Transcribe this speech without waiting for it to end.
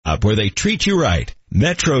where they treat you right.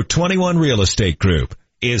 Metro 21 Real Estate Group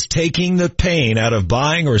is taking the pain out of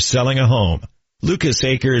buying or selling a home. Lucas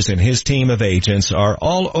Akers and his team of agents are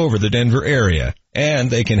all over the Denver area, and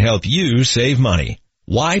they can help you save money.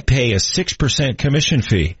 Why pay a 6% commission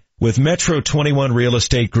fee? With Metro 21 Real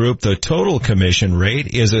Estate Group, the total commission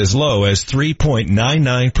rate is as low as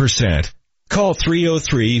 3.99%. Call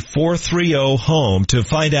 303-430-HOME to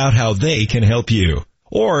find out how they can help you.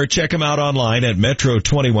 Or check them out online at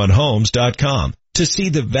metro21homes.com to see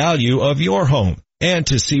the value of your home and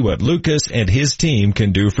to see what Lucas and his team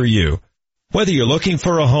can do for you. Whether you're looking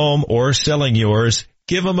for a home or selling yours,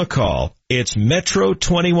 give them a call. It's Metro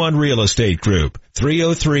 21 Real Estate Group,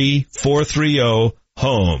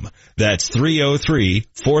 303-430-HOME. That's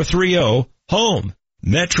 303-430-HOME.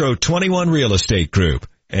 Metro 21 Real Estate Group.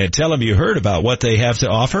 And tell them you heard about what they have to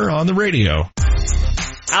offer on the radio.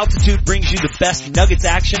 Altitude brings you the best Nuggets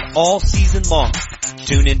action all season long.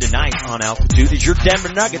 Tune in tonight on Altitude as your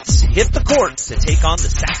Denver Nuggets hit the court to take on the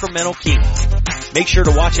Sacramento Kings. Make sure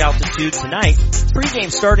to watch Altitude tonight. Pregame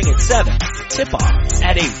starting at 7, tip-off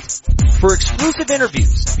at 8. For exclusive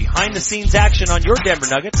interviews, behind-the-scenes action on your Denver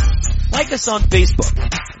Nuggets, like us on Facebook.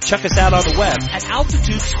 Check us out on the web at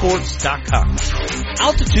altitudesports.com.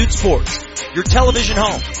 Altitude Sports, your television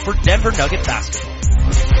home for Denver Nugget basketball.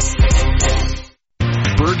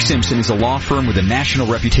 Berg Simpson is a law firm with a national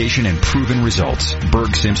reputation and proven results.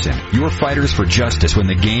 Berg Simpson, your fighters for justice when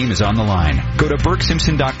the game is on the line. Go to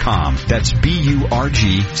BergSimpson.com. That's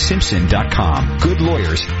B-U-R-G Simpson.com. Good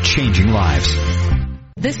lawyers, changing lives.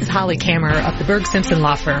 This is Holly Kammerer of the Berg Simpson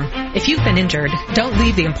Law Firm. If you've been injured, don't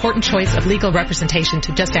leave the important choice of legal representation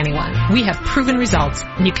to just anyone. We have proven results,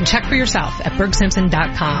 and you can check for yourself at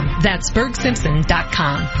BergSimpson.com. That's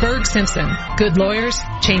BergSimpson.com. Berg Simpson. Good lawyers,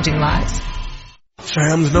 changing lives.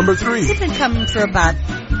 Sam's number 3. We've been coming for about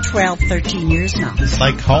 12, 13 years now. It's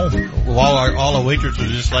like home. All the waiters are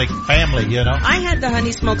just like family, you know. I had the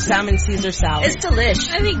honey smoked salmon Caesar salad. It's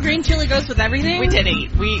delish. I think green chili goes with everything. We did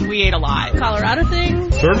eat. We ate a lot. Colorado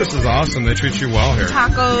thing. Service is awesome. They treat you well here.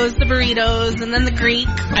 Tacos, the burritos, and then the Greek.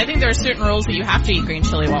 I think there are certain rules that you have to eat green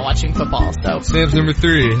chili while watching football, so. Sam's number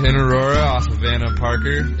 3 in Aurora off of Anna and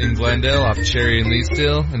Parker, in Glendale off Cherry and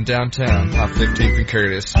Leesdale, and downtown off 15th and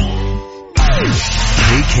Curtis.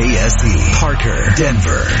 KKSE, Parker,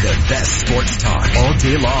 Denver, the best sports talk all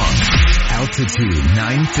day long. Altitude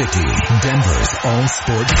 950, Denver's all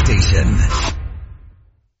sports station.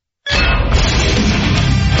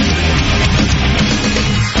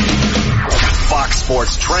 Fox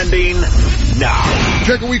Sports trending now.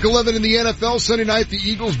 Check week 11 in the NFL. Sunday night, the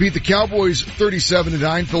Eagles beat the Cowboys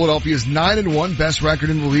 37-9. Philadelphia's 9-1, best record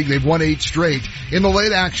in the league. They've won 8 straight. In the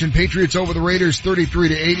late action, Patriots over the Raiders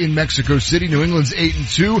 33-8 in Mexico City. New England's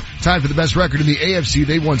 8-2, tied for the best record in the AFC.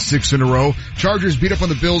 They won 6 in a row. Chargers beat up on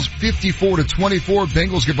the Bills 54-24.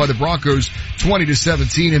 Bengals get by the Broncos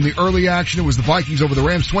 20-17. In the early action, it was the Vikings over the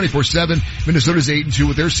Rams 24-7. Minnesota's 8-2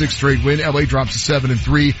 with their 6th straight win. LA drops to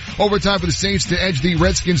 7-3. Overtime for the Saints to edge the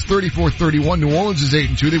Redskins 34-31. New Orleans is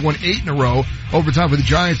 8-2. They won 8 in a row. Overtime for the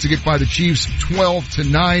Giants to get by the Chiefs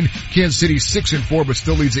 12-9. Kansas City 6-4, but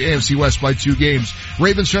still leads the AFC West by 2 games.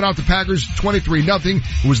 Ravens shut out the Packers 23-0.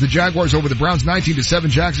 It was the Jaguars over the Browns 19-7.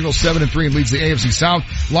 Jacksonville 7-3 and leads the AFC South.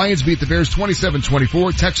 Lions beat the Bears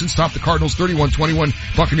 27-24. Texans top the Cardinals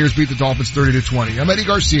 31-21. Buccaneers beat the Dolphins 30-20. I'm Eddie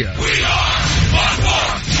Garcia. We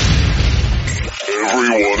are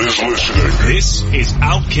Everyone is listening. This is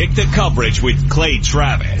Outkick the Coverage with Clay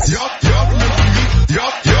Travis.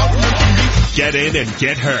 Get in and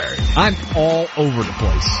get heard. I'm all over the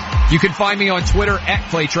place. You can find me on Twitter at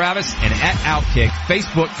Clay Travis and at Outkick,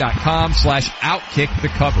 Facebook.com/Outkick the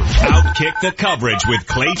Coverage. Outkick the Coverage with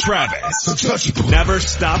Clay Travis. Never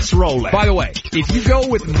stops rolling. By the way, if you go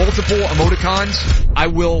with multiple emoticons, I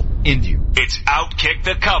will end you. It's Outkick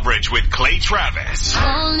the Coverage with Clay Travis.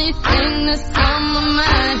 Only thing that's on my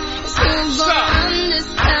mind is who's gonna run this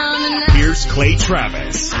town tonight. Here's Clay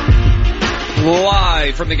Travis.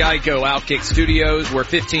 Live from the Geico Outkick Studios, where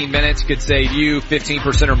 15 minutes could save you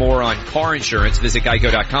 15% or more on car insurance. Visit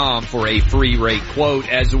geico.com for a free rate quote.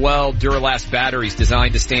 As well, Duralast batteries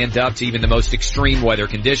designed to stand up to even the most extreme weather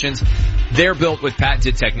conditions. They're built with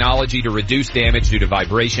patented technology to reduce damage due to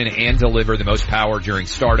vibration and deliver the most power during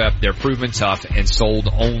startup. They're proven tough and sold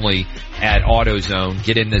only at AutoZone.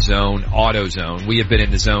 Get in the zone, AutoZone. We have been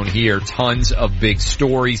in the zone here. Tons of big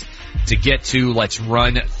stories to get to. Let's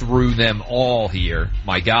run through them all here.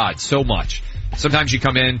 My God, so much. Sometimes you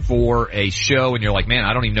come in for a show and you're like, man,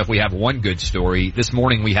 I don't even know if we have one good story. This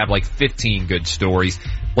morning we have like 15 good stories.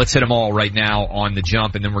 Let's hit them all right now on the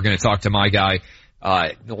jump, and then we're going to talk to my guy,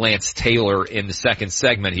 Lance Taylor, in the second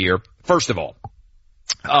segment here. First of all,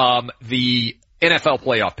 the NFL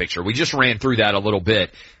playoff picture. We just ran through that a little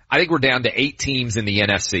bit. I think we're down to 8 teams in the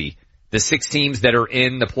NFC. The 6 teams that are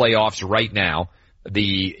in the playoffs right now,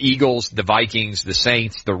 the Eagles, the Vikings, the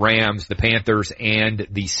Saints, the Rams, the Panthers, and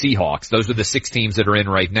the Seahawks. Those are the 6 teams that are in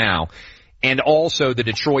right now. And also the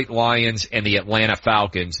Detroit Lions and the Atlanta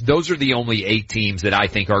Falcons. Those are the only 8 teams that I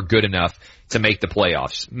think are good enough to make the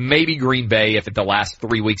playoffs. Maybe Green Bay if at the last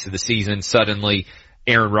 3 weeks of the season suddenly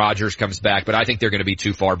Aaron Rodgers comes back, but I think they're going to be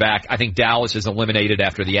too far back. I think Dallas is eliminated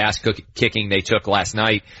after the ass kicking they took last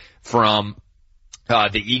night from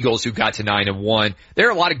the Eagles, who got to 9-1. There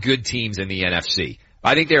are a lot of good teams in the NFC.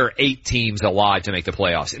 I think there are 8 teams alive to make the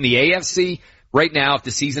playoffs. In the AFC, right now, if the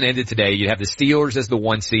season ended today, you'd have the Steelers as the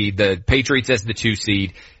 1 seed, the Patriots as the 2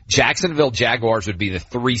 seed, Jacksonville Jaguars would be the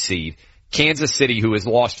 3 seed, Kansas City, who has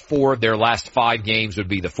lost 4 of their last 5 games, would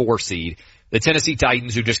be the 4 seed. The Tennessee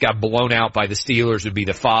Titans, who just got blown out by the Steelers, would be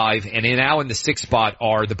the 5. And now in the 6th spot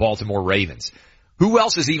are the Baltimore Ravens. Who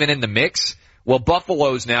else is even in the mix? Well,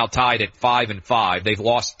 Buffalo's now tied at 5-5. They've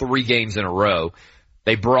lost 3 games in a row.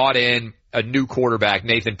 They brought in a new quarterback,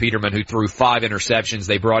 Nathan Peterman, who threw 5 interceptions.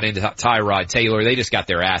 They brought in Tyrod Taylor. They just got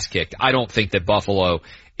their ass kicked. I don't think that Buffalo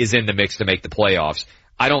is in the mix to make the playoffs.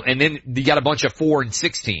 And then you got a bunch of 4 and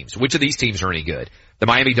 6 teams. Which of these teams are any good? The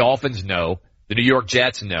Miami Dolphins? No. The New York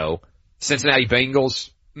Jets? No. Cincinnati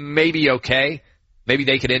Bengals, maybe okay. Maybe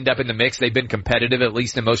they could end up in the mix. They've been competitive, at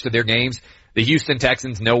least in most of their games. The Houston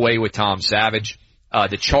Texans, no way with Tom Savage.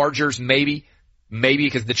 The Chargers, maybe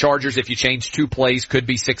because the Chargers, if you change 2 plays, could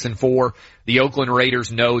be 6-4. The Oakland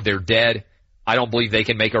Raiders, no, they're dead. I don't believe they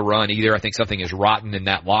can make a run either. I think something is rotten in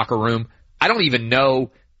that locker room. I don't even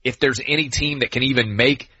know if there's any team that can even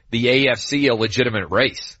make the AFC a legitimate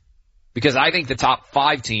race, because I think the top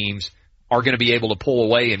 5 teams are going to be able to pull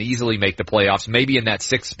away and easily make the playoffs. Maybe in that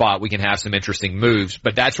 6th spot we can have some interesting moves,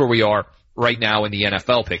 but that's where we are right now in the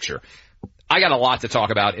NFL picture. I got a lot to talk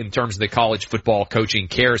about in terms of the college football coaching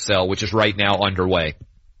carousel, which is right now underway.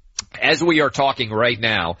 As we are talking right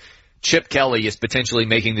now, Chip Kelly is potentially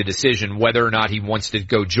making the decision whether or not he wants to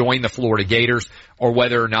go join the Florida Gators or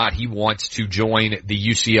whether or not he wants to join the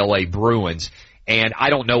UCLA Bruins. And I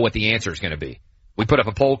don't know what the answer is going to be. We put up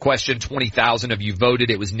a poll question, 20,000 of you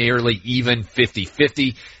voted. It was nearly even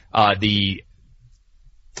 50-50. The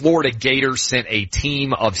Florida Gators sent a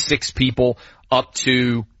team of 6 people up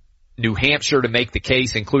to New Hampshire to make the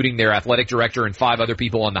case, including their athletic director and 5 other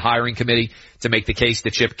people on the hiring committee, to make the case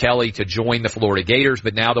to Chip Kelly to join the Florida Gators.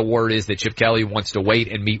 But now the word is that Chip Kelly wants to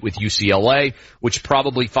wait and meet with UCLA, which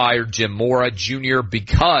probably fired Jim Mora Jr.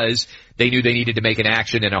 because they knew they needed to make an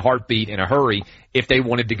action in a heartbeat, in a hurry, if they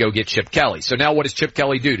wanted to go get Chip Kelly. So now what does Chip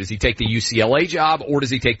Kelly do? Does he take the UCLA job or does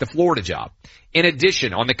he take the Florida job? In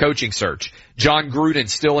addition, on the coaching search, John Gruden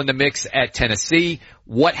still in the mix at Tennessee.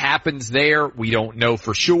 What happens there? We don't know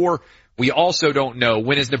for sure. We also don't know,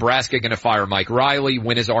 when is Nebraska going to fire Mike Riley?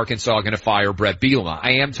 When is Arkansas going to fire Brett Bielema?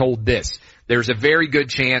 I am told this. There's a very good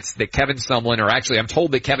chance that Kevin Sumlin, or actually I'm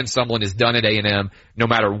told that Kevin Sumlin is done at A&M no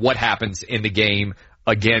matter what happens in the game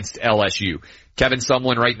against LSU. Kevin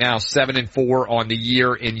Sumlin right now 7-4 on the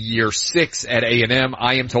year in year 6 at A&M.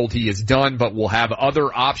 I am told he is done, but will have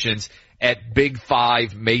other options at Big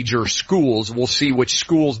 5 major schools. We'll see which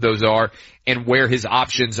schools those are and where his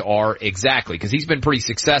options are exactly, because he's been pretty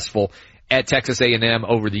successful at Texas A&M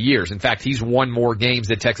over the years. In fact, he's won more games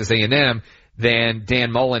at Texas A&M than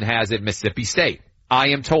Dan Mullen has at Mississippi State. I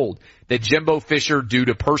am told that Jimbo Fisher, due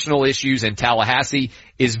to personal issues in Tallahassee,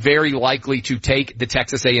 is very likely to take the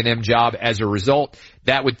Texas A&M job as a result.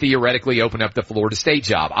 That would theoretically open up the Florida State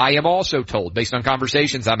job. I am also told, based on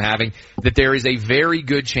conversations I'm having, that there is a very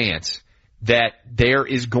good chance that there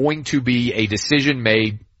is going to be a decision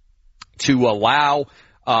made to allow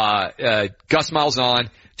Gus Malzahn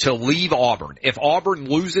to leave Auburn. If Auburn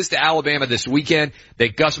loses to Alabama this weekend,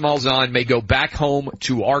 that Gus Malzahn may go back home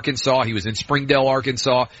to Arkansas. He was in Springdale,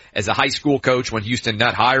 Arkansas as a high school coach when Houston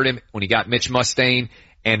Nutt hired him, when he got Mitch Mustaine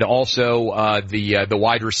and also the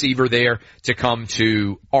wide receiver there to come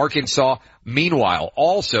to Arkansas. Meanwhile,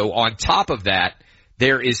 also on top of that,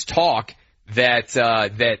 there is talk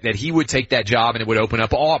that he would take that job and it would open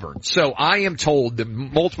up Auburn. So I am told, the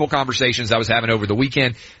multiple conversations I was having over the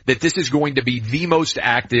weekend, that this is going to be the most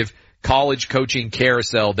active college coaching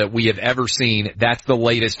carousel that we have ever seen. That's the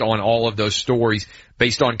latest on all of those stories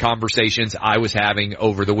based on conversations I was having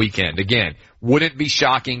over the weekend. Again, wouldn't be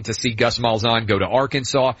shocking to see Gus Malzahn go to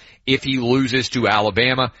Arkansas if he loses to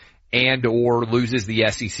Alabama. and or loses the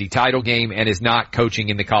SEC title game and is not coaching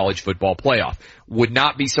in the college football playoff. Would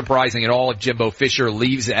not be surprising at all if Jimbo Fisher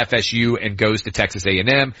leaves FSU and goes to Texas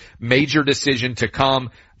A&M. Major decision to come.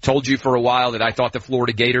 Told you for a while that I thought the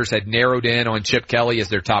Florida Gators had narrowed in on Chip Kelly as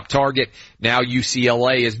their top target. Now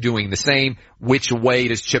UCLA is doing the same. Which way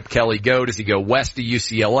does Chip Kelly go? Does he go west to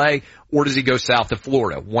UCLA or does he go south to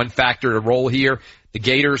Florida? One factor to roll here. The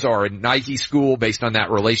Gators are a Nike school based on that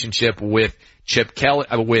relationship with Chip Kelly,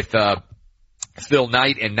 with Phil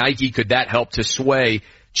Knight and Nike. Could that help to sway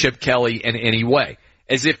Chip Kelly in any way?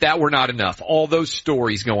 As if that were not enough, all those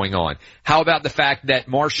stories going on. How about the fact that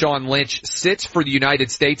Marshawn Lynch sits for the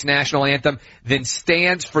United States national anthem, then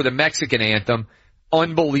stands for the Mexican anthem?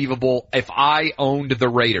 Unbelievable. If I owned the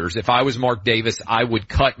Raiders, if I was Mark Davis, I would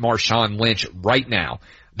cut Marshawn Lynch right now.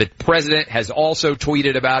 The president has also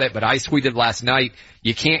tweeted about it, but I tweeted last night,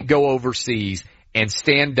 you can't go overseas and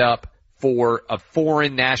stand up for a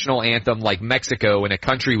foreign national anthem like Mexico in a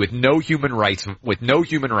country with no human rights,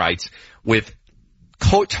 with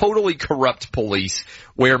totally corrupt police,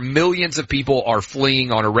 where millions of people are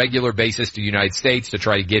fleeing on a regular basis to the United States to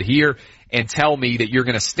try to get here, and tell me that you're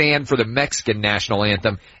going to stand for the Mexican national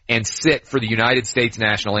anthem and sit for the United States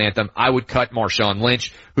national anthem. I would cut Marshawn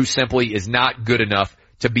Lynch, who simply is not good enough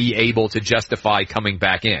to be able to justify coming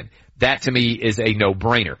back in. That to me is a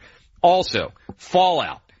no-brainer. Also,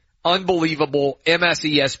 fallout. Unbelievable.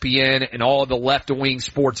 ESPN and all of the left-wing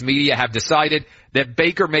sports media have decided that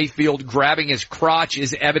Baker Mayfield grabbing his crotch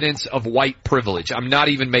is evidence of white privilege. I'm not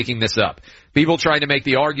even making this up. People trying to make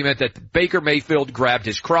the argument that Baker Mayfield grabbed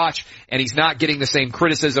his crotch and he's not getting the same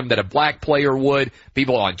criticism that a black player would.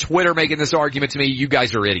 People on Twitter making this argument to me. You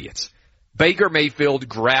guys are idiots. Baker Mayfield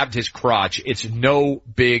grabbed his crotch. It's no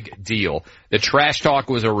big deal. The trash talk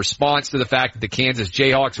was a response to the fact that the Kansas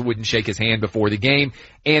Jayhawks wouldn't shake his hand before the game,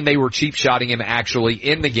 and they were cheap-shotting him actually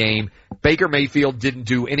in the game. Baker Mayfield didn't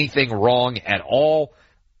do anything wrong at all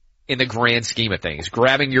in the grand scheme of things.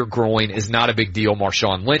 Grabbing your groin is not a big deal.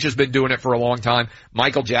 Marshawn Lynch has been doing it for a long time.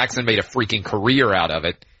 Michael Jackson made a freaking career out of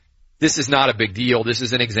it. This is not a big deal. This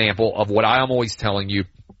is an example of what I'm always telling you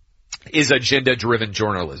is agenda-driven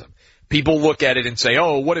journalism. People look at it and say,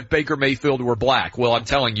 oh, what if Baker Mayfield were black? Well, I'm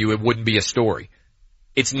telling you, it wouldn't be a story.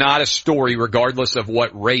 It's not a story regardless of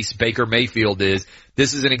what race Baker Mayfield is.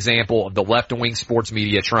 This is an example of the left-wing sports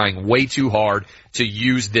media trying way too hard to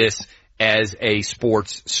use this as a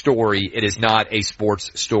sports story. It is not a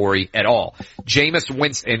sports story at all. Jameis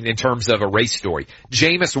Winston, in terms of a race story,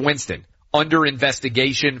 Jameis Winston, under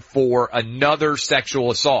investigation for another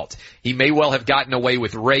sexual assault. He may well have gotten away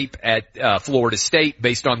with rape at Florida State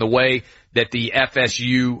based on the way that the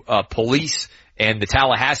FSU police and the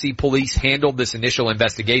Tallahassee police handled this initial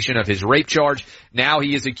investigation of his rape charge. Now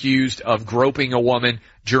he is accused of groping a woman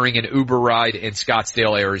during an Uber ride in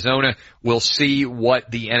Scottsdale, Arizona. We'll see what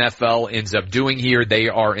the NFL ends up doing here. They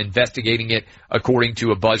are investigating it according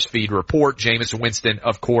to a BuzzFeed report. Jameis Winston,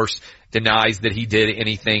 of course, denies that he did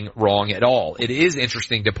anything wrong at all. It is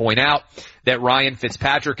interesting to point out that Ryan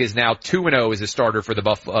Fitzpatrick is now 2-0 as a starter for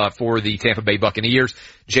the Tampa Bay Buccaneers.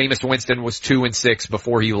 Jameis Winston was 2-6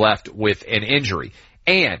 before he left with an injury.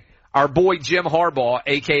 And our boy Jim Harbaugh,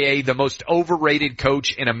 aka the most overrated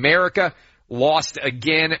coach in America, lost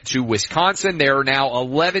again to Wisconsin. There are now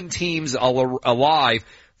 11 teams alive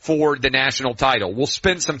for the national title. We'll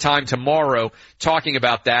spend some time tomorrow talking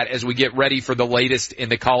about that as we get ready for the latest in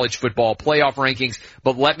the college football playoff rankings.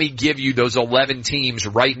 But let me give you those 11 teams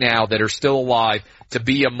right now that are still alive to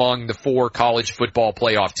be among the 4 college football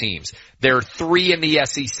playoff teams. There are 3 in the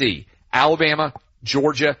SEC, Alabama,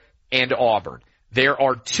 Georgia, and Auburn. There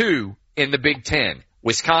are 2 in the Big Ten,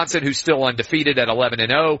 Wisconsin, who's still undefeated at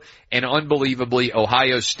 11-0, and unbelievably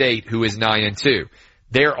Ohio State, who is 9-2.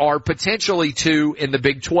 There are potentially 2 in the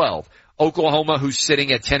Big 12. Oklahoma, who's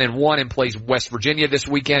sitting at 10-1 and plays West Virginia this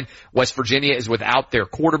weekend. West Virginia is without their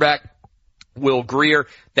quarterback, Will Grier.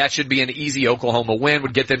 That should be an easy Oklahoma win,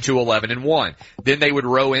 would get them to 11-1. Then they would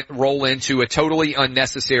roll into a totally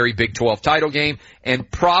unnecessary Big 12 title game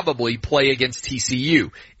and probably play against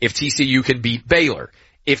TCU if TCU can beat Baylor.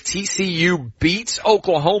 If TCU beats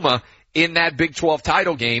Oklahoma in that Big 12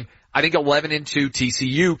 title game, I think 11-2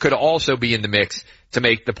 TCU could also be in the mix to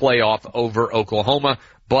make the playoff over Oklahoma.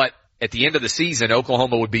 But at the end of the season,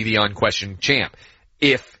 Oklahoma would be the unquestioned champ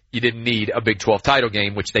if you didn't need a Big 12 title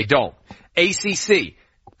game, which they don't. ACC,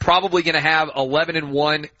 probably going to have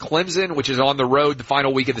 11-1 Clemson, which is on the road the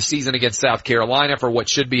final week of the season against South Carolina for what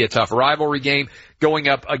should be a tough rivalry game, going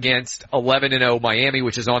up against 11-0 Miami,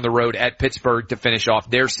 which is on the road at Pittsburgh to finish off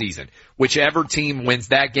their season. Whichever team wins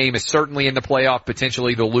that game is certainly in the playoff.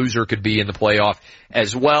 Potentially the loser could be in the playoff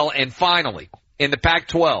as well. And finally, in the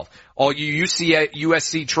Pac-12. All you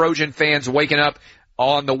USC Trojan fans waking up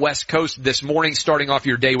on the West Coast this morning, starting off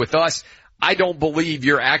your day with us, I don't believe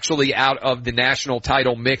you're actually out of the national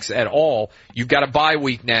title mix at all. You've got a bye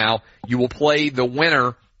week now. You will play the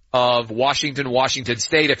winner of Washington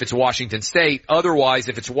State if it's Washington State. Otherwise,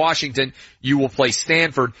 if it's Washington, you will play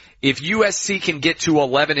Stanford. If USC can get to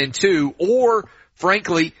 11-2, or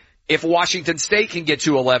frankly, if Washington State can get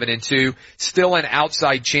to 11-2, still an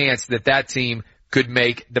outside chance that team could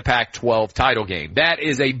make the Pac-12 title game. That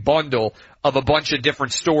is a bundle of a bunch of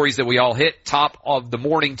different stories that we all hit top of the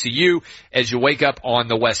morning to you as you wake up on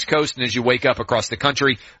the West Coast and as you wake up across the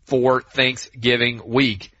country for Thanksgiving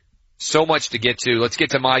week. So much to get to. Let's get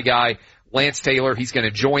to my guy, Lance Taylor. He's going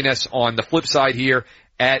to join us on the flip side here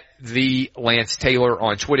at the Lance Taylor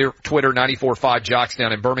on Twitter 94.5 Jocks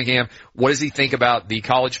down in Birmingham. What does he think about the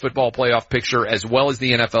college football playoff picture as well as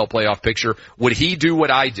the NFL playoff picture? Would he do what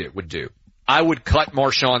I would do? I would cut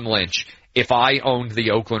Marshawn Lynch if I owned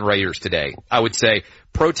the Oakland Raiders today. I would say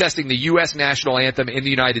protesting the U.S. national anthem in the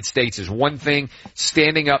United States is one thing.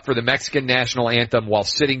 Standing up for the Mexican national anthem while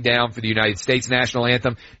sitting down for the United States national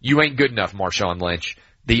anthem, you ain't good enough, Marshawn Lynch.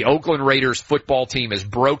 The Oakland Raiders football team is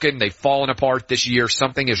broken. They've fallen apart this year.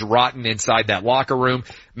 Something is rotten inside that locker room.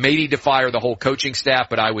 Maybe to fire the whole coaching staff,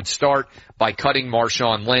 but I would start by cutting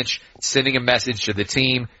Marshawn Lynch, sending a message to the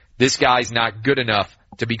team. This guy's not good enough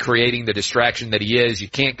to be creating the distraction that he is. You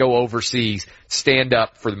can't go overseas, stand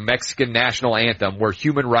up for the Mexican national anthem where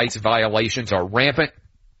human rights violations are rampant,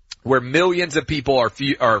 where millions of people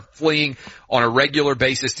are fleeing on a regular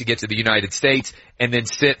basis to get to the United States, and then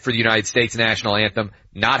sit for the United States national anthem.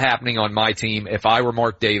 Not happening on my team. If I were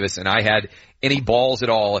Mark Davis and I had any balls at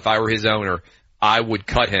all, if I were his owner, I would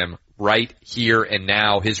cut him right here and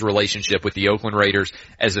now. His relationship with the Oakland Raiders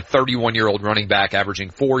as a 31-year-old running back averaging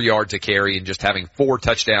 4 yards a carry and just having 4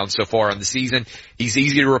 touchdowns so far on the season. He's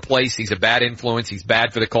easy to replace. He's a bad influence. He's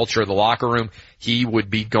bad for the culture of the locker room. He would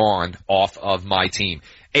be gone off of my team.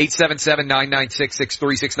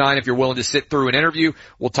 877-996-6369 if you're willing to sit through an interview.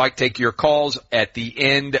 We'll take your calls at the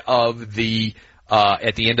end of the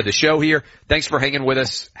show here. Thanks for hanging with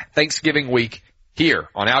us. Thanksgiving week here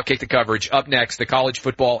on Outkick the Coverage. Up next, the college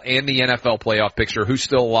football and the NFL playoff picture. Who's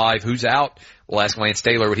still alive? Who's out? We'll ask Lance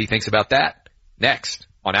Taylor what he thinks about that next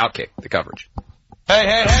on Outkick the Coverage.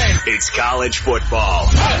 Hey. It's college football.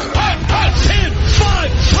 10, 5,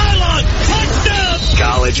 pylon, touchdown!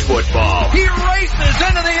 College football. He races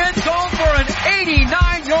into the end zone for an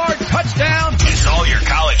 89-yard touchdown. It's all your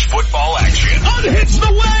college football action. Unhitch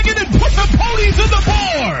the wagon and put the ponies in the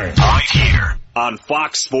barn! Right here on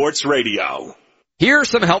Fox Sports Radio. Here are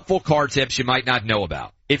some helpful car tips you might not know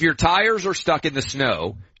about. If your tires are stuck in the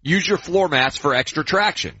snow, use your floor mats for extra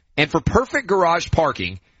traction. And for perfect garage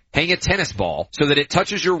parking, hang a tennis ball so that it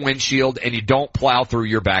touches your windshield and you don't plow through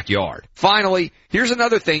your backyard. Finally, here's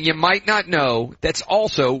another thing you might not know that's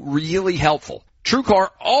also really helpful. TrueCar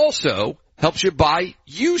also helps you buy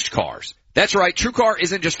used cars. That's right, TrueCar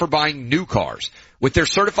isn't just for buying new cars. With their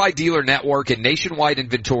certified dealer network and nationwide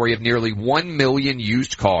inventory of nearly 1 million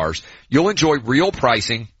used cars, you'll enjoy real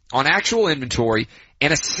pricing on actual inventory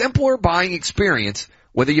and a simpler buying experience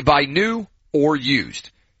whether you buy new or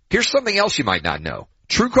used. Here's something else you might not know.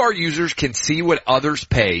 TrueCar users can see what others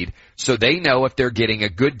paid so they know if they're getting a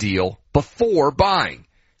good deal before buying.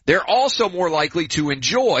 They're also more likely to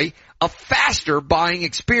enjoy a faster buying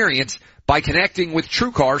experience by connecting with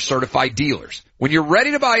TrueCar certified dealers. When you're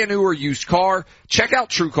ready to buy a new or used car, check out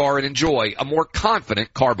TrueCar and enjoy a more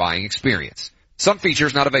confident car buying experience. Some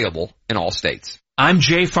features not available in all states. I'm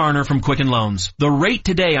Jay Farner from Quicken Loans. The rate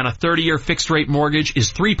today on a 30-year fixed-rate mortgage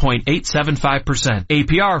is 3.875%,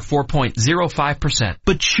 APR 4.05%.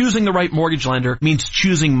 But choosing the right mortgage lender means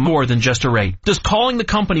choosing more than just a rate. Does calling the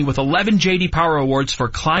company with 11 J.D. Power Awards for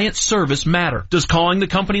client service matter? Does calling the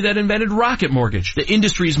company that invented Rocket Mortgage, the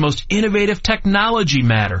industry's most innovative technology,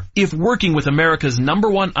 matter? If working with America's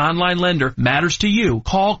 #1 online lender matters to you,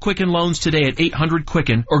 call Quicken Loans today at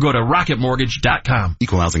 800-QUICKEN or go to rocketmortgage.com.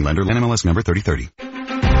 Equal housing lender, NMLS number 3030.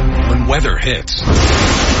 When weather hits,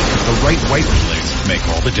 the right wiper blades make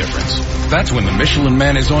all the difference. That's when the Michelin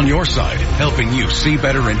Man is on your side, helping you see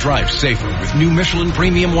better and drive safer with new Michelin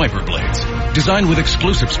Premium Wiper Blades. Designed with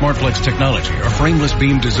exclusive SmartFlex technology or frameless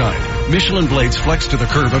beam design, Michelin blades flex to the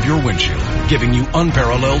curve of your windshield, giving you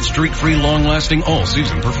unparalleled streak-free, long-lasting,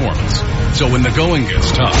 all-season performance. So when the going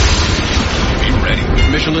gets tough, be ready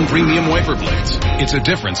with Michelin Premium Wiper Blades. It's a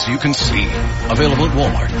difference you can see. Available at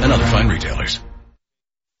Walmart and other fine retailers.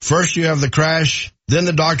 First you have the crash, then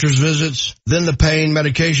the doctor's visits, then the pain,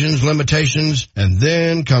 medications, limitations, and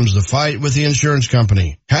then comes the fight with the insurance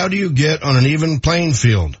company. How do you get on an even playing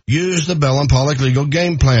field? Use the Bell & Pollock Legal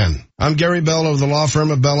Game Plan. I'm Gary Bell of the law firm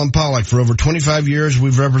of Bell & Pollock. For over 25 years,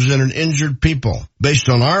 we've represented injured people. Based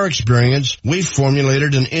on our experience, we've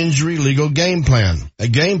formulated an injury legal game plan. A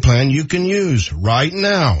game plan you can use right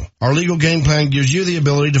now. Our legal game plan gives you the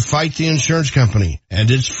ability to fight the insurance company, and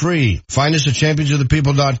it's free. Find us at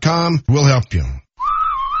championsofthepeople.com. We'll help you.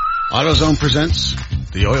 AutoZone presents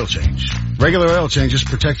the oil change. Regular oil changes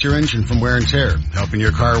protect your engine from wear and tear, helping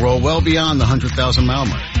your car roll well beyond the 100,000-mile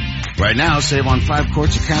mark. Right now, save on 5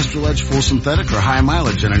 quarts of Castrol Edge full synthetic or high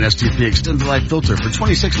mileage and an STP extended life filter for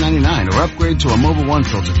 $26.99 or upgrade to a Mobil 1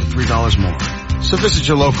 filter for $3 more. So visit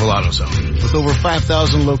your local AutoZone. With over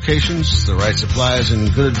 5,000 locations, the right supplies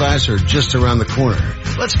and good advice are just around the corner.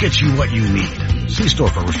 Let's get you what you need. See store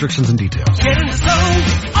for restrictions and details. Get in the zone,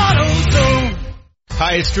 AutoZone.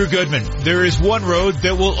 Hi, it's Drew Goodman. There is one road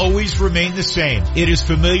that will always remain the same. It is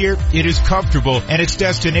familiar, it is comfortable, and its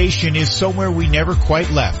destination is somewhere we never quite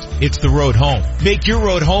left. It's the road home. Make your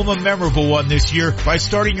road home a memorable one this year by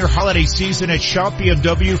starting your holiday season at Shop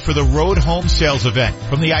BMW for the Road Home Sales Event.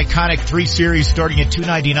 From the iconic 3 Series starting at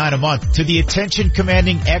 $299 a month to the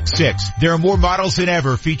attention-commanding X6, there are more models than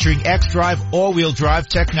ever featuring X-Drive all-wheel drive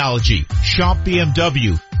technology. Shop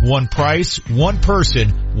BMW. One price, one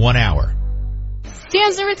person, 1 hour.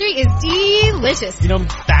 Sam's number 3 is delicious. You know,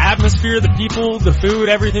 the atmosphere, the people, the food,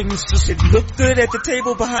 everything's just... It looked good at the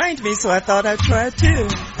table behind me, so I thought I'd try it too.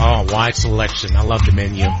 Oh, wide selection. I love the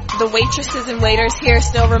menu. The waitresses and waiters here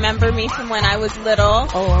still remember me from when I was little.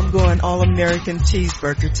 Oh, I'm going all-American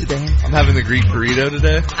cheeseburger today. I'm having the Greek burrito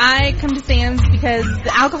today. I come to Sam's because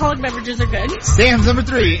the alcoholic beverages are good. Sam's number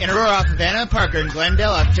 3 in a row off Havana, Parker, and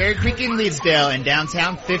Glendale, off Cherry Creek and Leedsdale, and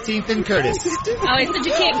downtown 15th and Curtis. I said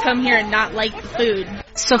you can't come here and not like the food.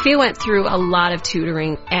 Sophia went through a lot of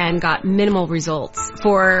tutoring and got minimal results.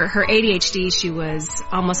 For her ADHD, she was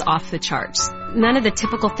almost off the charts. None of the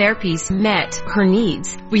typical therapies met her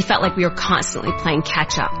needs. We felt like we were constantly playing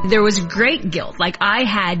catch up. There was great guilt, like I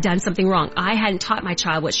had done something wrong. I hadn't taught my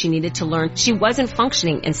child what she needed to learn. She wasn't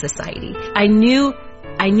functioning in society. I knew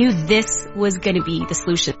this was going to be the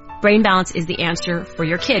solution. Brain Balance is the answer for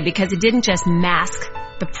your kid because it didn't just mask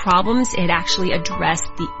the problems, it actually addressed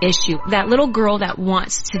the issue. That little girl that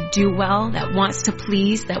wants to do well, that wants to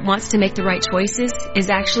please, that wants to make the right choices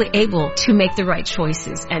is actually able to make the right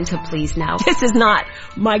choices and to please now. This is not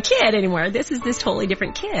my kid anymore. This is this totally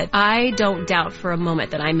different kid. I don't doubt for a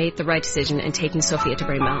moment that I made the right decision in taking Sophia to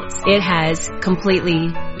Brain Balance. It has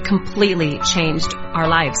completely changed our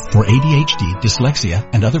lives. For ADHD, dyslexia,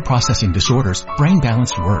 and other processing disorders, Brain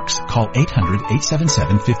Balance works. Call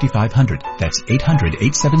 800-877-5500. That's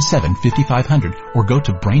 800-877-5500 or go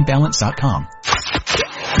to brainbalance.com.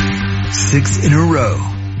 6 in a row.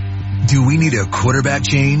 Do we need a quarterback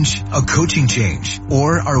change, a coaching change,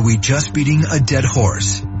 or are we just beating a dead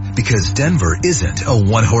horse? Because Denver isn't a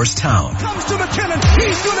one-horse town. Comes to McKinnon.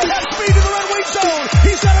 He's going to have speed to the red wing zone.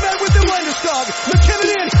 He's got a man with the Landeskog. McKinnon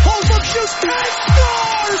in. Holbrook shoots and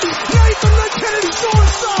scores. Nathan McKinnon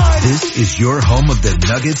suicide. This is your home of the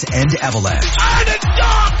Nuggets and Avalanche. And it's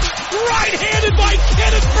stopped. Right-handed by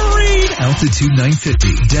Kenneth Faried. Altitude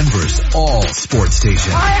 950, Denver's all sports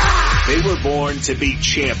station. They were born to be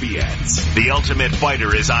champions. The Ultimate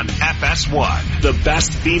Fighter is on FS1. The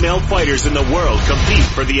best female fighters in the world compete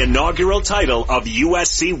for the inaugural title of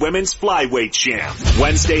USC Women's Flyweight Champ.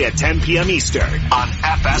 Wednesday at 10 p.m. Eastern on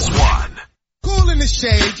FS1. Cool in the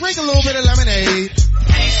shade, drink a little bit of lemonade.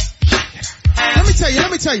 Let me tell you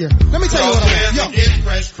what I want. Yo,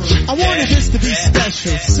 I wanted this to be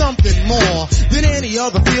special, something more than any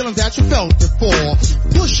other feeling that you felt before.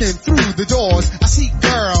 Pushing through the doors, I see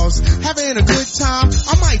girls having a good time.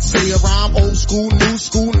 I might say a rhyme, old school, new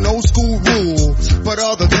school, no school rule. But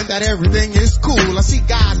other than that, everything is cool. I see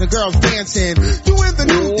guys and girls dancing, doing the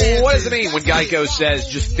new dance. What does it mean when Geico says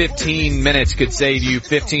just 15 minutes could save you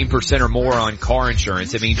 15% or more on car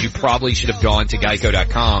insurance? It means you probably should have gone to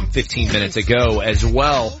geico.com 15 minutes ago as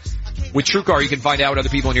well. With TrueCar, you can find out what other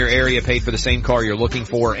people in your area paid for the same car you're looking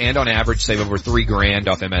for, and on average save over $3,000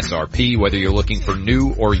 off MSRP. Whether you're looking for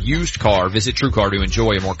new or used car, visit TrueCar to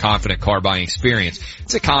enjoy a more confident car buying experience.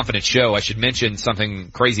 It's a confident show. I should mention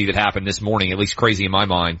something crazy that happened this morning, at least crazy in my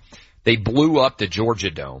mind. They blew up the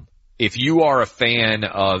Georgia Dome. If you are a fan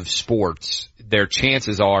of sports, their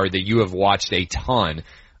chances are that you have watched a ton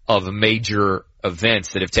of major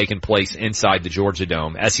events that have taken place inside the Georgia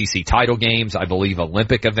Dome. SEC title games, I believe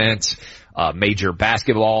Olympic events, major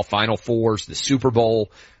basketball, Final Fours, the Super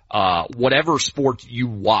Bowl. whatever sport you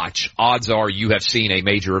watch, odds are you have seen a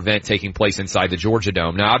major event taking place inside the Georgia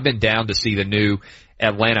Dome. Now, I've been down to see the new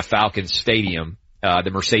Atlanta Falcons stadium, the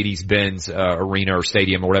Mercedes-Benz arena or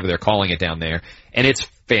stadium or whatever they're calling it down there, and it's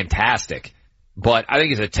fantastic. But I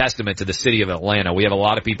think it's a testament to the city of Atlanta. We have a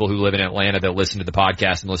lot of people who live in Atlanta that listen to the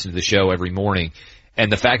podcast and listen to the show every morning. And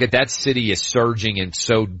the fact that that city is surging and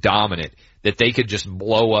so dominant that they could just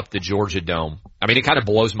blow up the Georgia Dome. I mean, it kind of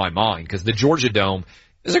blows my mind because the Georgia Dome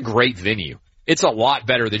is a great venue. It's a lot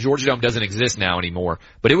better. The Georgia Dome doesn't exist now anymore,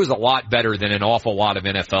 but it was a lot better than an awful lot of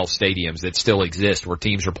NFL stadiums that still exist where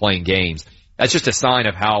teams are playing games. That's just a sign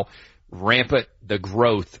of how rampant the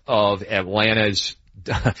growth of Atlanta's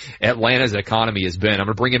economy has been. I'm going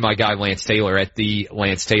to bring in my guy Lance Taylor at the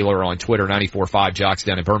Lance Taylor on Twitter, 94.5 Jocks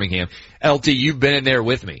down in Birmingham. LT, you've been in there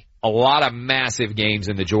with me. A lot of massive games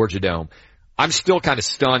in the Georgia Dome. I'm still kind of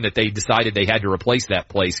stunned that they decided they had to replace that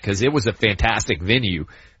place because it was a fantastic venue.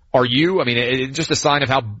 Are you? I mean, it's just a sign of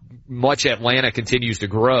how much Atlanta continues to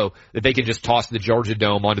grow that they can just toss the Georgia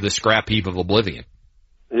Dome onto the scrap heap of oblivion.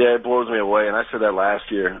 Yeah, it blows me away. And I said that last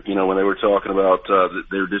year, when they were talking about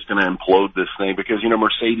they were just going to implode this thing because,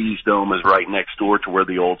 Mercedes Dome is right next door to where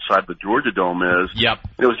the old side of the Georgia Dome is. Yep.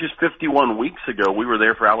 It was just 51 weeks ago. We were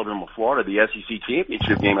there for Alabama, Florida, the SEC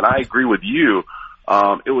championship game. And I agree with you.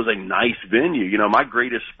 It was a nice venue. My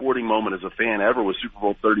greatest sporting moment as a fan ever was Super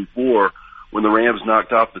Bowl 34 when the Rams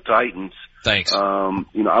knocked off the Titans. Thanks. I was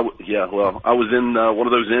in one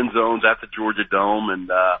of those end zones at the Georgia Dome, and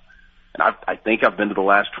I think I've been to the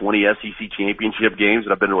last 20 SEC championship games,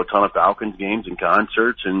 and I've been to a ton of Falcons games and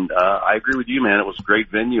concerts, and I agree with you, man. It was a great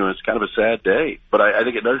venue, and it's kind of a sad day. But I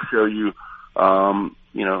think it does show you,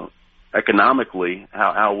 economically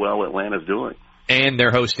how well Atlanta's doing. And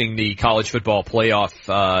they're hosting the college football playoff,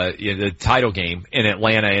 the title game in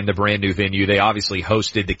Atlanta in the brand new venue. They obviously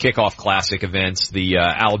hosted the kickoff classic events, the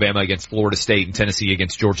Alabama against Florida State and Tennessee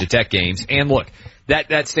against Georgia Tech games. And look,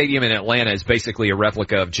 that stadium in Atlanta is basically a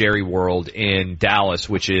replica of Jerry World in Dallas,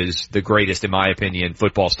 which is the greatest, in my opinion,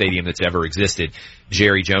 football stadium that's ever existed.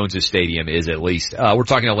 Jerry Jones's stadium is, at least. We're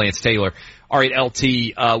talking to Lance Taylor. All right,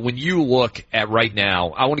 LT, when you look at right now,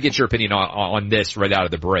 I want to get your opinion on this right out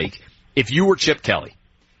of the break. If you were Chip Kelly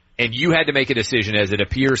and you had to make a decision, as it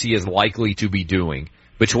appears he is likely to be doing,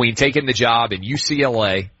 between taking the job in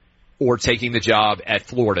UCLA or taking the job at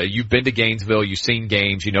Florida, you've been to Gainesville, you've seen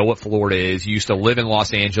games, you know what Florida is, you used to live in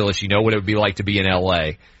Los Angeles, you know what it would be like to be in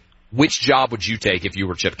LA. Which job would you take if you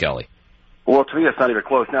were Chip Kelly? Well, to me, that's not even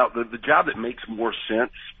close. Now, the job that makes more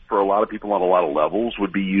sense for a lot of people on a lot of levels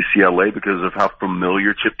would be UCLA because of how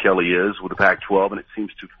familiar Chip Kelly is with the Pac-12, and it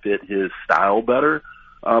seems to fit his style better.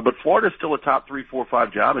 But Florida's still a top 3, 4,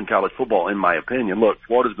 5 job in college football, in my opinion. Look,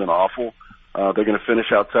 Florida's been awful. They're going to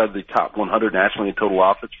finish outside the top 100 nationally in total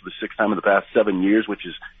offense for the 6th time in the past 7 years, which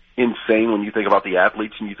is insane when you think about the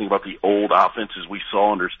athletes and you think about the old offenses we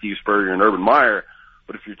saw under Steve Spurrier and Urban Meyer.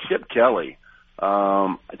 But if you're Chip Kelly,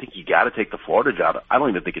 I think you got to take the Florida job. I don't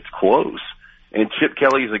even think it's close. And Chip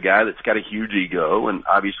Kelly is a guy that's got a huge ego, and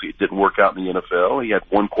obviously it didn't work out in the NFL. He had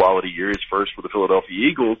one quality year, his first with the Philadelphia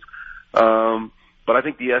Eagles. But I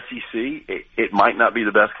think the SEC, it might not be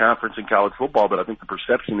the best conference in college football, but I think the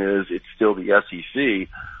perception is it's still the SEC.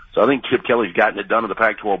 So I think Chip Kelly's gotten it done in the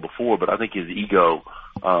Pac-12 before, but I think his ego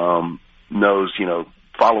knows,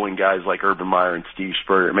 following guys like Urban Meyer and Steve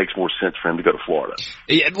Spurrier, it makes more sense for him to go to Florida.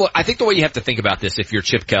 Yeah, look, I think the way you have to think about this if you're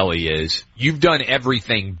Chip Kelly is you've done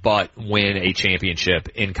everything but win a championship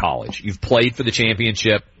in college. You've played for the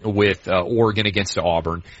championship with Oregon against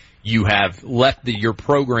Auburn. You have left your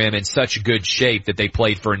program in such good shape that they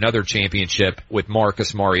played for another championship with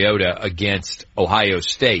Marcus Mariota against Ohio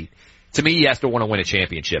State. To me, he has to want to win a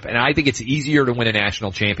championship. And I think it's easier to win a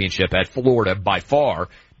national championship at Florida by far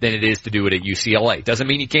than it is to do it at UCLA. Doesn't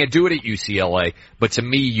mean you can't do it at UCLA, but to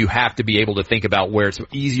me, you have to be able to think about where it's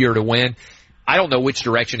easier to win. I don't know which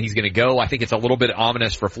direction he's going to go. I think it's a little bit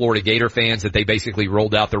ominous for Florida Gator fans that they basically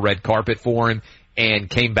rolled out the red carpet for him and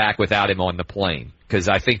came back without him on the plane. Because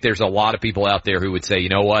I think there's a lot of people out there who would say, you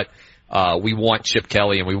know what, we want Chip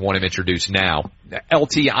Kelly and we want him introduced now.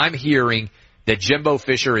 LT, I'm hearing that Jimbo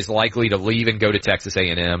Fisher is likely to leave and go to Texas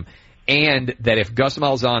A&M, and that if Gus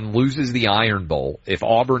Malzahn loses the Iron Bowl, if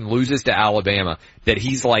Auburn loses to Alabama, that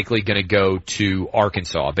he's likely going to go to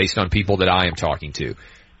Arkansas, based on people that I am talking to.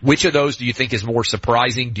 Which of those do you think is more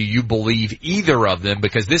surprising? Do you believe either of them?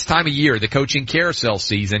 Because this time of year, the coaching carousel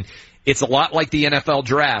season, it's a lot like the NFL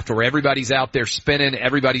draft where everybody's out there spinning,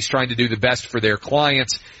 everybody's trying to do the best for their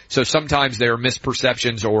clients. So sometimes there are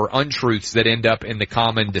misperceptions or untruths that end up in the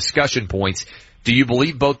common discussion points. Do you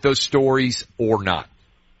believe both those stories or not?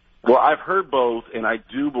 Well, I've heard both, and I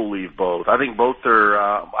do believe both. I think both are,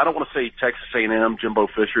 I don't want to say Texas A&M, Jimbo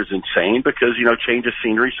Fisher is insane because, change of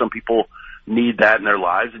scenery. Some people need that in their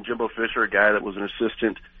lives. And Jimbo Fisher, a guy that was an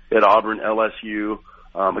assistant at Auburn, LSU,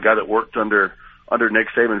 a guy that worked under Nick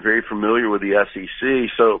Saban, very familiar with the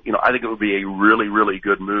SEC. So, I think it would be a really, really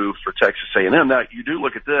good move for Texas A&M. Now, you do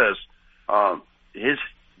look at this,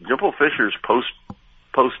 Jimbo Fisher's post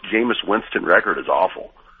Jameis Winston record is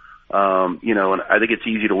awful. And I think it's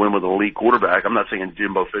easy to win with an elite quarterback. I'm not saying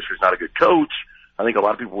Jimbo Fisher's not a good coach. I think a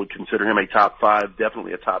lot of people would consider him a top 5,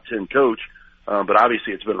 definitely a top 10 coach. But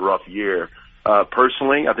obviously it's been a rough year.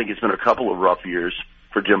 Personally, I think it's been a couple of rough years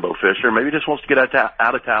for Jimbo Fisher. Maybe he just wants to get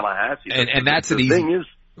out of Tallahassee. And that's an easy thing is.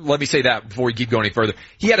 Let me say that before we keep going any further.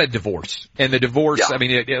 He had a divorce, and the divorce, I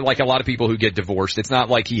mean, like a lot of people who get divorced, it's not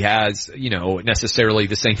like he has, necessarily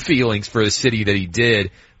the same feelings for the city that he did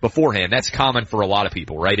beforehand. That's common for a lot of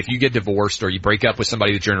people, right? If you get divorced or you break up with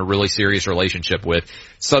somebody that you're in a really serious relationship with,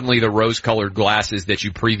 suddenly the rose-colored glasses that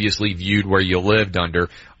you previously viewed where you lived under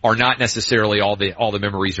are not necessarily all the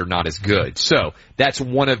memories are not as good. So that's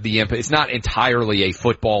one of the, it's not entirely a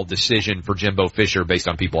football decision for Jimbo Fisher based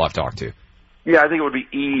on people I've talked to. Yeah, I think it would be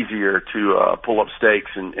easier to pull up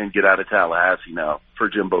stakes and get out of Tallahassee now for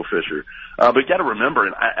Jimbo Fisher. But you got to remember,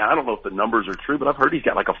 and I don't know if the numbers are true, but I've heard he's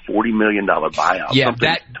got like a $40 million buyout. Yeah,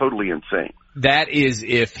 something totally insane. That is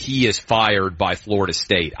if he is fired by Florida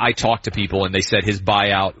State. I talked to people and they said his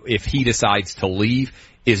buyout, if he decides to leave,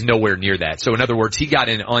 is nowhere near that. So in other words, he got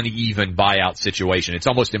an uneven buyout situation. It's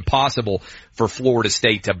almost impossible for Florida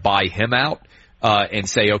State to buy him out. And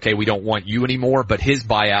say, okay, we don't want you anymore, but his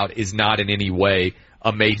buyout is not in any way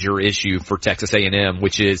a major issue for Texas A&M,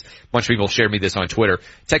 which is, a bunch of people shared me this on Twitter.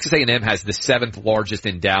 Texas A&M has the 7th largest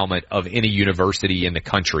endowment of any university in the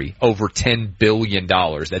country, over $10 billion.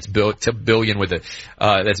 That's billion with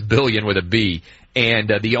a B.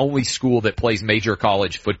 And the only school that plays major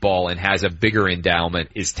college football and has a bigger endowment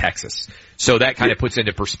is Texas. So that kind of puts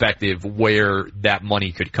into perspective where that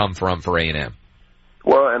money could come from for A&M.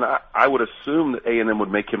 Well, and I would assume that A&M would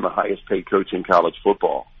make him the highest paid coach in college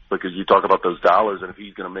football because you talk about those dollars, and if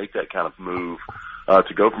he's going to make that kind of move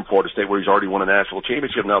to go from Florida State where he's already won a national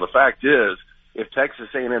championship. Now, the fact is, if Texas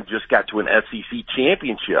A&M just got to an SEC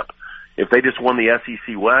championship, if they just won the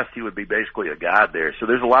SEC West, he would be basically a god there. So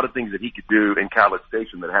there's a lot of things that he could do in College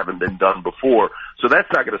Station that haven't been done before. So that's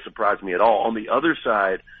not going to surprise me at all. On the other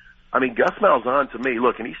side, I mean, Gus Malzahn, to me,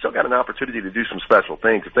 look, and he's still got an opportunity to do some special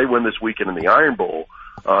things. If they win this weekend in the Iron Bowl,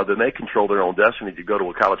 then they control their own destiny to go to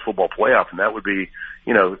a college football playoff, and that would be,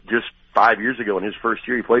 just 5 years ago in his first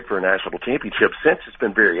year, he played for a national championship. Since it's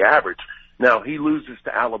been very average. Now, he loses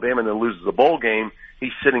to Alabama and then loses a bowl game.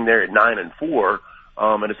 He's sitting there at 9-4,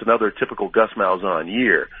 and it's another typical Gus Malzahn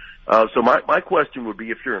year. So my question would be,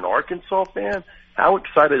 if you're an Arkansas fan, how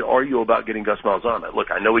excited are you about getting Gus Malzahn?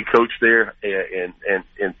 Look, I know he coached there in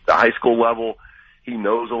the high school level. He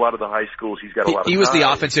knows a lot of the high schools. He's got a lot of time. He was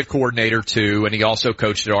the offensive coordinator too, and he also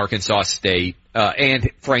coached at Arkansas State.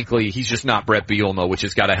 And frankly, he's just not Brett Bielema, which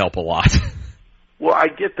has got to help a lot. Well, I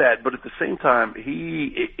get that, but at the same time,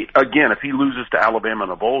 again, if he loses to Alabama in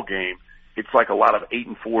a bowl game, it's like a lot of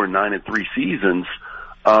 8-4 and 9-3 seasons.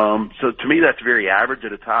 So to me, that's very average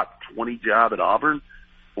at a top 20 job at Auburn.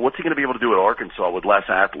 What's he going to be able to do at Arkansas with less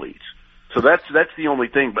athletes? So that's the only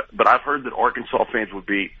thing. But I've heard that Arkansas fans would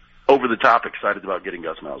be over the top excited about getting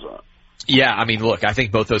Gus Malzahn. Yeah, I mean, look, I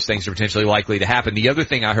think both those things are potentially likely to happen. The other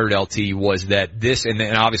thing I heard, LT, was that this, and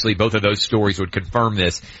obviously both of those stories would confirm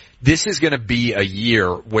this, this is going to be a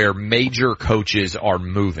year where major coaches are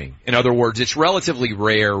moving. In other words, it's relatively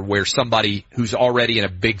rare where somebody who's already in a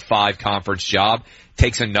Big 5 conference job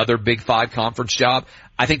takes another Big 5 conference job.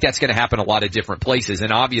 I think that's going to happen a lot of different places.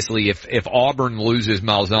 And obviously, if Auburn loses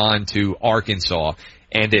Malzahn to Arkansas,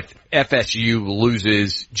 and if FSU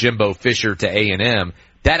loses Jimbo Fisher to A&M,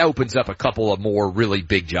 that opens up a couple of more really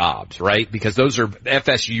big jobs, right? Because those are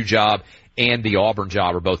FSU job and the Auburn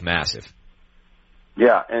job are both massive.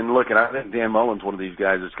 Yeah, and look, and I think Dan Mullen's one of these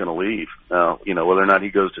guys that's going to leave. Whether or not he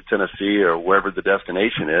goes to Tennessee or wherever the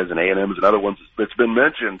destination is, and A&M is another one that's been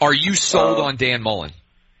mentioned. Are you sold on Dan Mullen?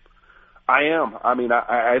 I am. I mean,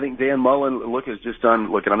 I think Dan Mullen, has just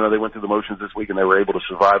done, and I know they went through the motions this week and they were able to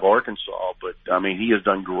survive Arkansas, but, I mean, he has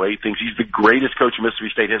done great things. He's the greatest coach in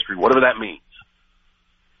Mississippi State history, whatever that means.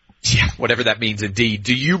 Yeah, whatever that means, indeed.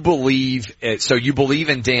 Do you believe, so you believe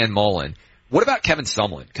in Dan Mullen? What about Kevin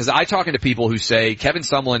Sumlin? Because I'm talking to people who say Kevin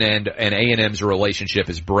Sumlin and A&M's relationship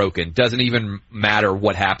is broken. Doesn't even matter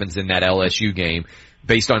what happens in that LSU game.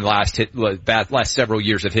 Based on last several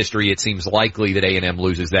years of history, it seems likely that A&M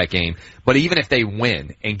loses that game. But even if they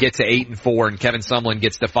win and get to 8-4 and Kevin Sumlin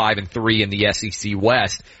gets to 5-3 in the SEC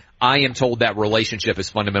West, I am told that relationship is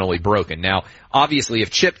fundamentally broken. Now, obviously,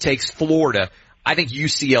 if Chip takes Florida, I think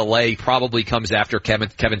UCLA probably comes after Kevin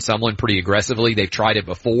Sumlin pretty aggressively. They've tried it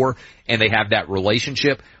before, and they have that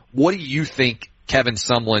relationship. What do you think Kevin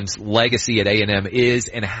Sumlin's legacy at A&M is,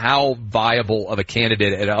 and how viable of a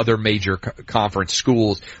candidate at other major conference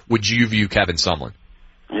schools would you view Kevin Sumlin?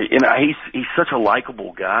 He's such a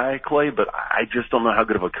likable guy, Clay, but I just don't know how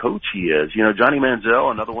good of a coach he is. Johnny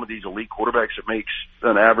Manziel, another one of these elite quarterbacks that makes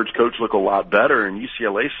an average coach look a lot better, and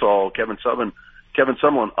UCLA saw Kevin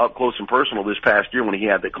Sumlin up close and personal this past year when he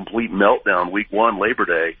had the complete meltdown week 1, Labor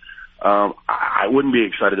Day. I wouldn't be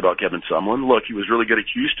excited about Kevin Sumlin. Look, he was really good at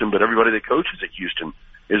Houston, but everybody that coaches at Houston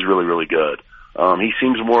is really, really good. He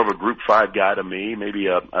seems more of a Group 5 guy to me, maybe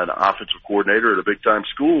an offensive coordinator at a big-time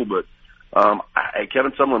school, but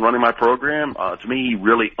Kevin Sumlin running my program, to me, he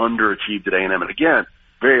really underachieved at A&M. And again,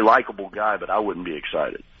 very likable guy, but I wouldn't be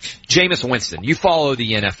excited. Jameis Winston, you follow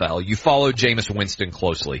the NFL. You follow Jameis Winston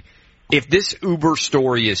closely. If this Uber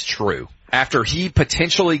story is true, after he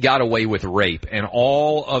potentially got away with rape and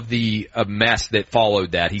all of the mess that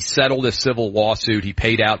followed that, he settled a civil lawsuit. He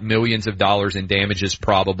paid out millions of dollars in damages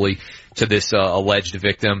probably to this alleged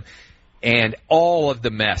victim, and all of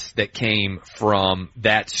the mess that came from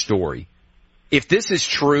that story. If this is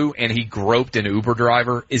true and he groped an Uber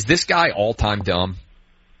driver, is this guy all-time dumb?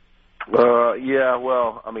 Yeah,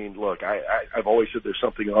 well, I mean, look, I've always said there's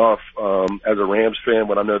something off. As a Rams fan,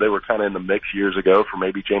 when I know they were kind of in the mix years ago for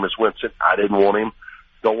maybe Jameis Winston, I didn't want him.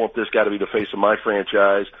 Don't want this guy to be the face of my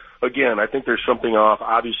franchise. Again, I think there's something off.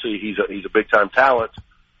 Obviously, he's a big-time talent.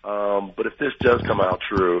 But if this does come out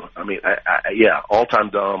true, I mean, yeah,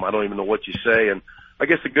 all-time dumb. I don't even know what you say. And I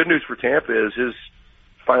guess the good news for Tampa is his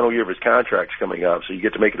final year of his contract's coming up, so you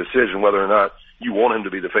get to make a decision whether or not you want him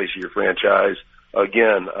to be the face of your franchise.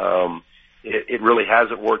 Again, it really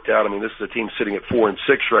hasn't worked out. I mean, this is a team sitting at 4-6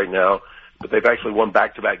 right now, but they've actually won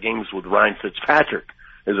back-to-back games with Ryan Fitzpatrick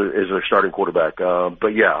as their starting quarterback. But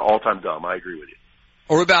yeah, all-time dumb. I agree with you.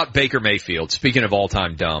 Or about Baker Mayfield, speaking of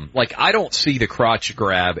all-time dumb. Like, I don't see the crotch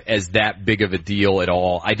grab as that big of a deal at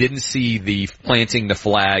all. I didn't see the planting the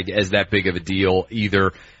flag as that big of a deal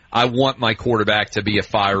either. I want my quarterback to be a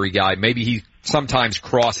fiery guy. Maybe he sometimes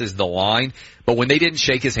crosses the line, but when they didn't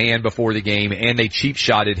shake his hand before the game and they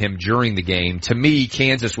cheap-shotted him during the game, to me,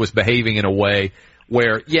 Kansas was behaving in a way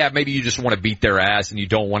where, yeah, maybe you just want to beat their ass and you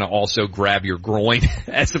don't want to also grab your groin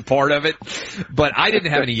as a part of it. But I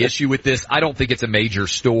didn't have any issue with this. I don't think it's a major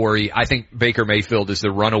story. I think Baker Mayfield is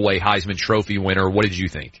the runaway Heisman Trophy winner. What did you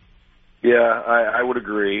think? Yeah, I would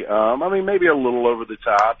agree. I mean, maybe a little over the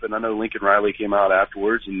top, and I know Lincoln Riley came out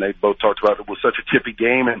afterwards, and they both talked about it was such a chippy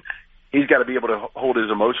game, and he's got to be able to hold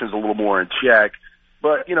his emotions a little more in check.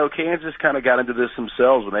 But, Kansas kind of got into this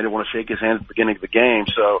themselves when they didn't want to shake his hand at the beginning of the game,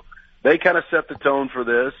 so they kind of set the tone for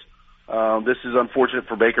this. This is unfortunate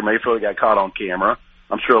for Baker Mayfield. He got caught on camera.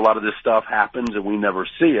 I'm sure a lot of this stuff happens, and we never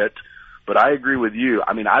see it, but I agree with you.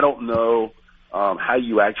 I mean, I don't know how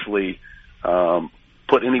you actually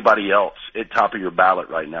put anybody else at top of your ballot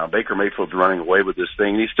right now. Baker Mayfield's running away with this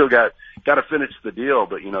thing. He's still got to finish the deal,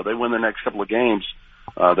 but they win their next couple of games.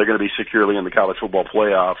 They're going to be securely in the college football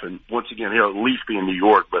playoff, and once again, he'll at least be in New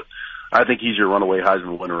York. But I think he's your runaway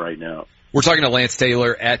Heisman winner right now. We're talking to Lance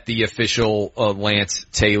Taylor at the official Lance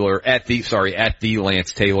Taylor at the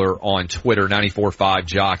Lance Taylor on Twitter. 94.5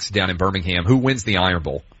 Jocks down in Birmingham. Who wins the Iron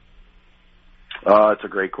Bowl? It's a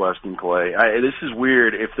great question, Clay. This is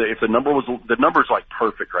weird. If the number's like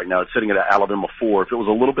perfect right now. It's sitting at Alabama 4. If it was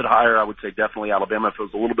a little bit higher, I would say definitely Alabama. If it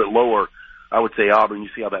was a little bit lower, I would say Auburn. You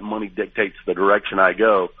see how that money dictates the direction I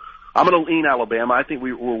go. I'm going to lean Alabama. I think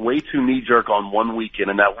we're way too knee-jerk on one weekend,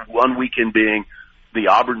 and that one weekend being the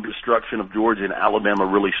Auburn destruction of Georgia and Alabama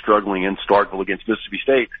really struggling in Starkville against Mississippi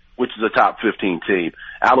State, which is a top 15 team.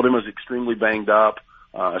 Alabama's extremely banged up,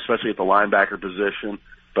 especially at the linebacker position.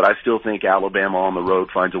 But I still think Alabama on the road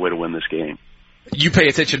finds a way to win this game. You pay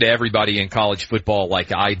attention to everybody in college football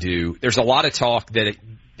like I do. There's a lot of talk that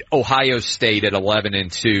Ohio State at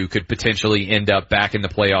 11-2 could potentially end up back in the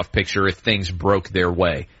playoff picture if things broke their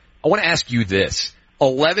way. I want to ask you this.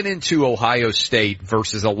 11-2 Ohio State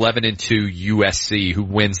versus 11-2 USC, who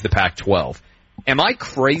wins the Pac-12. Am I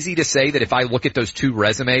crazy to say that if I look at those two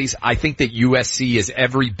resumes, I think that USC is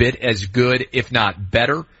every bit as good, if not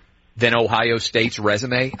better, than Ohio State's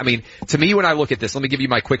resume? I mean, to me, when I look at this, let me give you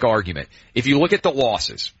my quick argument. If you look at the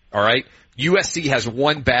losses, all right, USC has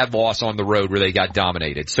one bad loss on the road where they got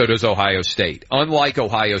dominated. So does Ohio State. Unlike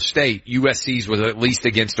Ohio State, USC's was at least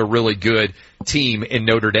against a really good team in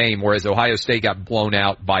Notre Dame, whereas Ohio State got blown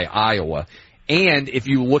out by Iowa. And if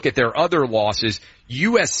you look at their other losses,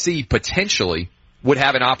 USC potentially would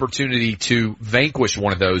have an opportunity to vanquish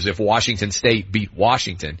one of those if Washington State beat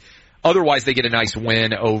Washington. Otherwise, they get a nice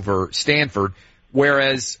win over Stanford.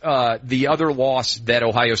 Whereas, the other loss that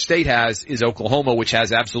Ohio State has is Oklahoma, which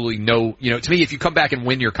has absolutely no, to me, if you come back and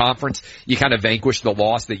win your conference, you kind of vanquish the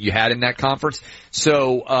loss that you had in that conference.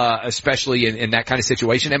 So, especially in that kind of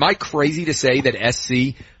situation. Am I crazy to say that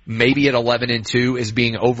SC, maybe at 11-2, is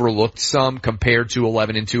being overlooked some compared to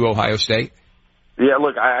 11-2 Ohio State? Yeah,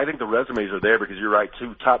 look, I think the resumes are there because you're right,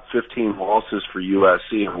 2 top 15 losses for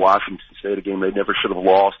USC and Washington State, a game they never should have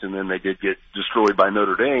lost, and then they did get destroyed by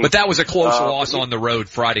Notre Dame. But that was a close loss on the road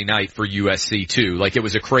Friday night for USC, too. Like, it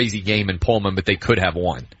was a crazy game in Pullman, but they could have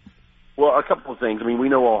won. Well, a couple of things. I mean, we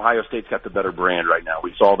know Ohio State's got the better brand right now.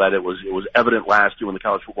 We saw that it was evident last year when the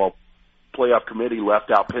College Football Playoff Committee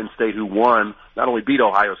left out Penn State, who won, not only beat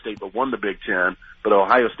Ohio State, but won the Big Ten, but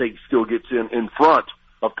Ohio State still gets in front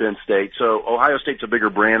of Penn State. So Ohio State's a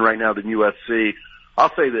bigger brand right now than USC.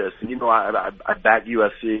 I'll say this, and I back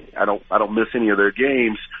USC. I don't miss any of their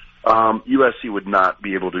games. USC would not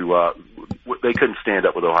be able to, they couldn't stand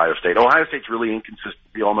up with Ohio State. Ohio State's really inconsistent.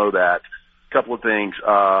 We all know that. A couple of things.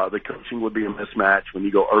 The coaching would be a mismatch when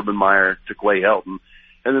you go Urban Meyer to Clay Helton.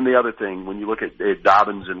 And then the other thing, when you look at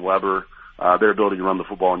Dobbins and Weber, their ability to run the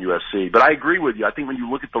football in USC. But I agree with you. I think when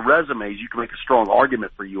you look at the resumes, you can make a strong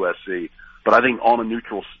argument for USC. But I think on a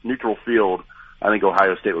neutral field, I think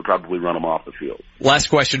Ohio State would probably run them off the field. Last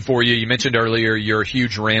question for you. You mentioned earlier you're a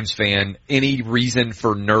huge Rams fan. Any reason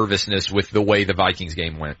for nervousness with the way the Vikings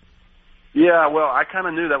game went? Yeah, well, I kind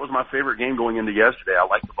of knew that was my favorite game going into yesterday. I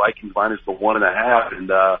like the Vikings minus the 1.5, and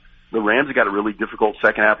the Rams have got a really difficult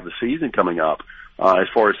second half of the season coming up as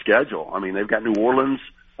far as schedule. I mean, they've got New Orleans,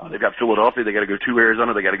 they've got Philadelphia, they got to go to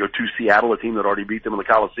Arizona, they got to go to Seattle, a team that already beat them in the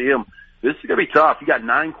Coliseum. This is going to be tough. You got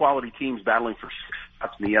 9 quality teams battling for 6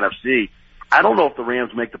 spots in the NFC. I don't know if the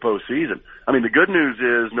Rams make the postseason. I mean, the good news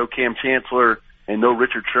is no Cam Chancellor and no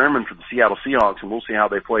Richard Sherman for the Seattle Seahawks, and we'll see how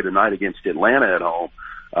they play tonight against Atlanta at home.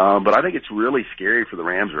 But I think it's really scary for the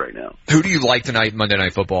Rams right now. Who do you like tonight, Monday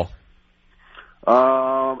Night Football?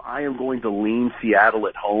 I am going to lean Seattle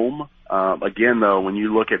at home. Again, though, when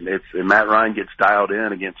you look at it, and Matt Ryan gets dialed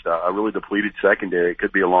in against a really depleted secondary, it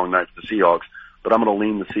could be a long night for the Seahawks. But I'm going to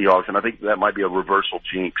lean the Seahawks, and I think that might be a reversal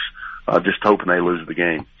jinx, just hoping they lose the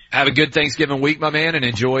game. Have a good Thanksgiving week, my man, and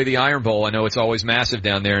enjoy the Iron Bowl. I know it's always massive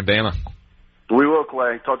down there in Bama. We will,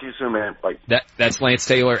 Clay. Talk to you soon, man. Bye. That's Lance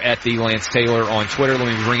Taylor at the Lance Taylor on Twitter. Let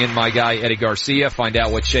me bring in my guy, Eddie Garcia, find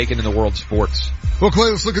out what's shaking in the world of sports. Well, Clay,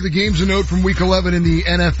 let's look at the games of note from Week 11 in the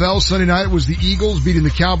NFL. Sunday night it was the Eagles beating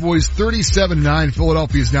the Cowboys 37-9.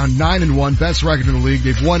 Philadelphia is down 9-1, best record in the league.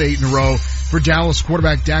 They've won 8 in a row. For Dallas,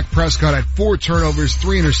 quarterback Dak Prescott had 4 turnovers,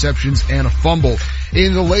 3 interceptions, and a fumble.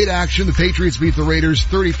 In the late action, the Patriots beat the Raiders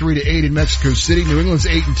 33-8 in Mexico City. New England's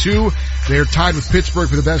 8-2. They're tied with Pittsburgh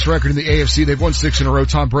for the best record in the AFC. They've won 6 in a row.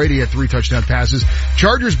 Tom Brady had 3 touchdown passes.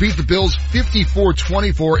 Chargers beat the Bills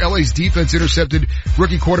 54-24. LA's defense intercepted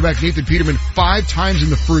rookie quarterback Nathan Peterman 5 times in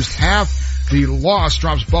the first half. The loss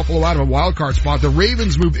drops Buffalo out of a wild card spot. The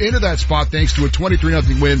Ravens move into that spot thanks to a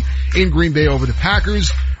 23-0 win in Green Bay over the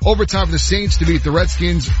Packers. Overtime for the Saints to beat the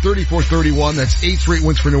Redskins 34-31. That's 8 straight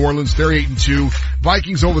wins for New Orleans. They're 8-2.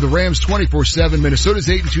 Vikings over the Rams 24-7. Minnesota's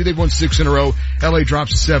 8-2. They've won 6 in a row. LA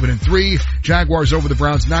drops to 7-3. Jaguars over the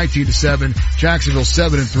Browns 19-7. Jacksonville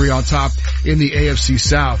 7-3 on top in the AFC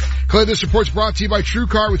South. Clay, this report's brought to you by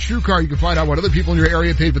TrueCar. With TrueCar, you can find out what other people in your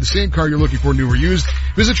area paid for the same car you're looking for, new or used.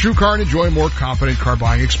 Visit TrueCar and enjoy a more confident car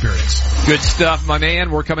buying experience. Good stuff, my man.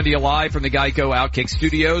 We're coming to you live from the Geico Outkick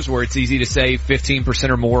Studios, where it's easy to save 15%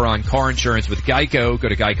 or more on car insurance with Geico. Go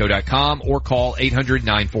to geico.com or call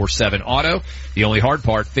 800-947-AUTO. The only hard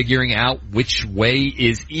part, figuring out which way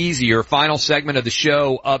is easier. Final segment of the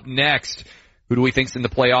show up next. Who do we think's in the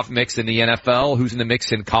playoff mix in the NFL? Who's in the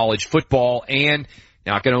mix in college football? And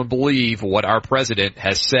not going to believe what our president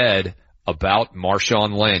has said about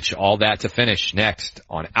Marshawn Lynch. All that to finish next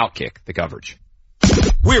on Outkick the coverage.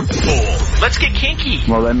 We're full. Let's get kinky.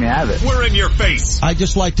 Well, let me have it. We're in your face. I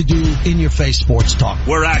just like to do in-your-face sports talk.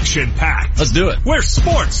 We're action-packed. Let's do it. We're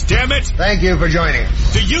sports, damn it. Thank you for joining.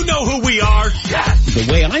 Do you know who we are? Yes.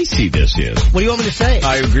 The way I see this is. What do you want me to say?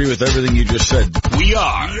 I agree with everything you just said. We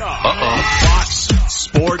are. Fox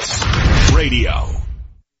Sports Radio.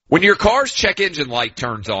 When your car's check engine light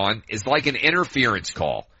turns on, it's like an interference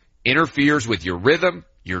call. Interferes with your rhythm,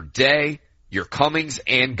 your day, your comings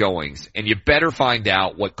and goings, and you better find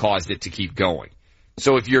out what caused it to keep going.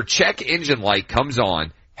 So if your check engine light comes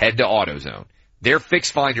on, head to AutoZone. Their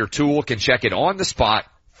Fix Finder tool can check it on the spot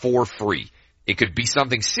for free. It could be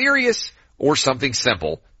something serious or something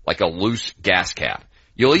simple, like a loose gas cap.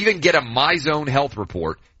 You'll even get a MyZone health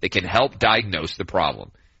report that can help diagnose the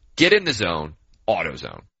problem. Get in the zone,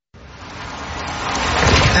 AutoZone.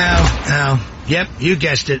 Ow. Yep, you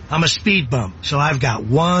guessed it. I'm a speed bump, so I've got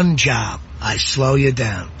one job. I slow you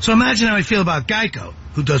down. So imagine how I feel about Geico,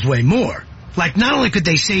 who does way more. Like, not only could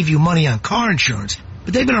they save you money on car insurance,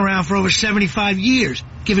 but they've been around for over 75 years,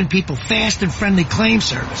 giving people fast and friendly claim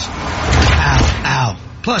service. Ow.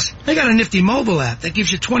 Plus, they got a nifty mobile app that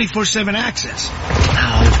gives you 24/7 access.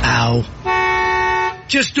 Ow.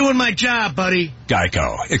 Just doing my job, buddy.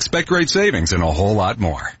 Geico. Expect great savings and a whole lot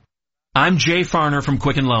more. I'm Jay Farner from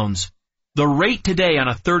Quicken Loans. The rate today on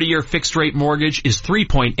a 30-year fixed-rate mortgage is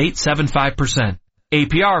 3.875%.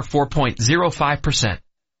 APR 4.05%.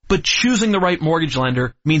 But choosing the right mortgage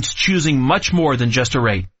lender means choosing much more than just a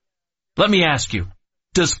rate. Let me ask you,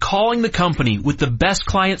 does calling the company with the best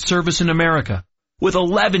client service in America, with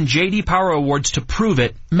 11 J.D. Power Awards to prove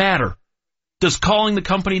it, matter? Does calling the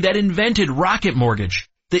company that invented Rocket Mortgage,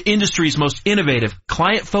 the industry's most innovative,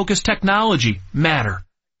 client-focused technology, matter?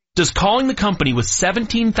 Does calling the company with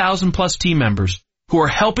 17,000 plus team members who are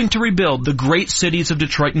helping to rebuild the great cities of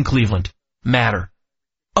Detroit and Cleveland matter?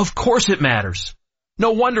 Of course it matters.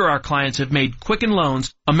 No wonder our clients have made Quicken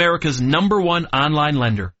Loans America's #1 online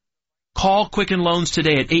lender. Call Quicken Loans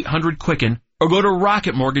today at 800-QUICKEN or go to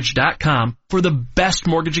rocketmortgage.com for the best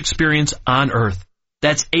mortgage experience on earth.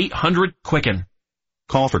 That's 800-QUICKEN.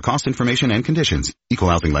 Call for cost information and conditions. Equal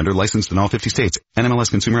housing lender licensed in all 50 states.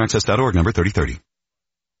 NMLSConsumerAccess.org number 3030.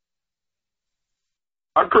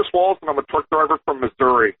 I'm Chris Walls, and I'm a truck driver from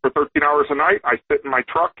Missouri. For 13 hours a night, I sit in my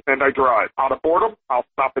truck and I drive. Out of boredom, I'll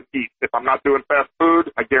stop and eat. If I'm not doing fast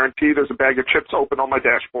food, I guarantee there's a bag of chips open on my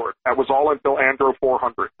dashboard. That was all until Andro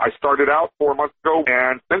 400. I started out 4 months ago,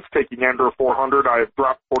 and since taking Andro 400, I have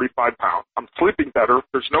dropped 45 pounds. I'm sleeping better.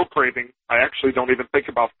 There's no craving. I actually don't even think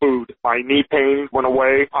about food. My knee pain went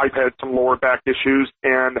away. I've had some lower back issues,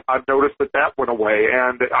 and I've noticed that went away,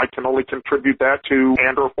 and I can only contribute that to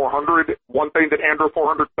Andro 400. One thing that Andro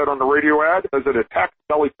 400 said on the radio ad is it attacks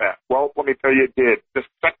belly fat. Well, let me tell you, it did. The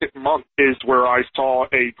second month is where I saw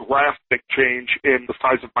a drastic change in the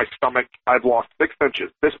size of my stomach. I've lost 6 inches.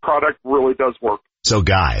 This product really does work. So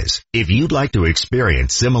guys, if you'd like to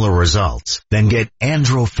experience similar results, then get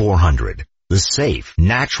Andro 400. The safe,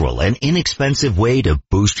 natural, and inexpensive way to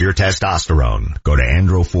boost your testosterone. Go to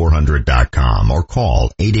andro400.com or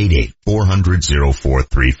call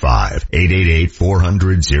 888-400-0435.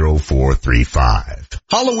 888-400-0435.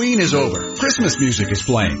 Halloween is over. Christmas music is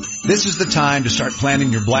playing. This is the time to start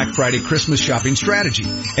planning your Black Friday Christmas shopping strategy.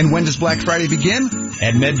 And when does Black Friday begin?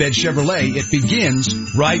 At Medved Chevrolet, it begins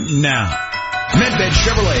right now. Medved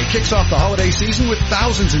Chevrolet kicks off the holiday season with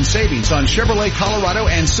thousands in savings on Chevrolet Colorado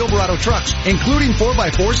and Silverado trucks, including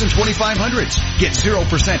 4x4s and 2500s. Get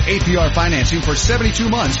 0% APR financing for 72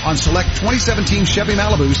 months on select 2017 Chevy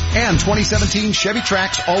Malibus and 2017 Chevy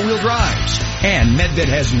Trax all-wheel drives. And Medved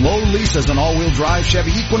has low leases on all-wheel drive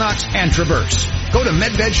Chevy Equinox and Traverse. Go to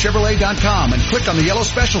MedvedChevrolet.com and click on the yellow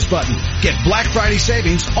specials button. Get Black Friday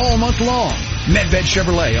savings all month long. Medved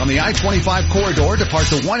Chevrolet on the I-25 corridor depart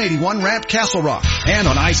the 181 ramp Castle Rock. And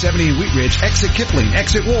on I-70 in Wheat Ridge, exit Kipling,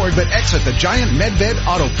 exit Ward, but exit the giant Medved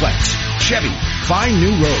Autoplex. Chevy, find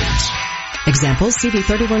new roads. Examples, CV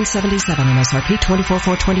 3177 MSRP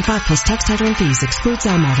 24425 plus tax, title, and fees. Excludes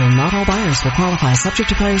L model. Not all buyers will qualify. Subject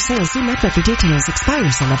to prior sales. See Medved for details.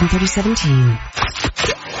 Expires 11/30/17.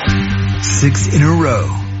 6 in a row.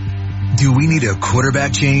 Do we need a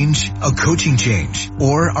quarterback change, a coaching change,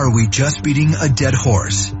 or are we just beating a dead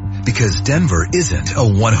horse? Because Denver isn't a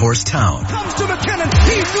one-horse town. Comes to McKinnon.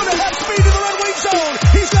 He's going to have speed in the red wing zone.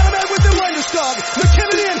 He's got a man with the Landeskog.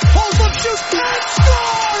 McKinnon in, holds up, shoots, and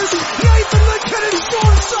scores! Nathan McKinnon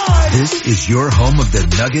storm-side! This is your home of the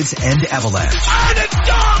Nuggets and Avalanche. And it's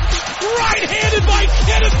dunked! Right-handed by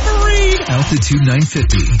Kenneth Faried! Altitude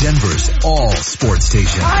 950, Denver's all-sports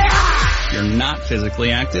station. You're not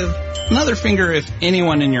physically active. Another finger if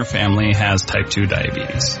anyone in your family has type 2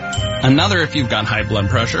 diabetes. Another if you've got high blood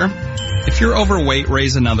pressure. If you're overweight,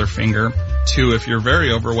 raise another finger. 2 if you're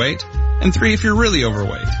very overweight. And 3 if you're really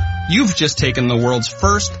overweight. You've just taken the world's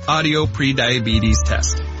first audio pre-diabetes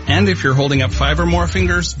test. And if you're holding up 5 or more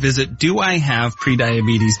fingers, visit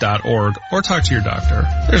doihaveprediabetes.org or talk to your doctor.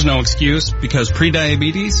 There's no excuse because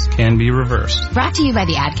prediabetes can be reversed. Brought to you by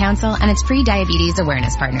the Ad Council and its pre-diabetes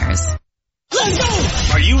awareness partners. Let's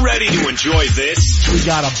go! Are you ready to enjoy this? We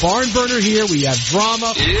got a barn burner here. We have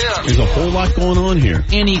drama. Yeah. There's a whole lot going on here.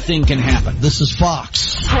 Anything can happen. This is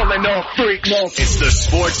Fox. Pulling off freaks. It's the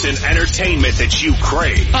sports and entertainment that you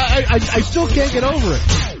crave. I still can't get over it.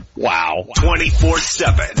 Wow.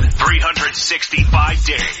 24/7, 365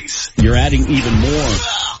 days. You're adding even more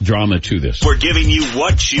drama to this. We're giving you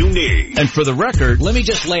what you need. And for the record, let me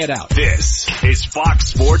just lay it out. This is Fox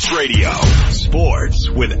Sports Radio. Sports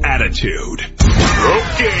with attitude.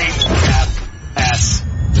 Okay.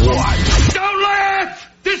 FS1. Don't laugh!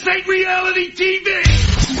 This ain't reality TV!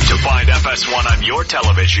 To find FS1 on your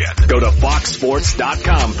television, go to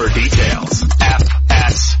foxsports.com for details.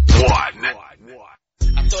 FS1.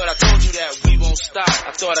 I thought I told you that we won't stop.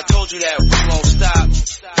 I thought I told you that we won't stop.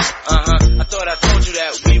 I thought I told you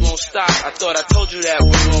that we won't stop. I thought I told you that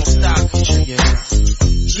we won't stop.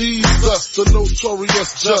 Jesus, the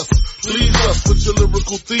notorious just. Please us with your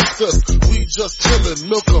lyrical thesis. We just chillin',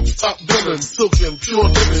 milk 'em, top billin', silkin', pure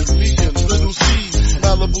linen, vegan, little seeds,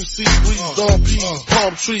 Malibu sea breeze, dawn peas,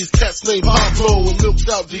 palm trees, cats named Pablo, and milked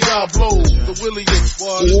out Diablo, the williest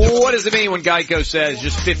one. What does it mean when Geico says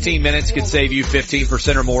just 15 minutes could save you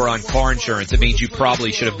 15% or more on car insurance? It means you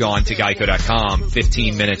probably should have gone to Geico.com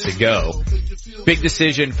 15 minutes ago. Big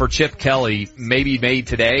decision for Chip Kelly, maybe made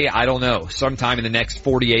today. I don't know. Sometime in the next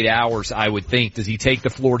 48 hours, I would think. Does he take the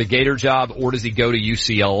Florida Gator job or does he go to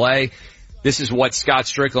UCLA? This is what Scott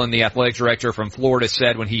Strickland, the athletic director from Florida,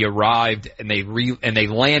 said when he arrived and they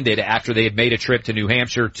landed after they had made a trip to New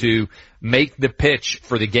Hampshire to make the pitch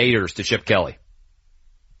for the Gators to Chip Kelly.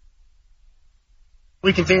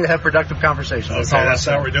 We continue to have productive conversations. Okay, that's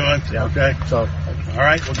how we're doing? Yeah. Okay. So, all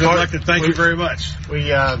right. Well, good luck and thank you very much. We,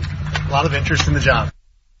 a lot of interest in the job.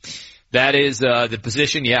 That is, the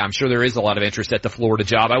position. Yeah, I'm sure there is a lot of interest at the Florida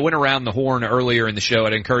job. I went around the horn earlier in the show.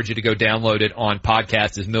 I'd encourage you to go download it on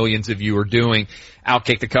podcast as millions of you are doing.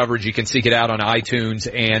 Outkick the coverage. You can seek it out on iTunes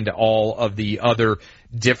and all of the other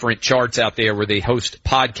different charts out there where they host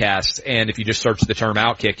podcasts. And if you just search the term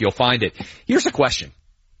Outkick, you'll find it. Here's a question.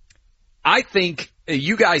 I think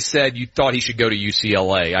you guys said you thought he should go to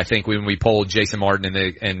UCLA. I think when we polled Jason Martin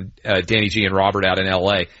and Danny G and Robert out in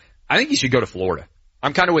LA, I think he should go to Florida.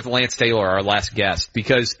 I'm kind of with Lance Taylor, our last guest,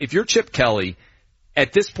 because if you're Chip Kelly,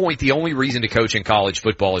 at this point, the only reason to coach in college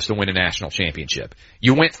football is to win a national championship.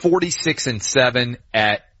 You went 46-7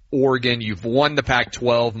 at Oregon. You've won the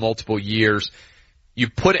Pac-12 multiple years. You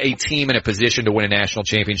put a team in a position to win a national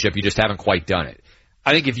championship. You just haven't quite done it.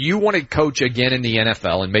 I think if you want to coach again in the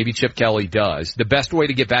NFL, and maybe Chip Kelly does, the best way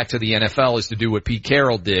to get back to the NFL is to do what Pete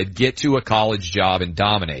Carroll did, get to a college job and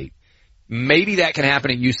dominate. Maybe that can happen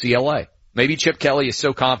at UCLA. Maybe Chip Kelly is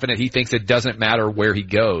so confident he thinks it doesn't matter where he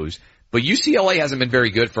goes. But UCLA hasn't been very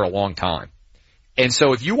good for a long time. And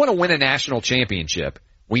so if you want to win a national championship,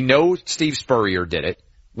 we know Steve Spurrier did it.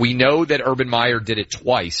 We know that Urban Meyer did it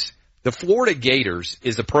twice. The Florida Gators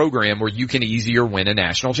is a program where you can easier win a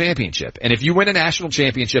national championship. And if you win a national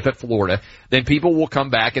championship at Florida, then people will come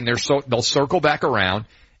back and they'll circle back around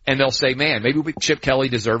and they'll say, man, maybe Chip Kelly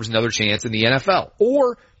deserves another chance in the NFL.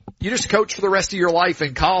 Or you just coach for the rest of your life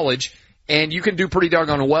in college and you can do pretty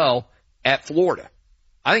doggone well at Florida.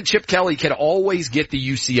 I think Chip Kelly can always get the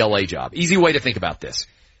UCLA job. Easy way to think about this.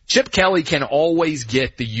 Chip Kelly can always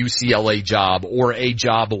get the UCLA job or a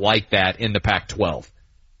job like that in the Pac-12.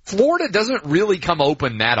 Florida doesn't really come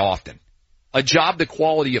open that often. A job the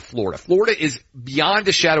quality of Florida. Florida is beyond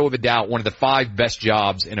a shadow of a doubt one of the 5 best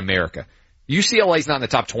jobs in America. UCLA's not in the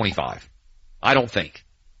top 25. I don't think.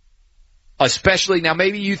 Especially, now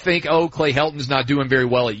maybe you think, oh, Clay Helton's not doing very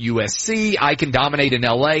well at USC. I can dominate in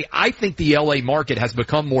LA. I think the LA market has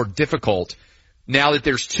become more difficult now that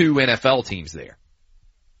there's 2 NFL teams there.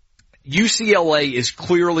 UCLA is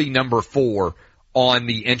clearly number 4 on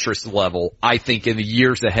the interest level, I think, in the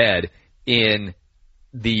years ahead in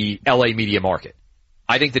the LA media market.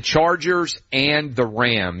 I think the Chargers and the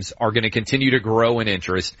Rams are going to continue to grow in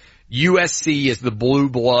interest. USC is the blue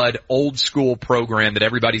blood, old school program that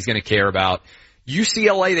everybody's going to care about.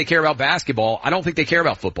 UCLA, they care about basketball. I don't think they care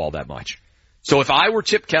about football that much. So if I were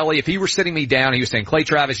Chip Kelly, if he were sitting me down, he was saying, Clay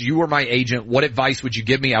Travis, you were my agent. What advice would you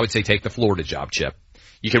give me? I would say take the Florida job, Chip.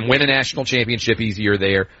 You can win a national championship easier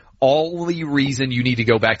there. Only reason you need to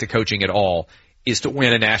go back to coaching at all is to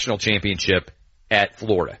win a national championship at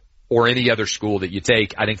Florida or any other school that you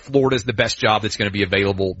take. I think Florida's the best job that's going to be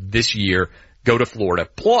available this year. Go to Florida.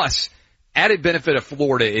 Plus, added benefit of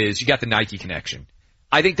Florida is you got the Nike connection.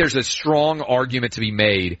 I think there's a strong argument to be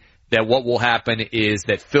made that what will happen is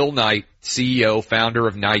that Phil Knight, CEO, founder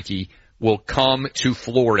of Nike, will come to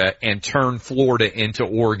Florida and turn Florida into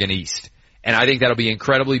Oregon East. And I think that'll be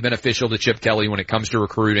incredibly beneficial to Chip Kelly when it comes to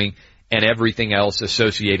recruiting and everything else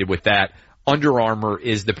associated with that. Under Armour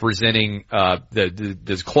is the presenting,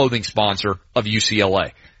 the clothing sponsor of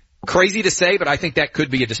UCLA. Crazy to say, but I think that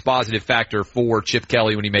could be a dispositive factor for Chip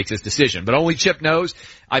Kelly when he makes his decision. But only Chip knows.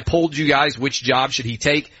 I polled you guys which job should he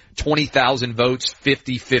take. 20,000 votes,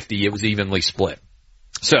 50-50. It was evenly split.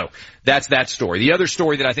 So that's that story. The other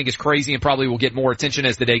story that I think is crazy and probably will get more attention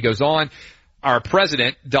as the day goes on, our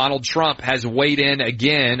president, Donald Trump, has weighed in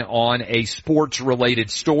again on a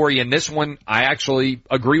sports-related story. And this one, I actually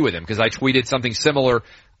agree with him because I tweeted something similar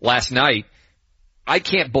last night. I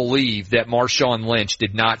can't believe that Marshawn Lynch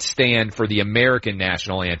did not stand for the American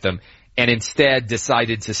national anthem and instead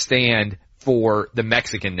decided to stand for the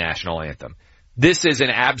Mexican national anthem. This is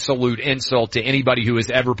an absolute insult to anybody who has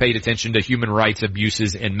ever paid attention to human rights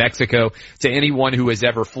abuses in Mexico, to anyone who has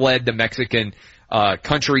ever fled the Mexican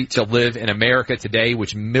country to live in America today,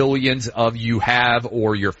 which millions of you have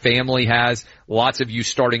or your family has. Lots of you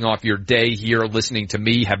starting off your day here listening to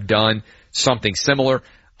me have done something similar.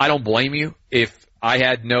 I don't blame you. If I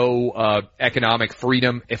had no economic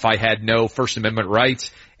freedom, if I had no First Amendment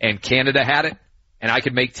rights, and Canada had it, and I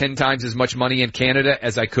could make 10 times as much money in Canada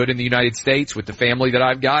as I could in the United States with the family that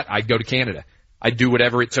I've got, I'd go to Canada. I'd do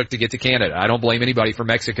whatever it took to get to Canada. I don't blame anybody from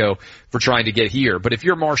Mexico for trying to get here. But if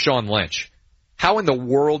you're Marshawn Lynch, how in the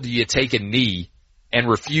world do you take a knee and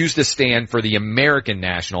refuse to stand for the American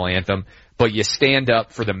national anthem, but you stand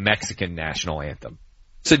up for the Mexican national anthem?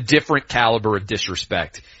 It's a different caliber of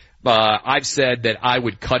disrespect. I've said that I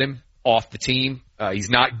would cut him off the team.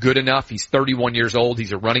 He's not good enough. He's 31 years old.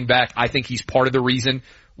 He's a running back. I think he's part of the reason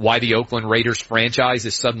why the Oakland Raiders franchise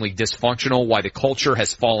is suddenly dysfunctional, why the culture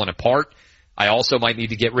has fallen apart. I also might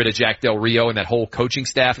need to get rid of Jack Del Rio and that whole coaching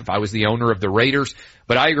staff if I was the owner of the Raiders.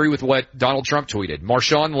 But I agree with what Donald Trump tweeted.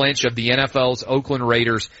 Marshawn Lynch of the NFL's Oakland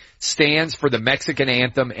Raiders stands for the Mexican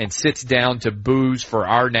anthem and sits down to booze for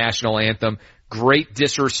our national anthem. Great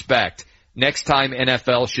disrespect. Next time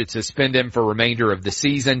NFL should suspend him for remainder of the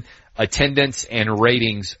season. Attendance and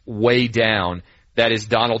ratings way down. That is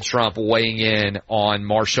Donald Trump weighing in on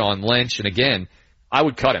Marshawn Lynch. And again, I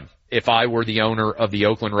would cut him if I were the owner of the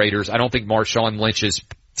Oakland Raiders. I don't think Marshawn Lynch's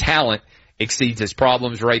talent exceeds his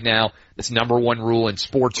problems right now. That's number one rule in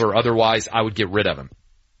sports or otherwise. I would get rid of him.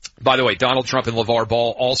 By the way, Donald Trump and LeVar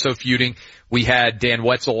Ball also feuding. We had Dan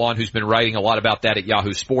Wetzel on, who's been writing a lot about that at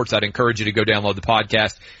Yahoo Sports. I'd encourage you to go download the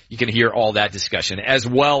podcast. You can hear all that discussion, as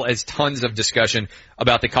well as tons of discussion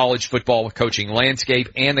about the college football coaching landscape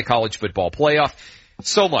and the college football playoff.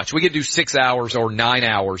 So much. We could do 6 hours or 9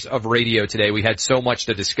 hours of radio today. We had so much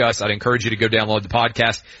to discuss. I'd encourage you to go download the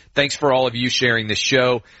podcast. Thanks for all of you sharing this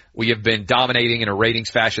show. We have been dominating in a ratings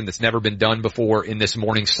fashion that's never been done before in this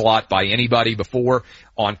morning slot by anybody before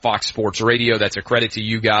on Fox Sports Radio. That's a credit to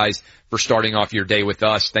you guys for starting off your day with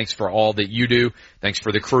us. Thanks for all that you do. Thanks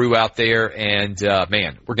for the crew out there. And,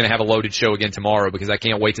 man, we're going to have a loaded show again tomorrow because I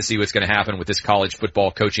can't wait to see what's going to happen with this college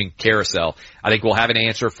football coaching carousel. I think we'll have an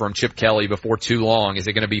answer from Chip Kelly before too long. Is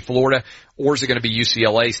it going to be Florida or is it going to be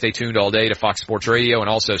UCLA? Stay tuned all day to Fox Sports Radio and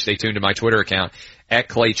also stay tuned to my Twitter account at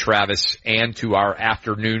Clay Travis and to our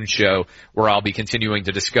afternoon show where I'll be continuing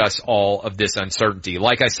to discuss all of this uncertainty.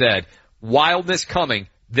 Like I said, wildness coming.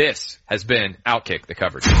 This has been Outkick the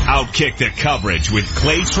Coverage. Outkick the Coverage with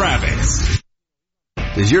Clay Travis.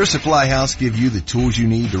 Does your supply house give you the tools you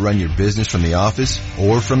need to run your business from the office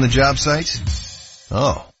or from the job site?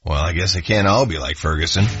 Oh, well, I guess it can't all be like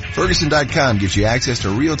Ferguson. Ferguson.com gives you access to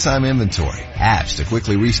real-time inventory, apps to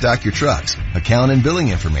quickly restock your trucks, account and billing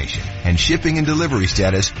information, and shipping and delivery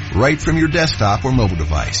status right from your desktop or mobile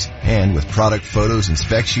device. And with product photos and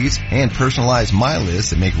spec sheets and personalized my lists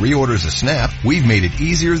that make reorders a snap, we've made it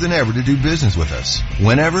easier than ever to do business with us,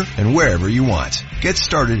 whenever and wherever you want. Get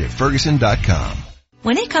started at Ferguson.com.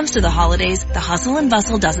 When it comes to the holidays, the hustle and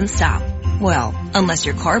bustle doesn't stop. Well, unless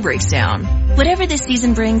your car breaks down. Whatever this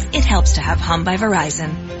season brings, it helps to have Hum by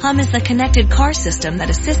Verizon. Hum is the connected car system that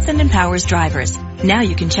assists and empowers drivers. Now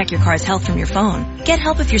you can check your car's health from your phone, get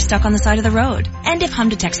help if you're stuck on the side of the road, and if Hum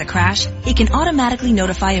detects a crash, it can automatically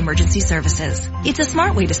notify emergency services. It's a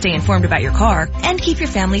smart way to stay informed about your car and keep your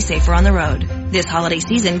family safer on the road. This holiday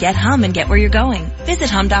season, get Hum and get where you're going. Visit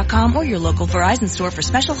Hum.com or your local Verizon store for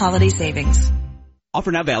special holiday savings.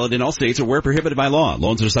 Offer not valid in all states or where prohibited by law.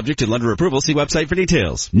 Loans are subject to lender approval. See website for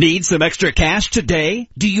details. Need some extra cash today?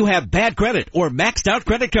 Do you have bad credit or maxed out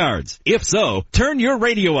credit cards? If so, turn your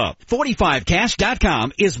radio up.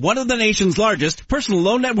 45cash.com is one of the nation's largest personal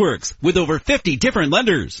loan networks with over 50 different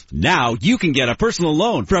lenders. Now you can get a personal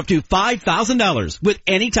loan for up to $5,000 with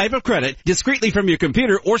any type of credit discreetly from your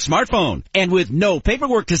computer or smartphone and with no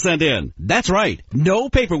paperwork to send in. That's right. No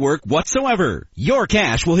paperwork whatsoever. Your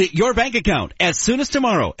cash will hit your bank account as soon as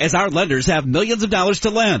tomorrow, as our lenders have millions of dollars to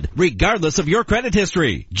lend, regardless of your credit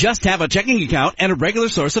history. Just have a checking account and a regular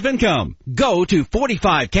source of income. Go to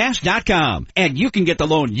 45cash.com and you can get the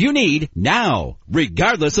loan you need now,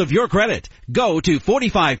 regardless of your credit. Go to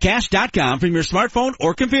 45cash.com from your smartphone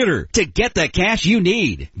or computer to get the cash you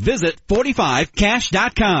need. Visit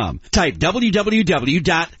 45cash.com. Type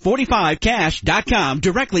www.45cash.com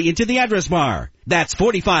directly into the address bar. That's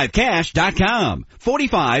 45cash.com.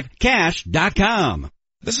 45cash.com.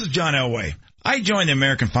 This is John Elway. I joined the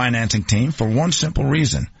American Financing team for one simple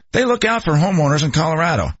reason. They look out for homeowners in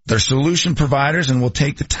Colorado. They're solution providers and will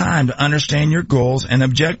take the time to understand your goals and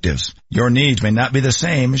objectives. Your needs may not be the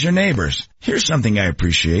same as your neighbors. Here's something I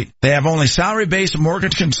appreciate. They have only salary-based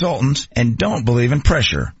mortgage consultants and don't believe in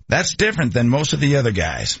pressure. That's different than most of the other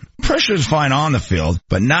guys. Pressure is fine on the field,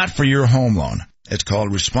 but not for your home loan. It's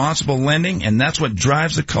called responsible lending, and that's what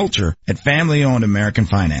drives the culture at family-owned American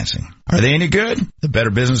Financing. Are they any good? The Better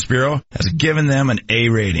Business Bureau has given them an A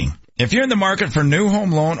rating. If you're in the market for new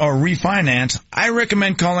home loan or refinance, I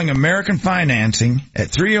recommend calling American Financing at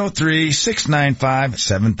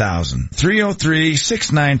 303-695-7000.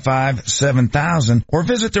 303-695-7000 or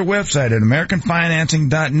visit their website at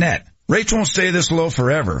AmericanFinancing.net. Rates won't stay this low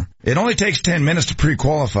forever. It only takes 10 minutes to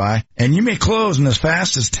pre-qualify, and you may close in as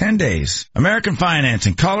fast as 10 days. American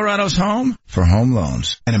Financing, Colorado's home for home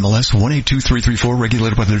loans. NMLS 182334,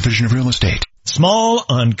 regulated by the Division of Real Estate. Small,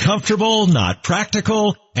 uncomfortable, not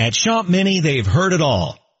practical. At Shop Mini, they've heard it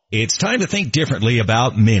all. It's time to think differently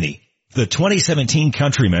about Mini. The 2017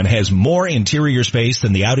 Countryman has more interior space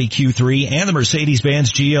than the Audi Q3 and the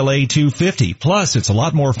Mercedes-Benz GLA 250. Plus, it's a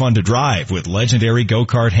lot more fun to drive with legendary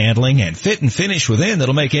go-kart handling and fit and finish within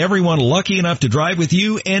that'll make everyone lucky enough to drive with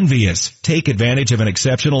you envious. Take advantage of an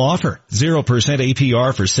exceptional offer. 0%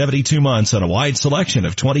 APR for 72 months on a wide selection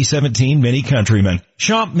of 2017 Mini Countryman.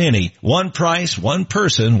 Shop Mini. One price, one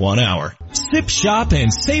person, 1 hour. Sip, shop,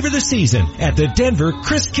 and savor the season at the Denver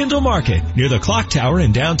Christkindl Market near the Clock Tower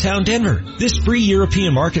in downtown Denver. This free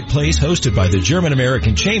European marketplace hosted by the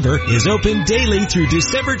German-American Chamber is open daily through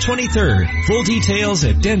December 23rd. Full details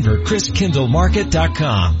at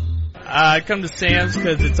denverchristkindlmarket.com. I come to Sam's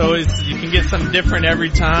because it's always, you can get something different every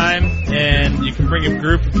time, and you can bring a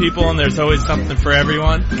group of people, and there's always something for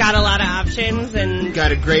everyone. Got a lot of options, and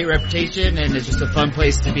got a great reputation, and it's just a fun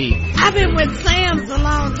place to be. I've been with Sam's a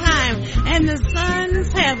long time, and the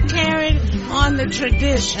sons have carried on the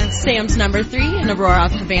tradition. Sam's number 3 in Aurora,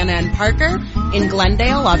 Savannah, and Parker, in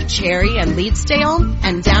Glendale off Cherry and Leedsdale,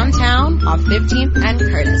 and downtown off 15th and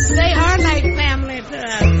Curtis. They are like family to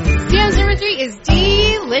us. Sam's number 3 is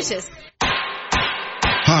delicious.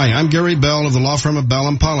 Hi, I'm Gary Bell of the law firm of Bell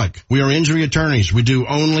 & Pollock. We are injury attorneys. We do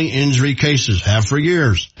only injury cases, have for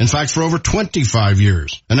years. In fact, for over 25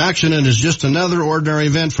 years. An accident is just another ordinary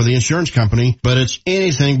event for the insurance company, but it's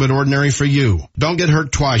anything but ordinary for you. Don't get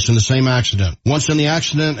hurt twice in the same accident. Once in the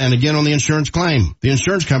accident and again on the insurance claim. The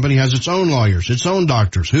insurance company has its own lawyers, its own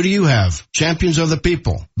doctors. Who do you have? Champions of the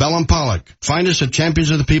People. Bell & Pollock. Find us at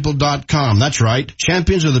championsofthepeople.com. That's right,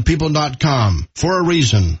 championsofthepeople.com. For a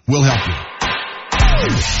reason, we'll help you.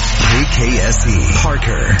 KKSE,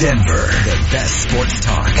 Parker, Denver, the best sports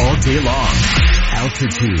talk all day long.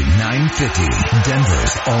 Altitude 950,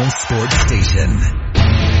 Denver's all-sports station.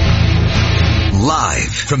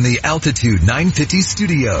 Live from the Altitude 950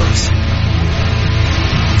 studios.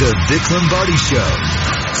 The Vic Lombardi Show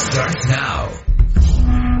starts now.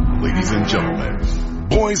 Ladies and gentlemen,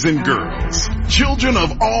 boys and girls, children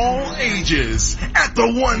of all ages, at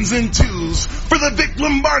the ones and twos for the Vic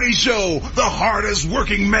Lombardi Show. The hardest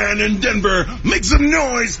working man in Denver. Make some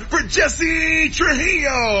noise for Jesse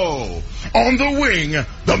Trujillo. On the wing,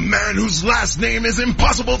 the man whose last name is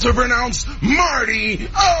impossible to pronounce, Marty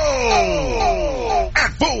O.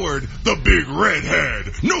 At forward, the big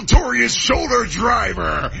redhead, notorious shoulder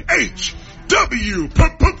driver, H.W.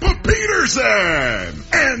 Peterson.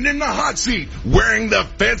 And in the hot seat, wearing the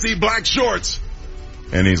fancy black shorts.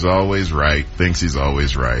 And he's always right, thinks he's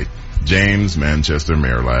always right, James Manchester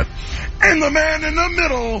Merlat. And the man in the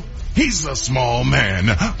middle, he's a small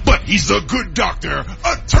man, but he's a good doctor,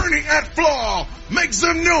 attorney at flaw. Make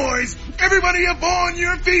some noise. Everybody up on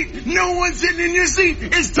your feet. No one sitting in your seat.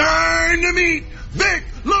 It's time to meet Vic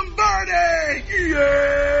Lombardi.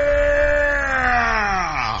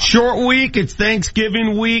 Yeah! Short week. It's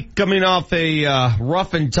Thanksgiving week, coming off a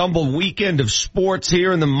rough and tumble weekend of sports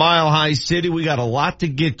here in the Mile High City. We got a lot to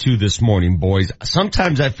get to this morning, boys.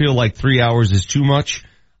 Sometimes I feel like 3 hours is too much.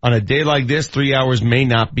 On a day like this, 3 hours may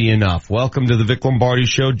not be enough. Welcome to the Vic Lombardi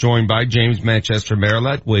Show, joined by James Manchester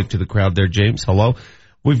Merlat. Wave to the crowd there, James. Hello.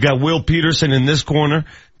 We've got Will Peterson in this corner,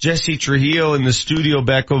 Jesse Trujillo in the studio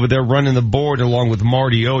back over there running the board along with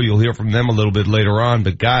Marty O. You'll hear from them a little bit later on.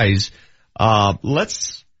 But guys,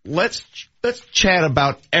 let's chat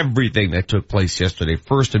about everything that took place yesterday.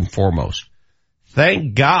 First and foremost,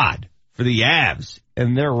 thank God for the Avs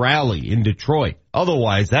and their rally in Detroit.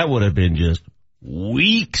 Otherwise, that would have been just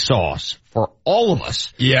weak sauce for all of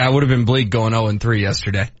us. Yeah, it would have been bleak going 0-3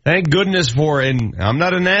 yesterday. Thank goodness for, and I'm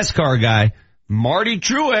not a NASCAR guy, Marty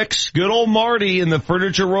Truex, good old Marty in the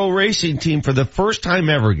Furniture Row Racing Team for the first time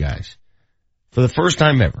ever, guys. For the first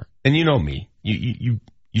time ever. And you know me. You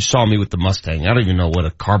saw me with the Mustang. I don't even know what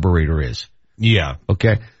a carburetor is. Yeah.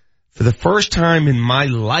 Okay. For the first time in my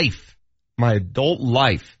life, my adult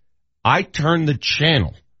life, I turned the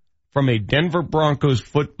channel from a Denver Broncos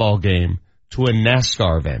football game to a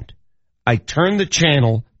NASCAR event. I turned the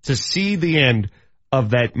channel to see the end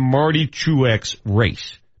of that Marty Truex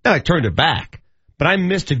race. Now I turned it back. But I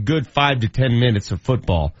missed a good 5 to 10 minutes of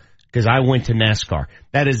football because I went to NASCAR.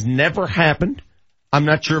 That has never happened. I'm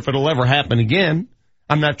not sure if it'll ever happen again.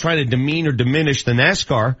 I'm not trying to demean or diminish the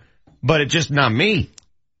NASCAR, but it's just not me.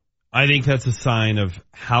 I think that's a sign of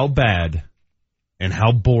how bad and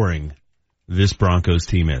how boring this Broncos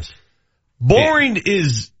team is. Boring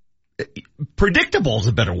is, predictable is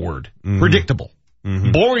a better word. Mm-hmm. Predictable.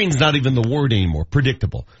 Mm-hmm. Boring's not even the word anymore.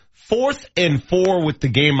 Predictable. 4th and 4 with the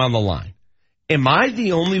game on the line. Am I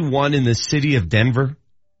the only one in the city of Denver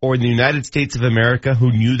or in the United States of America who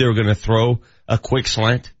knew they were going to throw a quick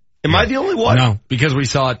slant? Am I the only one? No, because we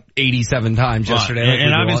saw it 87 times yesterday.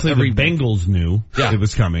 And obviously the Bengals knew it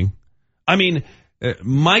was coming. I mean,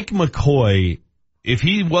 Mike McCoy, if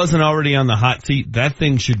he wasn't already on the hot seat, that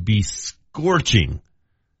thing should be scorching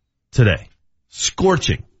today.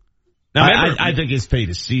 Scorching. Now, I think his fate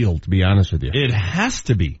is sealed, to be honest with you. It has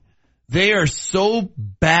to be. They are so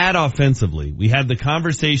bad offensively. We had the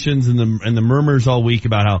conversations and the murmurs all week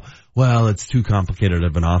about how, well, it's too complicated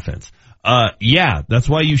of an offense. Yeah, that's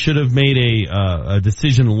why you should have made a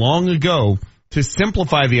decision long ago to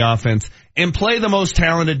simplify the offense and play the most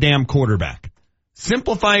talented damn quarterback.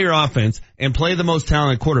 Simplify your offense and play the most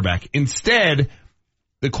talented quarterback. Instead,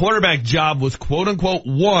 the quarterback job was quote unquote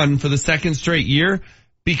won for the second straight year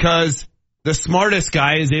because the smartest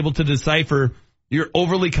guy is able to decipher your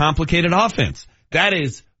overly complicated offense. That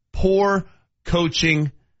is poor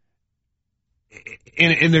coaching,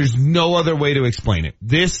 and there's no other way to explain it.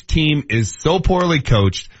 This team is so poorly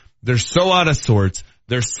coached. They're so out of sorts.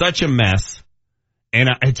 They're such a mess. And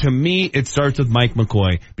to me, it starts with Mike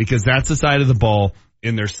McCoy because that's the side of the ball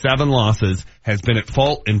in their 7 losses has been at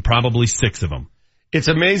fault in probably 6 of them. It's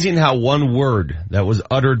amazing how one word that was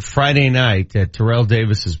uttered Friday night at Terrell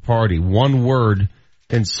Davis's party, one word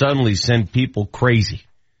and suddenly send people crazy.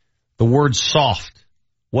 The word soft,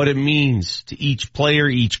 what it means to each player,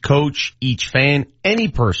 each coach, each fan, any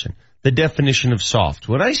person, the definition of soft.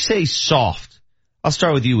 When I say soft, I'll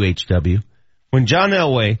start with you, HW. When John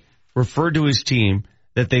Elway referred to his team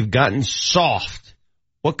that they've gotten soft,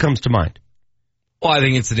 what comes to mind? Well, I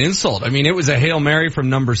think it's an insult. I mean, it was a Hail Mary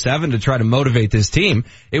from number 7 to try to motivate this team.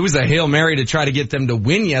 It was a Hail Mary to try to get them to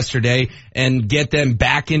win yesterday and get them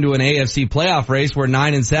back into an AFC playoff race where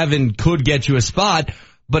 9-7 could get you a spot.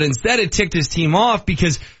 But instead it ticked his team off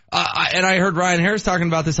because, and I heard Ryan Harris talking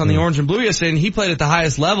about this on the Orange and Blue yesterday, and he played at the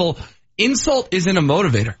highest level. Insult isn't a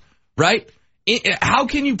motivator, right? How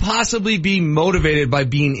can you possibly be motivated by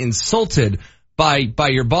being insulted by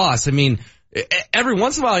your boss? I mean, every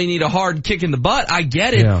once in a while you need a hard kick in the butt. I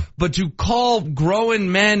get it. Yeah. But to call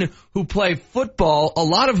grown men who play football, a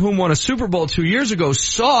lot of whom won a Super Bowl 2 years ago,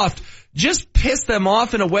 soft, just pissed them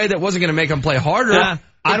off in a way that wasn't going to make them play harder.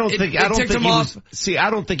 I don't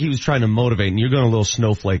think he was trying to motivate, and you're going a little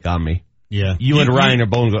snowflake on me. Yeah. You and Ryan are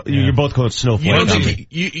both, you're both going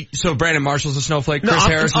snowflake. So Brandon Marshall's a snowflake, Chris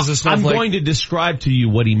Harris is a snowflake. I'm going to describe to you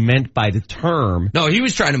what he meant by the term. No, he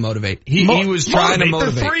was trying to motivate. He was trying to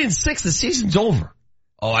motivate. They're 3-6, the season's over.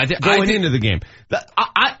 Oh, going into the game. They're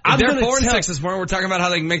 4-6 this morning. We're talking about how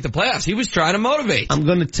they can make the playoffs. He was trying to motivate. I'm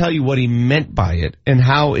going to tell you what he meant by it and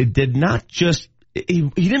how it did not just, he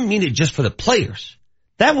didn't mean it just for the players.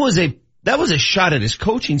 That was a shot at his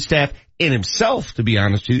coaching staff and himself, to be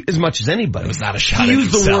honest with you, as much as anybody. It was not a shot at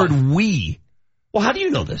himself. He used the word we. Well, how do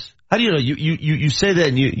you know this? How do you know? You say that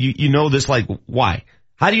and you know this, like, why?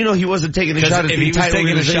 How do you know he wasn't taking a shot at the entire organization? If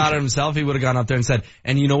he was taking a shot at himself, he would have gone up there and said,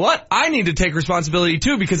 and you know what? I need to take responsibility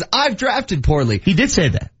too because I've drafted poorly. He did say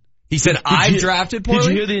that. He said, I've drafted poorly?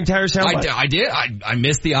 Did you hear the entire soundbite? I did. I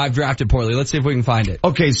missed the I've drafted poorly. Let's see if we can find it.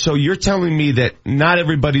 Okay, so you're telling me that not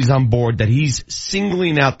everybody's on board, that he's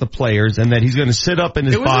singling out the players, and that he's going to sit up in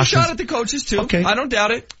his boxes. It was a shot at the coaches, too. Okay. I don't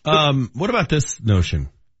doubt it. What about this notion?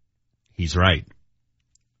 He's right.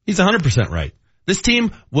 He's 100% right. This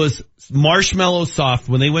team was marshmallow soft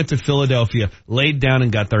when they went to Philadelphia, laid down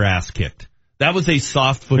and got their ass kicked. That was a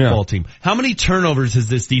soft football team. How many turnovers has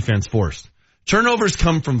this defense forced? Turnovers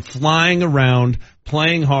come from flying around,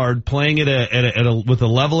 playing hard, playing with a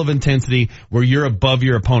level of intensity where you're above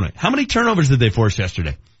your opponent. How many turnovers did they force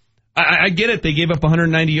yesterday? I get it. They gave up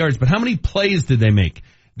 190 yards, but how many plays did they make?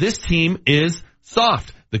 This team is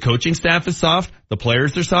soft. The coaching staff is soft. The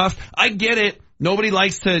players are soft. I get it. Nobody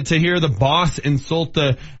likes to hear the boss insult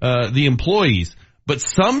the employees, but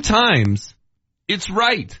sometimes it's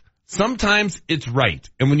right. Sometimes it's right.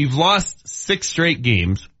 And when you've lost 6 straight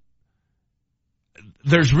games,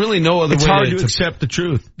 there's really no other way. It's hard to accept the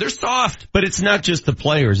truth. They're soft. But it's not just the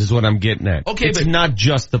players is what I'm getting at. Okay, it's not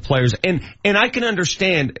just the players. And I can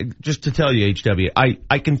understand, just to tell you, HW,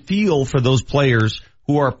 I can feel for those players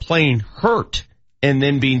who are playing hurt and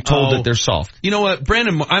then being told that they're soft. You know what,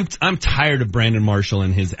 Brandon, I'm tired of Brandon Marshall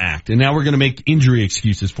and his act, and now we're going to make injury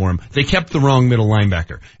excuses for him. They kept the wrong middle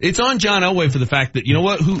linebacker. It's on John Elway for the fact that, you know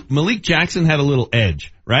what, Malik Jackson had a little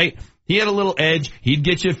edge, right? He had a little edge. He'd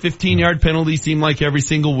get you a 15-yard penalty, seem like every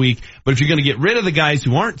single week. But if you're going to get rid of the guys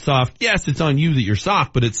who aren't soft, yes, it's on you that you're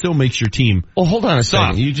soft, but it still makes your team. Well, hold on a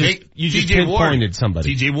soft. second. You just pinpointed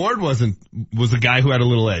somebody. TJ Ward was the guy who had a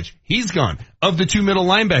little edge. He's gone. Of the 2 middle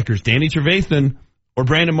linebackers, Danny Trevathan or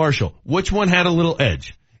Brandon Marshall, which one had a little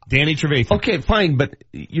edge? Danny Trevathan. Okay, fine, but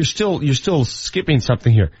you're still skipping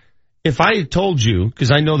something here. If I had told you,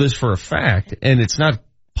 because I know this for a fact, and it's not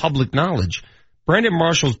public knowledge, Brandon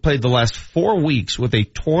Marshall's played the last 4 weeks with a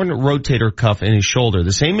torn rotator cuff in his shoulder,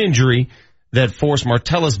 the same injury that forced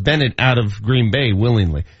Martellus Bennett out of Green Bay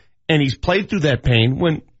willingly. And he's played through that pain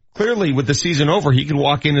when clearly with the season over, he could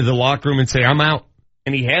walk into the locker room and say, I'm out.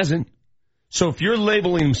 And he hasn't. So if you're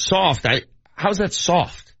labeling him soft, how's that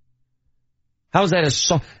soft? How's that a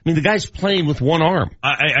soft? I mean, the guy's playing with one arm.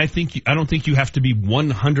 I don't think you have to be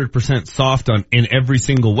 100% soft in every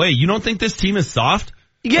single way. You don't think this team is soft?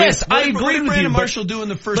 Yes, I agree with you. What did Brandon Marshall do in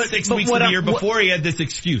the first 6 weeks of the year before he had this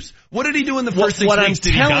excuse? What did he do in the first 6 weeks?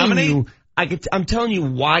 Did he dominate? I'm telling you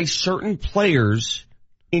why certain players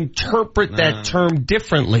interpret that term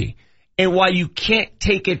differently and why you can't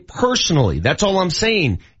take it personally. That's all I'm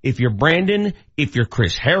saying. If you're Brandon, if you're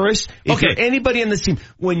Chris Harris, if you're anybody on this team,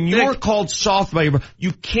 when you're called soft by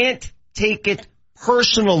you can't take it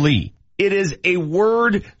personally. It is a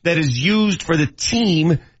word that is used for the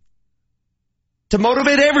team to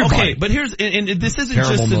motivate everybody. Okay, but here's, and this isn't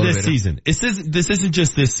just this season. This isn't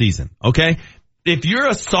just this season, okay? If you're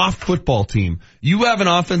a soft football team, you have an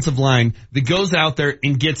offensive line that goes out there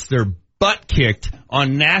and gets their butt kicked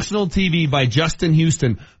on national TV by Justin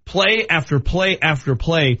Houston, play after play after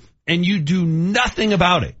play, and you do nothing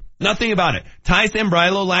about it. Nothing about it. Ty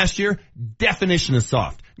Sambrailo last year, definition of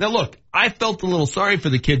soft. Now look, I felt a little sorry for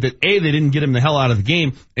the kid that A, they didn't get him the hell out of the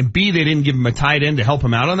game, and B, they didn't give him a tight end to help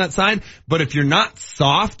him out on that side. But if you're not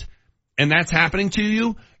soft and that's happening to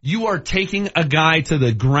you, you are taking a guy to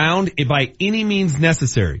the ground by any means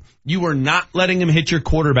necessary. You are not letting him hit your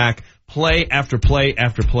quarterback play after play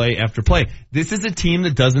after play after play. This is a team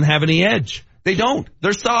that doesn't have any edge. They don't.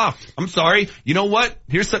 They're soft. I'm sorry. You know what?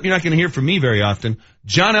 Here's something you're not going to hear from me very often.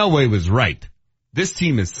 John Elway was right. This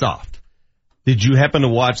team is soft. Did you happen to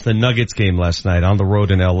watch the Nuggets game last night on the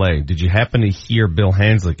road in L.A.? Did you happen to hear Bill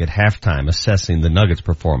Hanslick at halftime assessing the Nuggets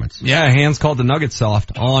performance? Yeah, Hans called the Nuggets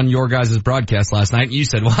soft on your guys' broadcast last night. You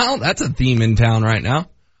said, well, that's a theme in town right now.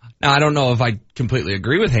 Now, I don't know if I completely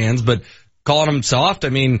agree with Hans, but calling them soft, I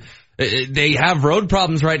mean, they have road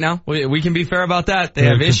problems right now. We can be fair about that. They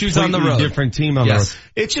have issues on the road. Different team on the road.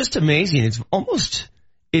 It's just amazing. It's almost,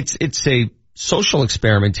 it's a social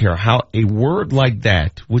experiment here, how a word like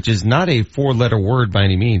that, which is not a 4-letter word by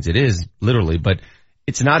any means, it is literally, but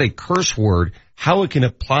it's not a curse word, how it can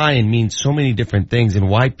apply and mean so many different things and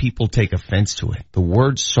why people take offense to it. The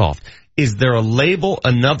word soft. Is there a label,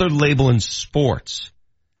 another label in sports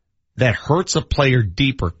that hurts a player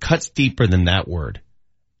deeper, cuts deeper than that word?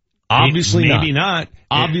 Obviously maybe not.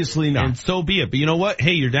 Obviously not. And so be it. But you know what?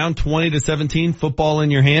 Hey, you're down 20-17, football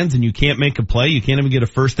in your hands, and you can't make a play. You can't even get a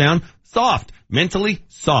first down. Soft. Mentally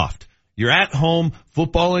soft. You're at home,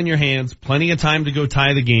 football in your hands, plenty of time to go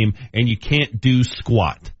tie the game, and you can't do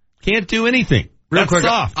squat. Can't do anything. Real That's quick,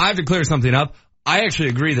 soft. I have to clear something up. I actually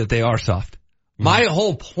agree that they are soft. My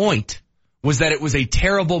whole point was that it was a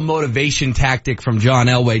terrible motivation tactic from John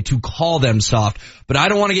Elway to call them soft. But I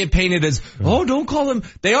don't want to get painted as, oh, don't call them.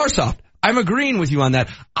 They are soft. I'm agreeing with you on that.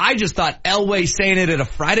 I just thought Elway saying it at a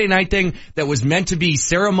Friday night thing that was meant to be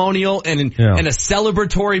ceremonial and in a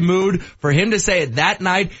celebratory mood for him to say it that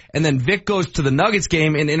night, and then Vic goes to the Nuggets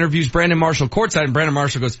game and interviews Brandon Marshall courtside, and Brandon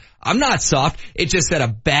Marshall goes, I'm not soft. It just set a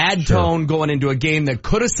bad tone going into a game that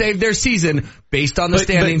could have saved their season based on the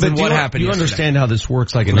standings and what happened. You understand how this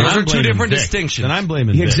works? Like, those are two different distinctions. And I'm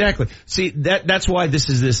blaming Vic. Exactly. See, that's why this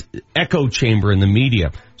is this echo chamber in the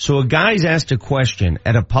media. So a guy's asked a question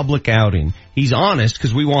at a public outing. He's honest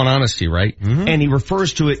because we want honesty, right? Mm-hmm. And he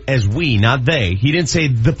refers to it as we, not they. He didn't say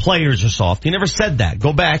the players are soft. He never said that.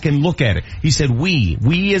 Go back and look at it. He said we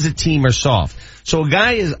as a team are soft. So a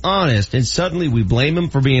guy is honest, and suddenly we blame him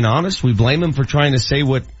for being honest. We blame him for trying to say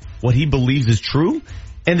what he believes is true.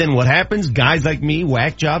 And then what happens? Guys like me,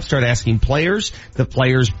 whack jobs, start asking players. The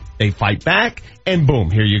players, they fight back, and boom,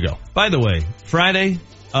 here you go. By the way, Friday,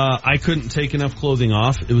 I couldn't take enough clothing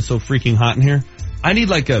off. It was so freaking hot in here. I need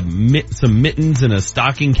like some mittens and a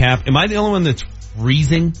stocking cap. Am I the only one that's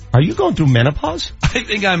freezing? Are you going through menopause? I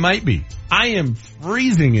think I might be. I am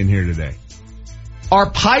freezing in here today. Our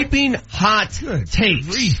piping hot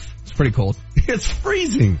takes. It's pretty cold. It's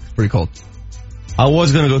freezing. It's pretty cold. I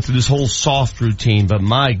was going to go through this whole soft routine, but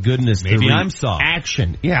my goodness. Maybe I'm soft.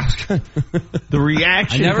 Action. Yeah. The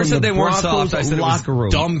reaction. I never from said the they weren't Broncos soft. I said locker room.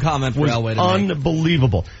 Dumb comment for Elway to make.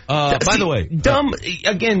 Unbelievable. By the way. Dumb,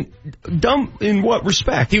 again, dumb in what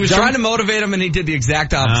respect? He was trying to motivate him and he did the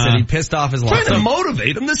exact opposite. He pissed off his locker. Trying to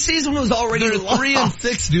motivate him? The season was already lost.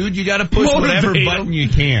 3-6, dude. You gotta push whatever button you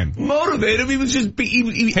can. Motivate him. He was just,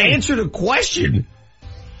 he answered a question.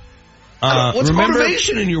 What's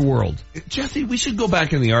motivation in your world? Jesse, we should go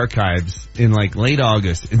back in the archives in like late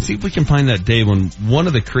August and see if we can find that day when one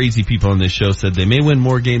of the crazy people on this show said they may win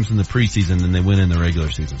more games in the preseason than they win in the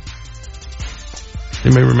regular season.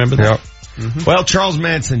 You may remember that? Yep. Mm-hmm. Well, Charles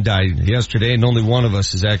Manson died yesterday and only one of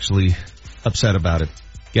us is actually upset about it.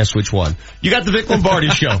 Guess which one? You got the Vic Lombardi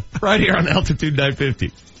Show right here on Altitude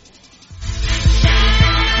 950.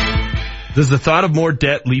 Does the thought of more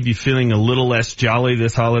debt leave you feeling a little less jolly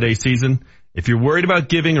this holiday season? If you're worried about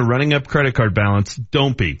giving or running up credit card balance,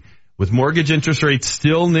 don't be. With mortgage interest rates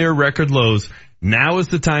still near record lows, now is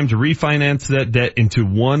the time to refinance that debt into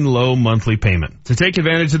one low monthly payment. To take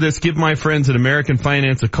advantage of this, give my friends at American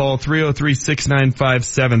Finance a call,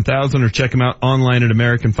 303-695-7000, or check them out online at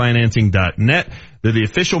AmericanFinancing.net. They're the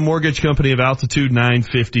official mortgage company of Altitude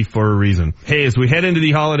 950 for a reason. Hey, as we head into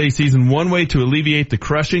the holiday season, one way to alleviate the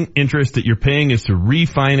crushing interest that you're paying is to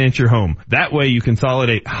refinance your home. That way you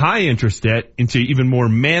consolidate high interest debt into even more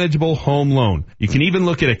manageable home loan. You can even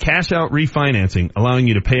look at a cash out refinancing, allowing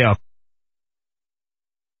you to pay off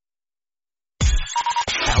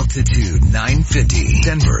Altitude 950,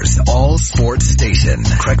 Denver's all sports station.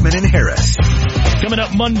 Kreckman and Harris. Coming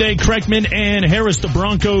up Monday, Kreckman and Harris, the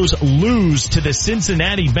Broncos lose to the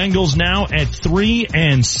Cincinnati Bengals now at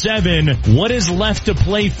 3-7. What is left to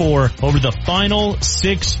play for over the final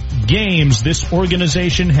 6 games? This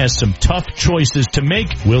organization has some tough choices to make.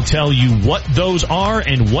 We'll tell you what those are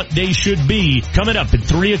and what they should be. Coming up at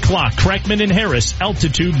 3 o'clock, Kreckman and Harris,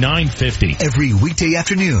 Altitude 950. Every weekday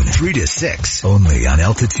afternoon, 3 to 6, only on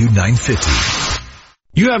Altitude 950.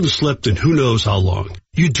 You haven't slept in who knows how long.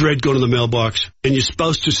 You dread going to the mailbox, and your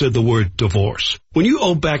spouse just said the word divorce. When you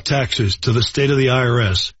owe back taxes to the state of the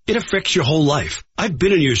IRS, it affects your whole life. I've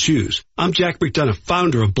been in your shoes. I'm Jack McDonough,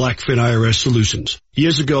 founder of Blackfin IRS Solutions.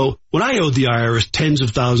 Years ago, when I owed the IRS tens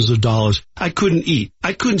of thousands of dollars, I couldn't eat.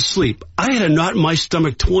 I couldn't sleep. I had a knot in my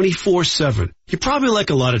stomach 24/7. You're probably like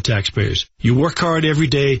a lot of taxpayers. You work hard every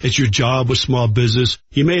day at your job with small business.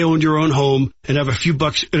 You may own your own home and have a few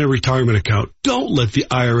bucks in a retirement account. Don't let the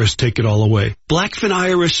IRS take it all away. Blackfin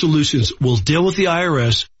IRS Solutions will deal with the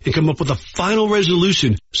IRS and come up with a final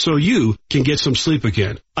resolution so you can get some sleep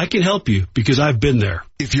again. I can help you because I've been there.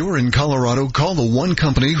 If you're in Colorado, call the one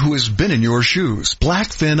company who has been in your shoes.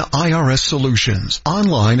 Blackfin IRS Solutions.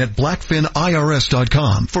 Online at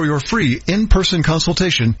blackfinirs.com. For your free in-person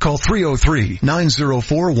consultation, call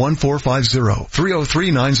 303-904-1450.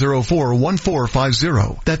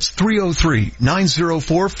 303-904-1450. That's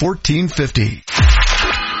 303-904-1450.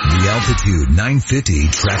 The Altitude 950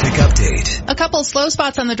 traffic update. A couple slow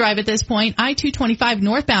spots on the drive at this point. I-225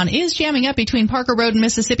 northbound is jamming up between Parker Road and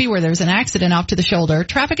Mississippi where there's an accident off to the shoulder.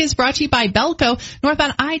 Traffic is brought to you by Belco.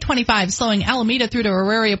 Northbound I-25 slowing Alameda through to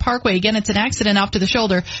Auraria Parkway. Again, it's an accident off to the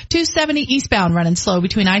shoulder. 270 eastbound running slow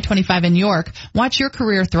between I-25 and York. Watch your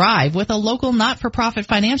career thrive with a local not-for-profit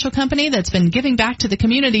financial company that's been giving back to the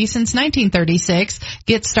community since 1936.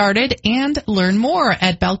 Get started and learn more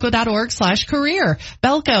at belco.org/career.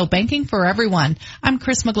 Belco, banking for everyone. I'm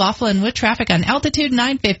Chris McLaughlin with traffic on Altitude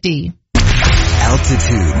 950.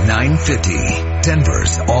 Altitude 950,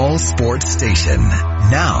 Denver's all sports station.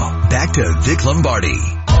 Now, back to Vic Lombardi.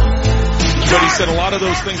 But he said a lot of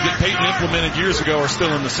those things that Peyton implemented years ago are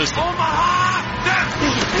still in the system. 1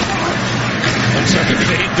 second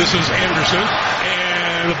to 8. This is Anderson.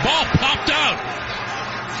 And the ball popped out.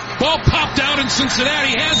 Ball popped out and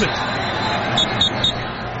Cincinnati has it.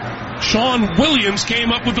 Sean Williams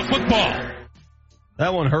came up with the football.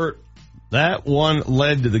 That one hurt. That one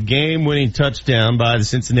led to the game-winning touchdown by the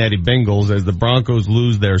Cincinnati Bengals as the Broncos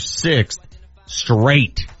lose their 6th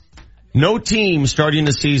straight. No team starting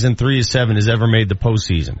the season 3-7 has ever made the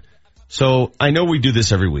postseason. So I know we do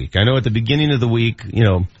this every week. I know at the beginning of the week,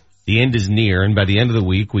 the end is near, and by the end of the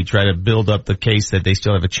week, we try to build up the case that they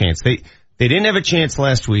still have a chance. They didn't have a chance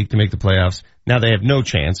last week to make the playoffs. Now they have no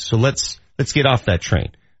chance. So let's get off that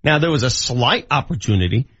train. Now there was a slight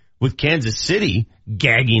opportunity with Kansas City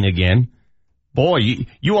gagging again. Boy,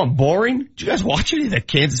 you want boring? Did you guys watch any of that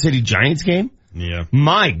Kansas City Giants game? Yeah.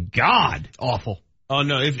 My God. Awful. Oh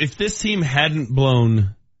no, if this team hadn't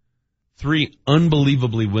blown 3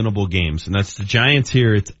 unbelievably winnable games, and that's the Giants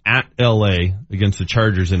here, it's at LA against the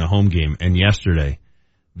Chargers in a home game, and yesterday,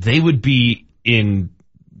 they would be in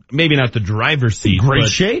maybe not the driver's seat. Great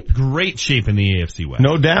shape. Great shape in the AFC West.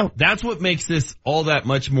 No doubt. That's what makes this all that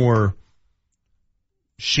much more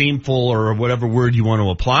shameful, or whatever word you want to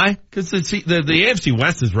apply, because the AFC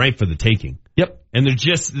West is ripe for the taking. Yep. And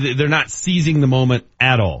they're not seizing the moment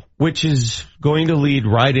at all. Which is going to lead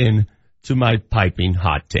right in to my piping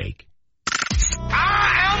hot take.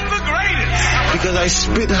 Because I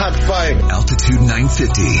spit hot fire. Altitude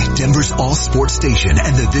 950, Denver's all sports station,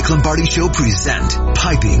 and the Vic Lombardi Show present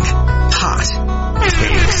Piping Hot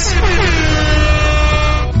Takes.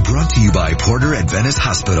 Brought to you by Porter Adventist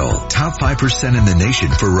Hospital. Top 5% in the nation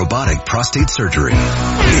for robotic prostate surgery.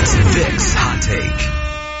 It's Vic's Hot Take.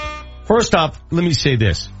 First off, let me say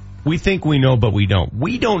this. We think we know, but we don't.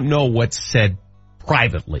 We don't know what's said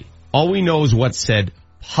privately. All we know is what's said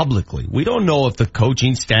publicly. We don't know if the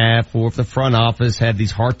coaching staff or if the front office had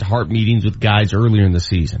these heart-to-heart meetings with guys earlier in the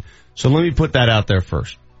season. So let me put that out there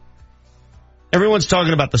first. Everyone's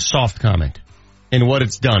talking about the soft comment and what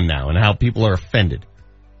it's done now and how people are offended.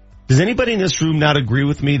 Does anybody in this room not agree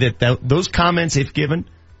with me that those comments they've given,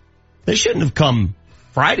 they shouldn't have come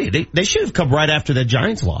Friday. They should have come right after that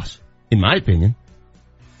Giants loss, in my opinion.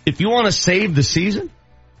 If you want to save the season,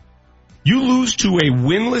 you lose to a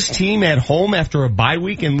winless team at home after a bye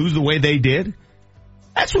week and lose the way they did.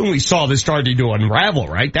 That's when we saw this starting to unravel,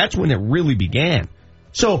 right? That's when it really began.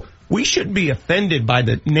 So we shouldn't be offended by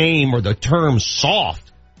the name or the term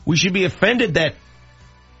soft. We should be offended that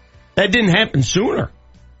didn't happen sooner.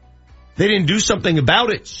 They didn't do something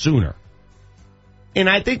about it sooner. And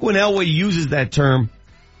I think when Elway uses that term,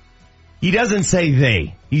 he doesn't say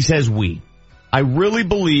they, he says we. I really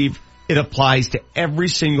believe it applies to every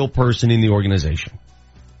single person in the organization.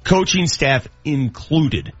 Coaching staff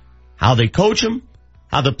included. How they coach them,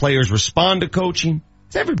 how the players respond to coaching,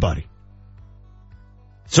 it's everybody.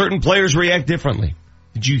 Certain players react differently.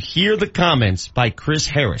 Did you hear the comments by Chris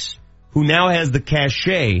Harris, who now has the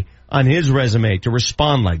cachet on his resume to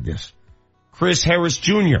respond like this? Chris Harris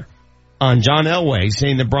Jr. on John Elway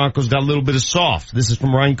saying the Broncos got a little bit of soft. This is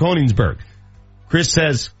from Ryan Koenigsberg. Chris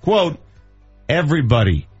says, quote,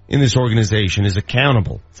 everybody in this organization is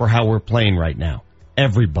accountable for how we're playing right now.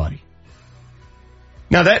 Everybody.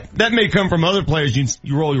 Now that may come from other players,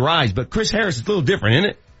 you roll your eyes, but Chris Harris is a little different, isn't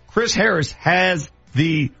it? Chris Harris has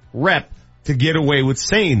the rep to get away with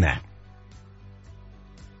saying that.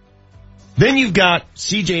 Then you've got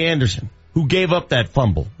C.J. Anderson, who gave up that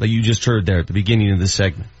fumble that you just heard there at the beginning of this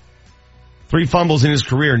segment. 3 fumbles in his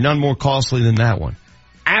career, none more costly than that one.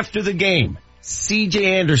 After the game,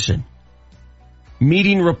 C.J. Anderson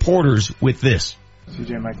meeting reporters with this.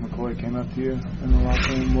 CJ Mike McCoy came up to you in the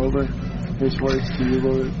locker room. Wilbur, his words to you,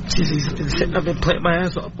 Wilbur. I've been playing my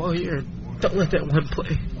ass off all year. Don't let that one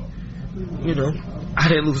play. I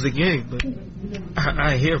didn't lose the game, but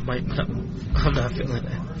I hear Mike, but I'm not feeling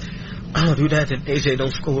that. I don't do that, then AJ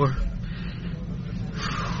don't score.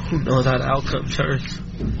 Who knows how the outcome turns?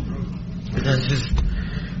 And that's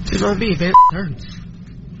just on me, man. It hurts.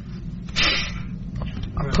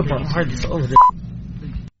 I put my heart and soul in it.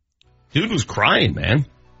 Dude was crying, man.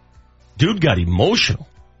 Dude got emotional.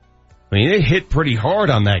 I mean, it hit pretty hard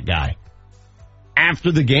on that guy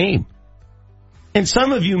after the game. And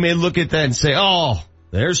some of you may look at that and say, oh,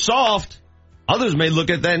 they're soft. Others may look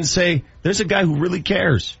at that and say, there's a guy who really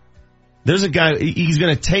cares. There's a guy, he's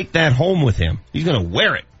going to take that home with him. He's going to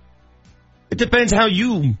wear it. It depends how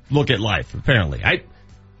you look at life, apparently. I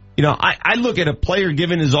look at a player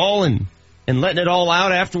giving his all and letting it all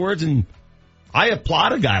out afterwards, and I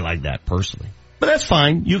applaud a guy like that personally. But that's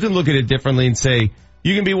fine. You can look at it differently and say,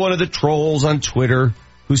 you can be one of the trolls on Twitter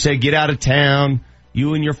who say, get out of town,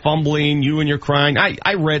 you and your fumbling, you and your crying.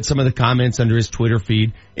 I read some of the comments under his Twitter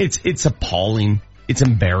feed. It's appalling. It's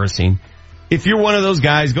embarrassing. If you're one of those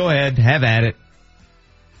guys, go ahead, have at it.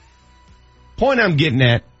 Point I'm getting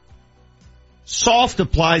at, soft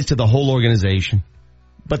applies to the whole organization.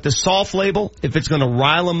 But the soft label, if it's going to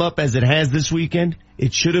rile them up as it has this weekend,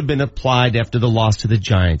 it should have been applied after the loss to the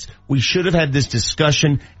Giants. We should have had this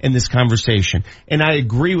discussion and this conversation. And I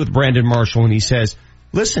agree with Brandon Marshall when he says,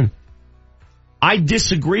 listen, I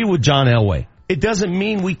disagree with John Elway. It doesn't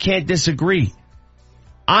mean we can't disagree.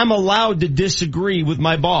 I'm allowed to disagree with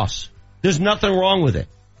my boss. There's nothing wrong with it.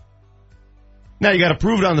 Now you got to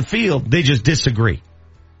prove it on the field. They just disagree.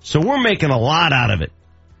 So we're making a lot out of it.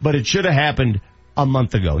 But it should have happened a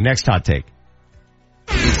month ago. Next hot take.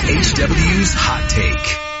 It's HW's Hot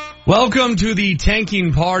Take. Welcome to the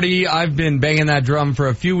tanking party. I've been banging that drum for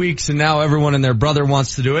a few weeks, and now everyone and their brother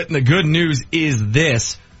wants to do it. And the good news is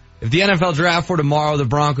this. If the NFL draft were tomorrow, the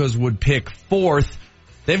Broncos would pick 4th.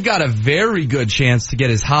 They've got a very good chance to get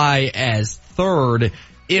as high as 3rd,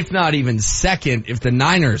 if not even 2nd, if the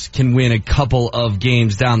Niners can win a couple of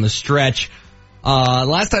games down the stretch.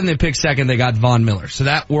 Last time they picked 2nd, they got Von Miller. So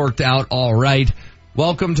that worked out all right.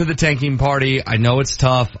 Welcome to the tanking party. I know it's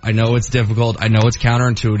tough. I know it's difficult. I know it's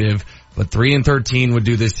counterintuitive, but 3-13 would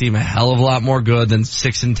do this team a hell of a lot more good than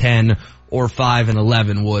 6-10 or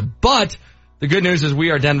 5-11 would. But the good news is we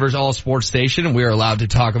are Denver's all sports station, and we are allowed to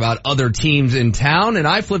talk about other teams in town. And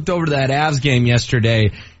I flipped over to that Avs game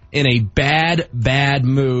yesterday in a bad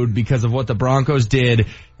mood because of what the Broncos did,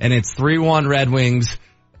 and it's 3-1 Red Wings.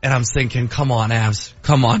 And I'm thinking, come on, Avs,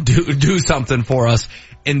 come on, do something for us.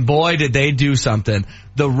 And boy, did they do something.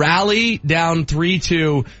 The rally down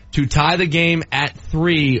 3-2 to tie the game at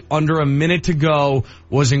 3 under a minute to go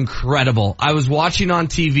was incredible. I was watching on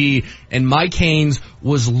TV and Mike Haynes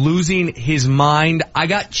was losing his mind. I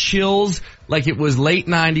got chills like it was late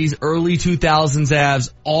 90s, early 2000s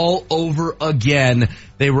Avs all over again.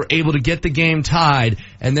 They were able to get the game tied.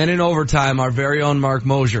 And then in overtime, our very own Mark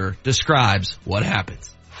Mosier describes what happens.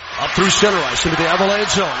 Up through center ice into the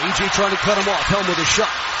Avalanche zone. E.J. trying to cut him off. Helm with a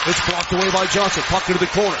shot. It's blocked away by Johnson. Puck into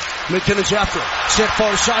the corner. McKinnon's after it. Set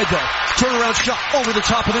far side though. Turnaround shot over the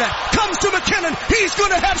top of the net. Comes to McKinnon. He's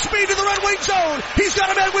going to have speed to the Red Wing zone. He's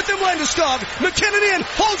got a man with him, Landeskog. McKinnon in.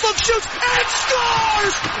 Holds up, shoots, and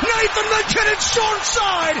scores! Nathan McKinnon short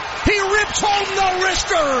side. He ripped home the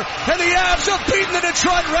wrister. And the Avs have beaten the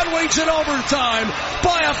Detroit Red Wings in overtime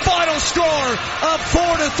by a final score of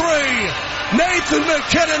 4-3. Nathan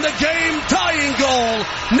McKinnon, the game-tying goal.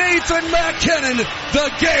 Nathan McKinnon,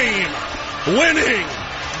 the game-winning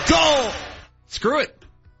goal. Screw it.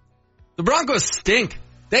 The Broncos stink.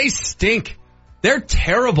 They stink. They're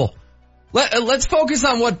terrible. Let's focus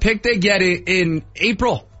on what pick they get in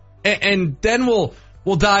April, and then we'll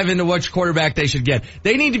dive into which quarterback they should get.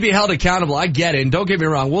 They need to be held accountable. I get it, and don't get me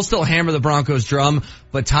wrong. We'll still hammer the Broncos drum,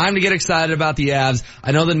 but time to get excited about the Avs.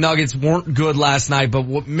 I know the Nuggets weren't good last night,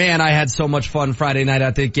 but man, I had so much fun Friday night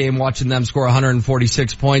at that game watching them score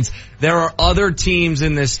 146 points. There are other teams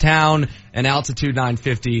in this town, and Altitude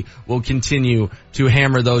 950 will continue to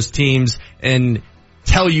hammer those teams and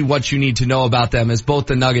tell you what you need to know about them, as both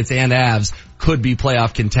the Nuggets and Avs could be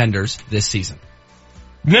playoff contenders this season.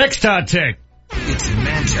 Next hot take. It's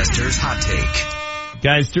Manchester's Hot Take.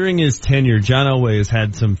 Guys, during his tenure, John Elway has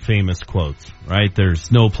had some famous quotes, right? There's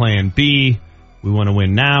no plan B. We want to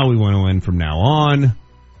win now. We want to win from now on.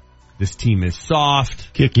 This team is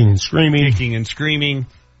soft. Kicking and screaming.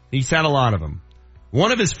 He's had a lot of them.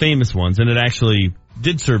 One of his famous ones, and it actually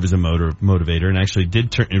did serve as a motivator and actually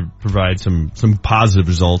did provide some positive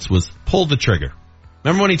results, was pull the trigger.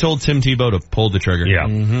 Remember when he told Tim Tebow to pull the trigger? Yeah.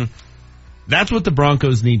 Mm-hmm. That's what the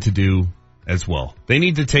Broncos need to do as well. They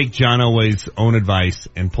need to take John Elway's own advice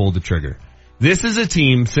and pull the trigger. This is a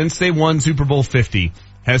team, since they won Super Bowl 50,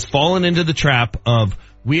 has fallen into the trap of,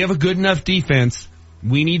 we have a good enough defense,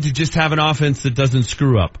 we need to just have an offense that doesn't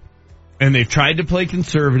screw up. And they've tried to play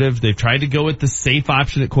conservative, they've tried to go with the safe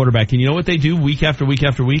option at quarterback, and you know what they do week after week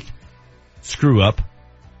after week? Screw up.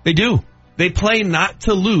 They do. They play not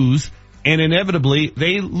to lose, and inevitably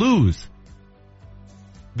they lose.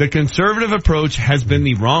 The conservative approach has been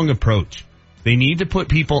the wrong approach. They need to put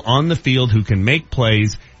people on the field who can make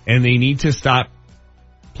plays, and they need to stop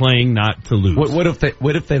playing not to lose. What if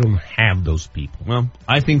they don't have those people? Well,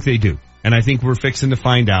 I think they do. And I think we're fixing to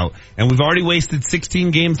find out. And we've already wasted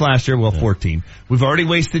 16 games last year. Well, 14. We've already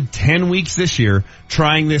wasted 10 weeks this year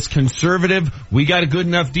trying this conservative, we got a good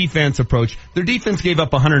enough defense approach. Their defense gave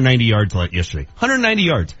up 190 yards yesterday. 190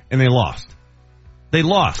 yards. And they lost. They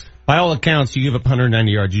lost. By all accounts, you give up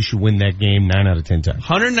 190 yards, you should win that game 9 out of 10 times.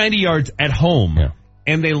 190 yards at home,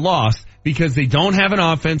 and they lost because they don't have an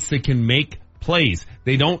offense that can make plays.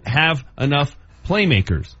 They don't have enough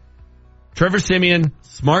playmakers. Trevor Siemian,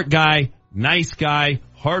 smart guy, nice guy,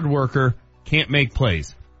 hard worker, can't make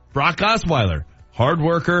plays. Brock Osweiler, hard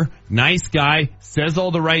worker, nice guy, says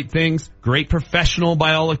all the right things, great professional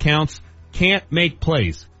by all accounts, can't make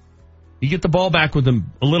plays. You get the ball back with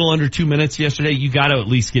them a little under 2 minutes yesterday, you got to at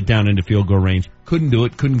least get down into field goal range. Couldn't do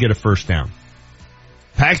it, couldn't get a first down.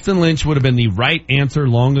 Paxton Lynch would have been the right answer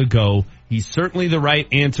long ago. He's certainly the right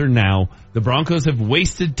answer now. The Broncos have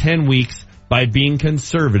wasted 10 weeks by being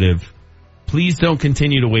conservative. Please don't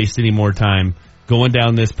continue to waste any more time going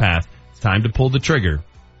down this path. It's time to pull the trigger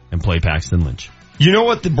and play Paxton Lynch. You know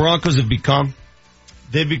what the Broncos have become?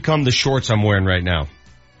 They've become the shorts I'm wearing right now.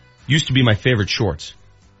 Used to be my favorite shorts.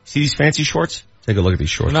 See these fancy shorts? Take a look at these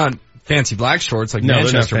shorts. They're not fancy black shorts like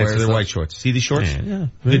Manchester they're not fancy. wears. They're white shorts. See these shorts? Yeah.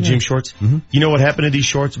 The gym shorts? Mm-hmm. You know what happened to these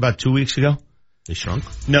shorts about 2 weeks ago? They shrunk?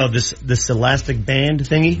 No, this elastic band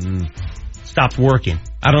thingy stopped working.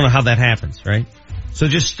 I don't know how that happens, right? So it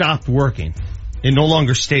just stopped working. It no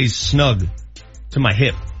longer stays snug to my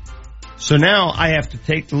hip. So now I have to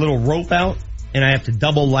take the little rope out and I have to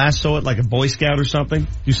double lasso it like a Boy Scout or something.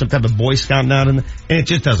 Do some type of Boy Scouting out in it, and it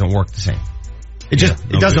just doesn't work the same.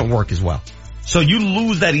 It doesn't work as well. So you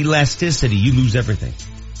lose that elasticity, you lose everything.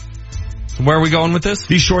 So where are we going with this?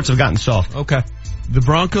 These shorts have gotten soft. Okay. The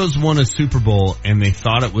Broncos won a Super Bowl and they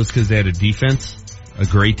thought it was because they had a defense, a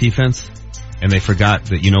great defense, and they forgot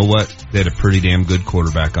that, you know what? They had a pretty damn good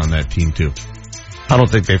quarterback on that team too. I don't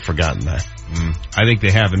think they've forgotten that. I think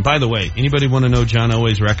they have. And by the way, anybody want to know John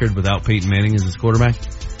Elway's record without Peyton Manning as his quarterback?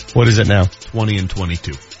 What is it now?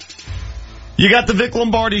 20-22. You got the Vic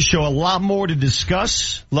Lombardi Show. A lot more to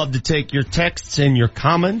discuss. Love to take your texts and your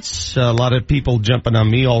comments. A lot of people jumping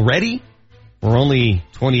on me already. We're only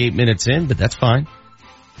 28 minutes in, but that's fine.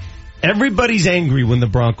 Everybody's angry when the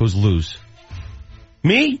Broncos lose.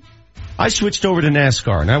 Me? I switched over to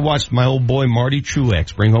NASCAR and I watched my old boy Marty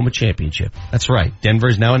Truex bring home a championship. That's right. Denver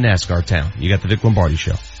is now a NASCAR town. You got the Vic Lombardi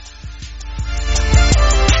Show.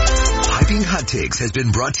 Piping Hot Takes has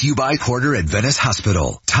been brought to you by Porter at Venice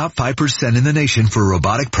Hospital. Top 5% in the nation for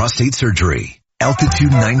robotic prostate surgery. Altitude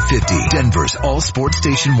 950, Denver's all sports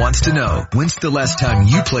station wants to know, when's the last time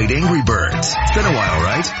you played Angry Birds? It's been a while,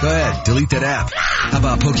 right? Go ahead, delete that app. How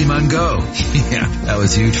about Pokemon Go? Yeah, that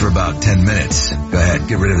was huge for about 10 minutes. Go ahead,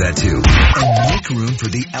 get rid of that too. And make room for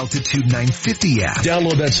the Altitude 950 app.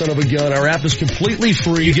 Download that son of a gun. Our app is completely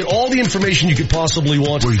free. You get all the information you could possibly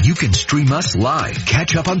want. Where you can stream us live,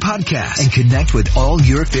 catch up on podcasts, and connect with all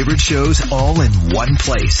your favorite shows all in one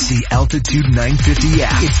place. The Altitude 950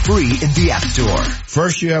 app. It's free in the App Store.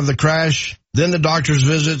 First you have the crash, then the doctor's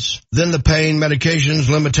visits, then the pain, medications,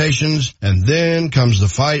 limitations, and then comes the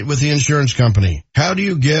fight with the insurance company. How do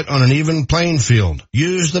you get on an even playing field?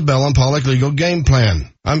 Use the Bell & Pollock Legal Game Plan.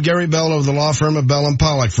 I'm Gary Bell of the law firm of Bell &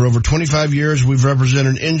 Pollock. For over 25 years, we've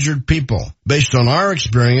represented injured people. Based on our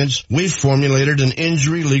experience, we've formulated an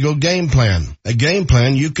injury legal game plan. A game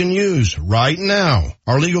plan you can use right now.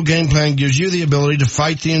 Our legal game plan gives you the ability to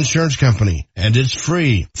fight the insurance company, and it's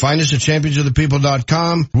free. Find us at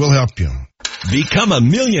championsofthepeople.com. We'll help you. Become a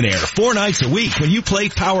millionaire 4 nights a week when you play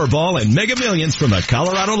Powerball and Mega Millions from the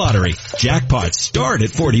Colorado Lottery. Jackpots start at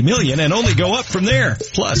 $40 million and only go up from there.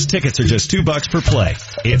 Plus, tickets are just $2 per play.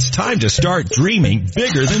 It's time to start dreaming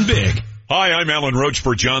bigger than big. Hi, I'm Alan Roach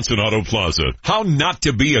for Johnson Auto Plaza. How not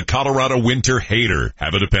to be a Colorado winter hater.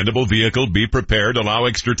 Have a dependable vehicle, be prepared, allow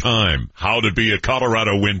extra time. How to be a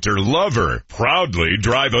Colorado winter lover. Proudly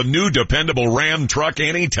drive a new dependable Ram truck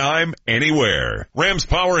anytime, anywhere. Ram's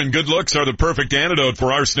power and good looks are the perfect antidote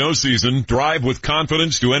for our snow season. Drive with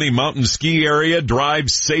confidence to any mountain ski area. Drive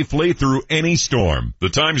safely through any storm. The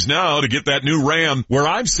time's now to get that new Ram, where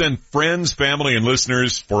I've sent friends, family, and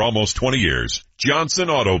listeners for almost 20 years. Johnson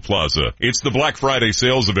Auto Plaza. It's the Black Friday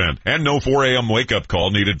sales event and no 4 a.m. wake-up call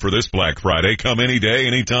needed for this Black Friday. Come any day,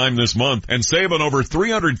 anytime this month and save on over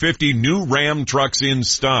 350 new Ram trucks in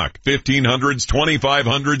stock. 1500s,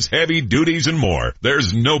 2500s, heavy duties, and more.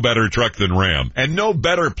 There's no better truck than Ram and no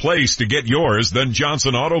better place to get yours than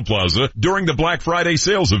Johnson Auto Plaza during the Black Friday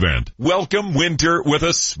sales event. Welcome winter with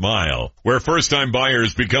a smile, where first-time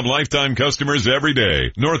buyers become lifetime customers every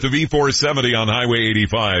day. North of E470 on Highway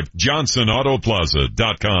 85,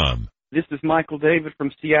 JohnsonAutoPlaza.com. This is Michael David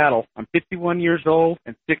from Seattle. I'm 51 years old,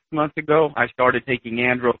 and 6 months ago, I started taking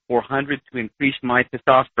Andro 400 to increase my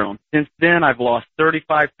testosterone. Since then, I've lost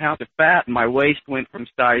 35 pounds of fat, and my waist went from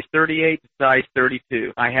size 38 to size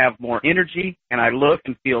 32. I have more energy, and I look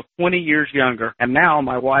and feel 20 years younger. And now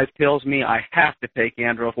my wife tells me I have to take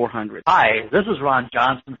Andro 400. Hi, this is Ron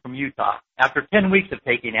Johnson from Utah. After 10 weeks of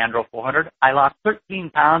taking Andro 400, I lost 13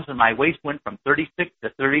 pounds, and my waist went from 36 to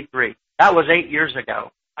 33. That was 8 years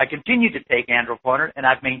ago. I continue to take Andro 400, and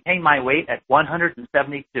I've maintained my weight at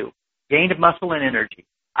 172. Gained muscle and energy.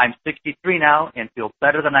 I'm 63 now and feel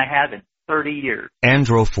better than I have in 30 years.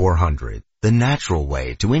 Andro 400, the natural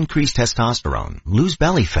way to increase testosterone, lose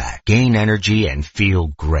belly fat, gain energy, and feel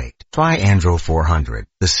great. Try Andro 400,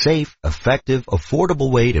 the safe, effective,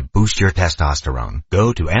 affordable way to boost your testosterone.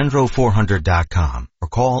 Go to andro400.com or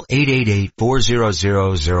call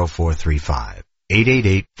 888-400-0435.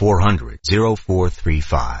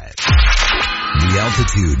 888-400-0435. The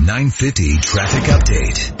Altitude 950 traffic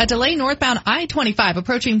update. A delay northbound I-25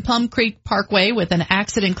 approaching Plum Creek Parkway with an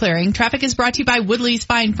accident clearing. Traffic is brought to you by Woodley's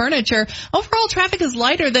Fine Furniture. Overall traffic is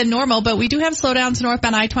lighter than normal, but we do have slowdowns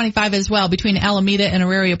northbound I-25 as well between Alameda and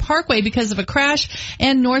Auraria Parkway because of a crash,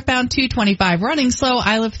 and northbound 225 running slow.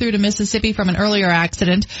 I live through to Mississippi from an earlier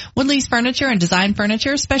accident. Woodley's Furniture and Design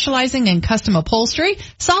Furniture, specializing in custom upholstery,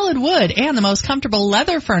 solid wood, and the most comfortable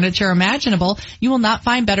leather furniture imaginable. You will not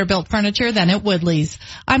find better built furniture than at Woodley's.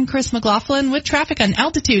 I'm Chris McLaughlin with traffic on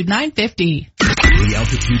Altitude 950. The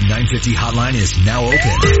Altitude 950 hotline is now open.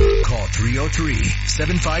 Call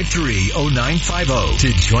 303-753-0950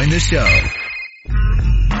 to join the show.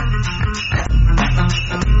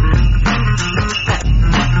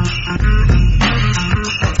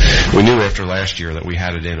 We knew after last year that we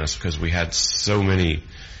had it in us because we had so many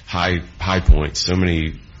high points, so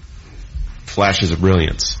many flashes of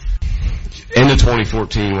brilliance. Into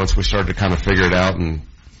 2014, once we started to kind of figure it out, and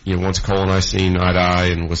once Cole and I seen eye to eye,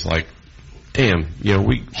 and was like, damn,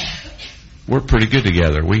 we're pretty good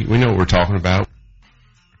together. We know what we're talking about.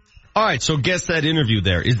 All right, so guess that interview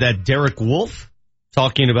there. Is that Derek Wolfe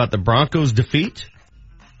talking about the Broncos' defeat?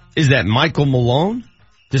 Is that Michael Malone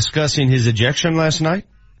discussing his ejection last night?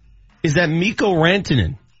 Is that Mikko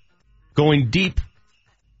Rantanen going deep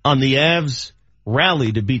on the Avs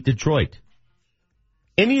rally to beat Detroit?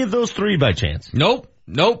 Any of those three by chance? Nope.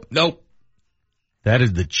 That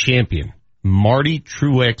is the champion, Marty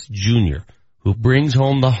Truex Jr., who brings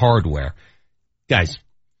home the hardware. Guys,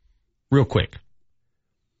 real quick,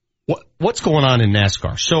 what's going on in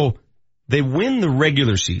NASCAR? So they win the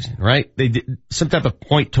regular season, right? They did some type of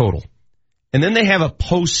point total, and then they have a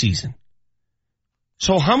postseason.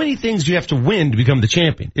 So how many things do you have to win to become the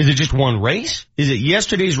champion? Is it just one race? Is it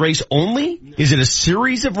yesterday's race only? Is it a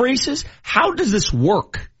series of races? How does this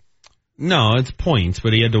work? No, it's points,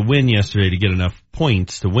 but he had to win yesterday to get enough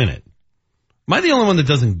points to win it. Am I the only one that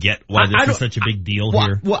doesn't get why this is such a big deal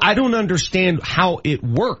here? Well, I don't understand how it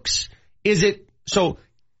works. Is it, so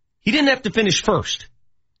he didn't have to finish first,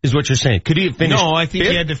 is what you're saying. Could he have finished? No, I think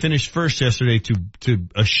he had to finish first yesterday to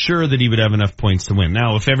assure that he would have enough points to win.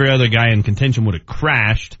 Now, if every other guy in contention would have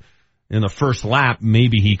crashed in the first lap,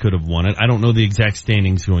 maybe he could have won it. I don't know the exact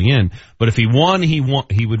standings going in, but if he won, he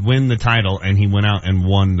would win the title, and he went out and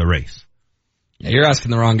won the race. Yeah, you're asking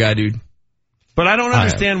the wrong guy, dude. But I don't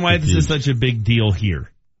understand why this is such a big deal here.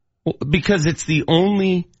 Well, because it's the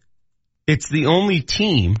only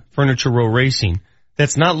team, Furniture Row Racing,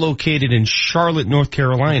 that's not located in Charlotte, North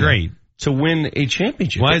Carolina. Great. To win a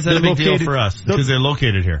championship. Why is that a big deal for us? Because they're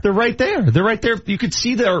located here. They're right there. You could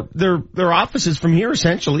see their offices from here,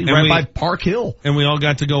 essentially, by Park Hill. And we all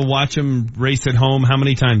got to go watch them race at home how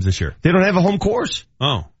many times this year? They don't have a home course.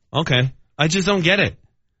 Oh, okay. I just don't get it.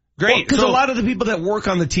 Great. Because a lot of the people that work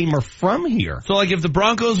on the team are from here. So like if the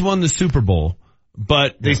Broncos won the Super Bowl,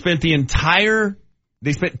 but they spent 10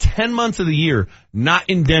 months of the year not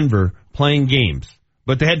in Denver playing games,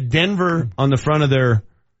 but they had Denver on the front of their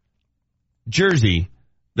jersey,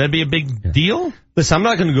 that'd be a big deal? Listen, I'm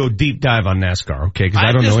not going to go deep dive on NASCAR, okay, because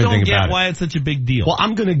I don't know anything about it. I just don't get why it's such a big deal. Well,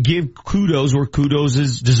 I'm going to give kudos where kudos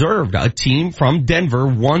is deserved. A team from Denver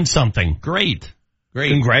won something. Great.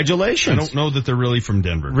 Congratulations. I don't know that they're really from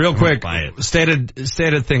Denver. Real quick, stated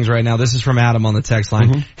things right now. This is from Adam on the text line.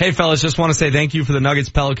 Mm-hmm. Hey fellas, just want to say thank you for the Nuggets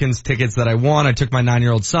Pelicans tickets that I won. I took my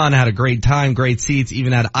 9-year-old son, had a great time, great seats,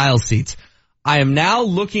 even had aisle seats. I am now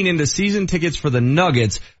looking into season tickets for the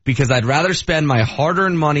Nuggets because I'd rather spend my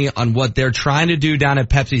hard-earned money on what they're trying to do down at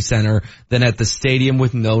Pepsi Center than at the stadium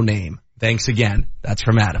with no name. Thanks again. That's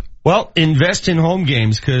from Adam. Well, invest in home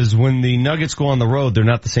games because when the Nuggets go on the road, they're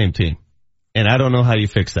not the same team. And I don't know how you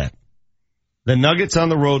fix that. The Nuggets on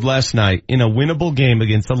the road last night in a winnable game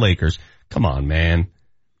against the Lakers. Come on, man.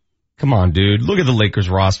 Come on, dude. Look at the Lakers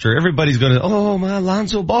roster. Everybody's going to, oh, my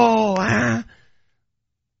Lonzo Ball.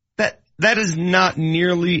 That is not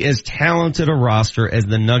nearly as talented a roster as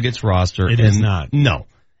the Nuggets roster. It is not. No.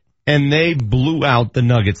 And they blew out the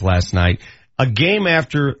Nuggets last night. A game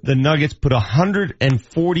after the Nuggets put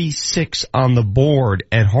 146 on the board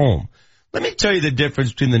at home. Let me tell you the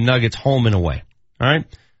difference between the Nuggets home and away. All right?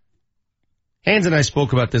 Hans and I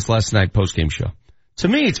spoke about this last night post-game show. To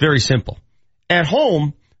me, it's very simple. At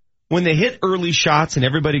home, when they hit early shots and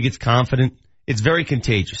everybody gets confident, it's very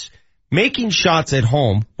contagious. Making shots at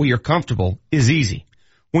home where you're comfortable is easy.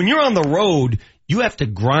 When you're on the road, you have to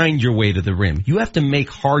grind your way to the rim. You have to make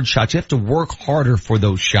hard shots. You have to work harder for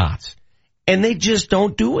those shots. And they just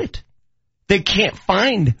don't do it. They can't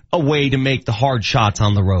find a way to make the hard shots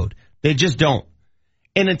on the road. They just don't.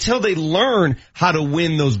 And until they learn how to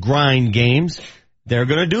win those grind games, they're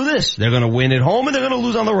going to do this. They're going to win at home and they're going to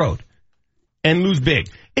lose on the road. And lose big.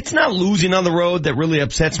 It's not losing on the road that really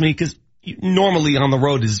upsets me because normally on the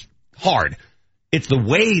road is hard. It's the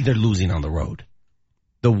way they're losing on the road.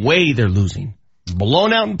 The way they're losing.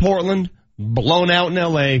 Blown out in Portland, blown out in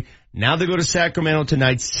L.A., now they go to Sacramento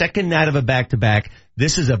tonight, second night of a back-to-back.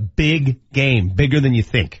 This is a big game, bigger than you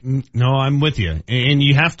think. No, I'm with you. And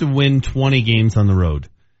you have to win 20 games on the road.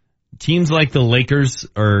 Teams like the Lakers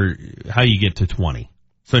are how you get to 20.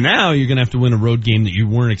 So now you're going to have to win a road game that you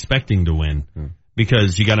weren't expecting to win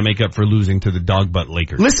because you got to make up for losing to the dog butt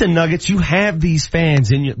Lakers. Listen, Nuggets, you have these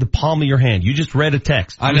fans in the palm of your hand. You just read a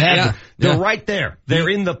text. They're right there. They're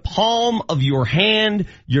in the palm of your hand.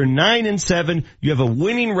 You're 9-7. You have a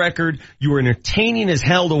winning record. You're entertaining as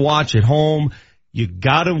hell to watch at home. You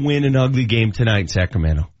got to win an ugly game tonight in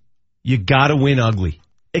Sacramento. You got to win ugly.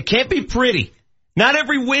 It can't be pretty. Not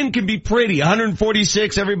every win can be pretty.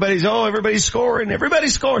 146, everybody's scoring.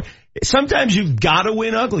 Everybody's scoring. Sometimes you've got to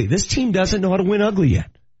win ugly. This team doesn't know how to win ugly yet.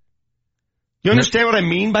 You understand what I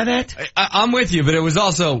mean by that? I'm with you, but it was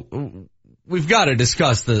also, we've got to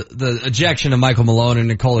discuss the ejection of Michael Malone and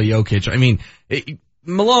Nikola Jokic. I mean,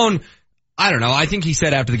 Malone, I don't know. I think he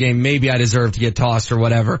said after the game, maybe I deserve to get tossed or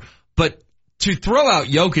whatever. But to throw out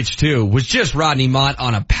Jokic too was just Rodney Mott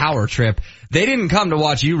on a power trip. They didn't come to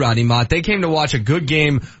watch you, Rodney Mott. They came to watch a good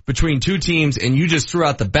game between two teams, and you just threw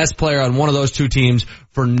out the best player on one of those two teams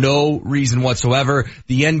for no reason whatsoever.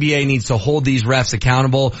 The NBA needs to hold these refs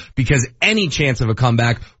accountable because any chance of a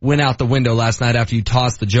comeback went out the window last night after you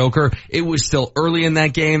tossed the Joker. It was still early in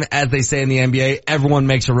that game. As they say in the NBA, everyone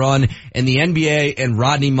makes a run, and the NBA and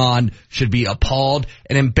Rodney Mott should be appalled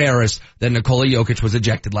and embarrassed that Nikola Jokic was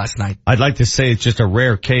ejected last night. I'd like to say it's just a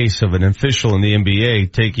rare case of an official in the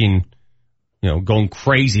NBA taking, going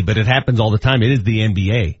crazy, but it happens all the time. It is the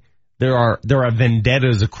NBA. There are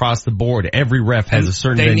vendettas across the board. Every ref has a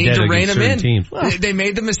certain vendetta against certain teams. Well, they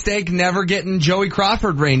made the mistake never getting Joey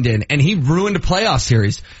Crawford reined in, and he ruined a playoff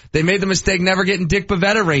series. They made the mistake never getting Dick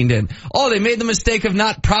Bavetta reined in. Oh, they made the mistake of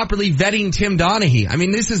not properly vetting Tim Donaghy. I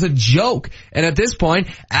mean, this is a joke. And at this point,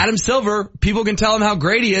 Adam Silver, people can tell him how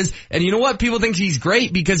great he is. And you know what? People think he's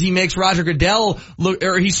great because he makes Roger Goodell look,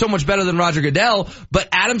 or he's so much better than Roger Goodell. But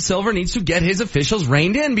Adam Silver needs to get his officials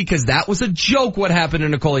reined in because that was a joke what happened to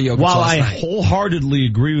Nikola Jokic. While I wholeheartedly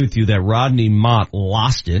agree with you that Rodney Mott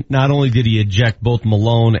lost it, not only did he eject both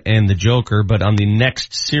Malone and the Joker, but on the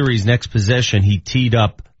next series, next possession, he teed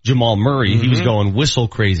up Jamal Murray. He was going whistle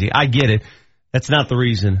crazy. I get it. That's not the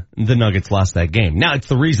reason the Nuggets lost that game. Now it's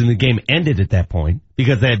the reason the game ended at that point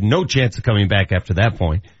because they had no chance of coming back after that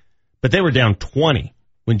point. But they were down 20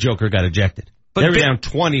 when Joker got ejected. They were down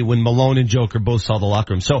 20 when Malone and Joker both saw the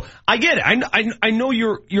locker room. So I get it. I know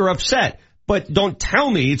you're upset, but don't tell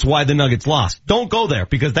me it's why the Nuggets lost. Don't go there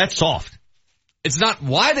because that's soft. It's not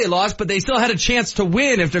why they lost, but they still had a chance to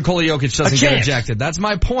win if Nikola Jokic doesn't get ejected. That's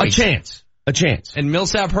my point. A chance. And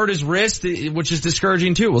Millsap hurt his wrist, which is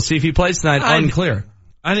discouraging too. We'll see if he plays tonight. Unclear.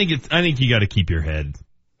 I think you got to keep your head.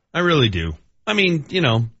 I really do. I mean,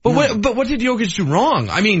 But what did Jokic do wrong?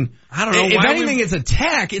 I mean, I don't know. If anything, it's a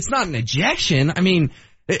tech. It's not an ejection. I mean,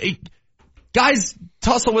 guys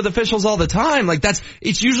tussle with officials all the time.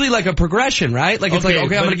 It's usually like a progression, right? Like, it's okay, I'm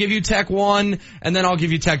going to give you tech 1, and then I'll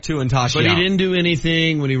give you tech 2 and toss you out. But he didn't do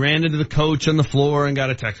anything when he ran into the coach on the floor and got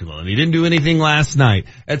a technical. And he didn't do anything last night.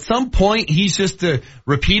 At some point, he's just a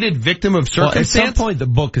repeated victim of circumstance. Well, at some point, the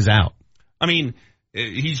book is out. I mean,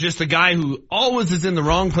 he's just a guy who always is in the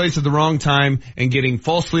wrong place at the wrong time and getting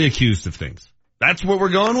falsely accused of things. That's what we're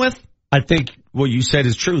going with? I think what you said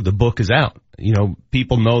is true. The book is out.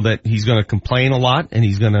 People know that he's going to complain a lot and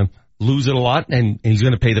he's going to lose it a lot and he's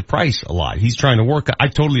going to pay the price a lot. He's trying to work. I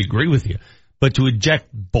totally agree with you. But to eject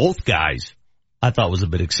both guys I thought was a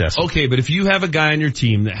bit excessive. Okay, but if you have a guy on your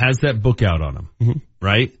team that has that book out on him,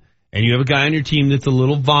 right? And you have a guy on your team that's a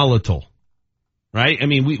little volatile, right? I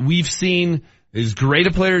mean, we've seen, as great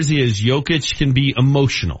a player as he is, Jokic can be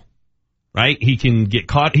emotional, right? He can get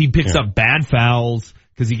caught, he picks up bad fouls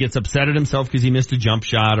because he gets upset at himself because he missed a jump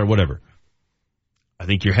shot or whatever. I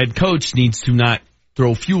think your head coach needs to not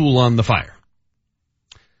throw fuel on the fire.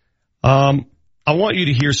 I want you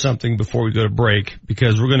to hear something before we go to break,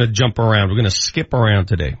 because we're going to jump around. We're going to skip around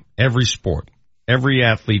today. Every sport, every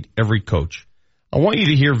athlete, every coach. I want you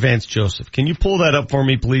to hear Vance Joseph. Can you pull that up for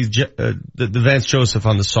me, please? The Vance Joseph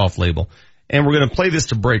on the soft label. And we're going to play this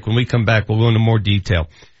to break. When we come back, we'll go into more detail.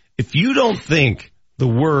 If you don't think the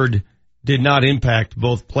word did not impact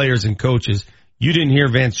both players and coaches, you didn't hear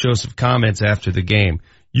Vance Joseph comments after the game.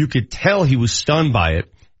 You could tell he was stunned by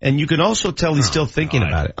it. And you can also tell he's still thinking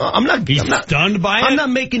about it. I'm not stunned by it. I'm not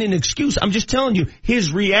making an excuse. I'm just telling you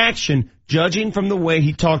his reaction, judging from the way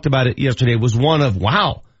he talked about it yesterday, was one of,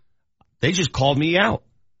 wow, they just called me out.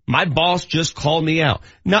 My boss just called me out.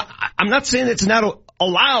 Now, I'm not saying it's not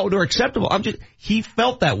allowed or acceptable. He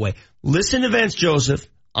felt that way. Listen to Vance Joseph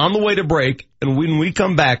on the way to break, and when we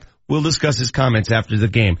come back, we'll discuss his comments after the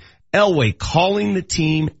game. Elway calling the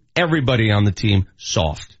team, everybody on the team,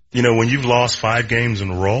 soft. You know, when you've lost 5 games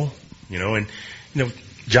in a row,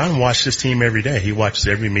 John watched this team every day. He watches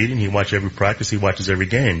every meeting. He watches every practice. He watches every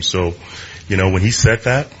game. So, when he said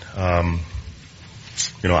that, I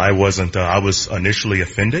was initially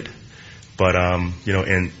offended, but,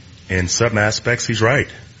 in some aspects, he's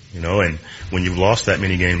right. And when you've lost that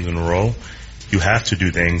many games in a row, you have to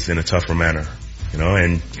do things in a tougher manner,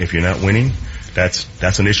 and if you're not winning,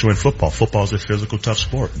 that's an issue in football. Football is a physical, tough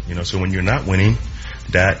sport, so when you're not winning,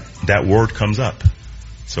 that word comes up.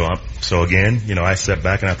 So again, I sat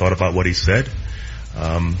back and I thought about what he said.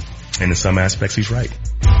 And in some aspects, he's right.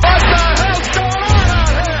 What the hell's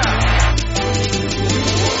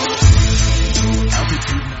going on out here?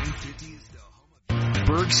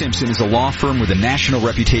 Berg Simpson is a law firm with a national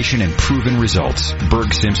reputation and proven results.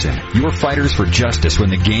 Berg Simpson, your fighters for justice when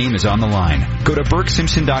the game is on the line. Go to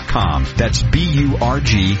BergSimpson.com. That's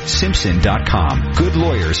BURG Simpson.com. Good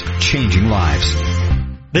lawyers, changing lives.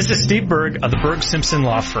 This is Steve Berg of the Berg Simpson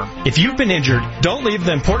Law Firm. If you've been injured, don't leave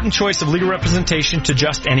the important choice of legal representation to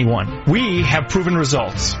just anyone. We have proven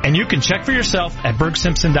results, and you can check for yourself at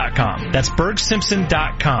BergSimpson.com. That's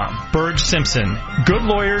BergSimpson.com. Berg Simpson. Good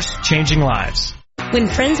lawyers, changing lives. When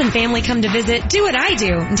friends and family come to visit, do what I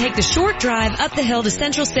do and take the short drive up the hill to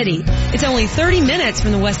Central City. It's only 30 minutes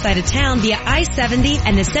from the west side of town via I-70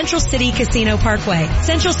 and the Central City Casino Parkway.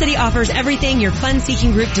 Central City offers everything your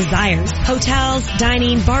fun-seeking group desires. Hotels,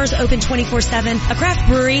 dining, bars open 24/7, a craft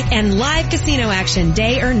brewery, and live casino action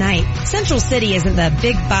day or night. Central City isn't the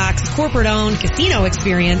big box, corporate-owned casino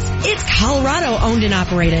experience. It's Colorado-owned and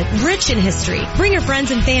operated, rich in history. Bring your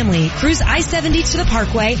friends and family, cruise I-70 to the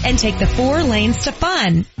Parkway, and take the 4 lanes to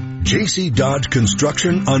fun. JC Dodge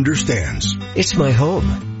Construction understands. It's my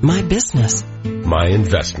home, my business, my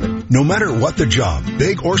investment. No matter what the job,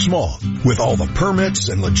 big or small, with all the permits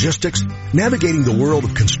and logistics, navigating the world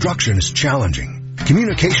of construction is challenging.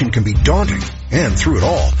 Communication can be daunting, and through it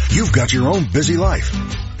all, you've got your own busy life.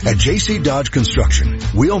 At JC Dodge Construction,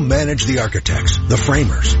 we'll manage the architects, the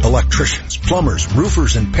framers, electricians, plumbers,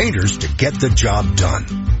 roofers, and painters to get the job done.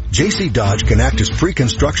 JC Dodge can act as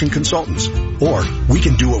pre-construction consultants, or we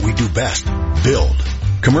can do what we do best, build.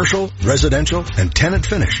 Commercial, residential, and tenant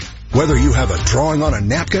finish. Whether you have a drawing on a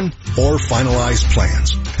napkin or finalized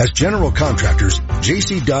plans. As general contractors,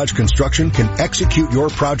 JC Dodge Construction can execute your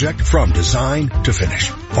project from design to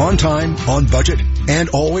finish. On time, on budget, and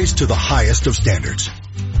always to the highest of standards.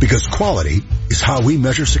 Because quality is how we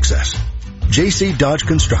measure success. JC Dodge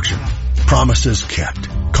Construction. Promises kept.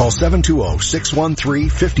 Call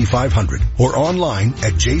 720-613-5500 or online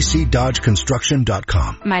at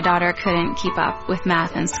jcdodgeconstruction.com. My daughter couldn't keep up with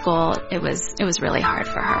math in school. It was really hard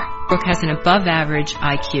for her. Brooke has an above average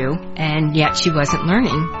IQ, and yet she wasn't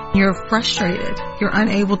learning. You're frustrated. You're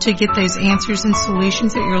unable to get those answers and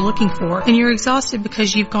solutions that you're looking for, and you're exhausted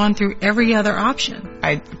because you've gone through every other option.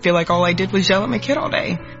 I feel like all I did was yell at my kid all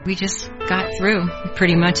day. We just got through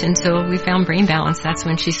pretty much until we found Brain Balance. That's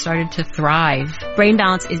when she started to thrive. Brain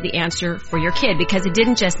Balance is the answer for your kid because it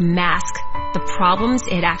didn't just mask the problems,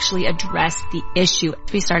 it actually addressed the issue.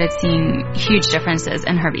 We started seeing huge differences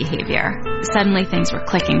in her behavior. Suddenly things were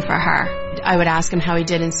clicking for her. I would ask him how he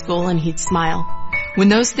did in school and he'd smile. When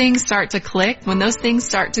those things start to click, when those things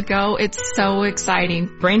start to go, it's so exciting.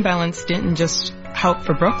 Brain Balance didn't just help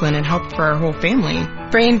for Brooklyn, it helped for our whole family.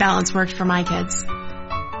 Brain Balance worked for my kids.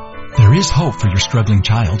 There is hope for your struggling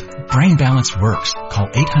child. Brain Balance works. Call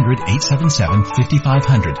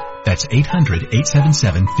 800-877-5500. That's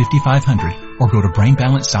 800-877-5500 or go to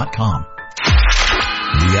brainbalance.com.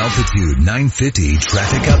 The Altitude 950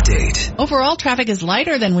 traffic update. Overall, traffic is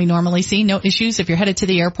lighter than we normally see. No issues if you're headed to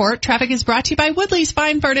the airport. Traffic is brought to you by Woodley's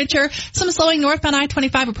Fine Furniture. Some slowing northbound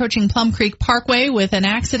I-25 approaching Plum Creek Parkway with an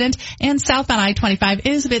accident, and southbound I-25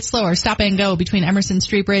 is a bit slower. Stop and go between Emerson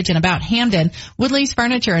Street Bridge and about Hamden. Woodley's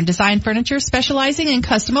Furniture and Design Furniture, specializing in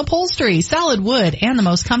custom upholstery, solid wood, and the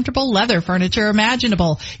most comfortable leather furniture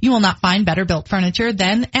imaginable. You will not find better built furniture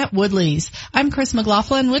than at Woodley's. I'm Chris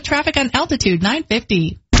McLaughlin with traffic on Altitude 950.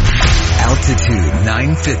 Altitude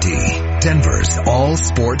 950, Denver's all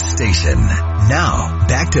sports station. Now,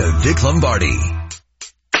 back to Vic Lombardi.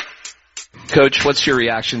 Coach, what's your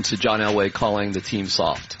reaction to John Elway calling the team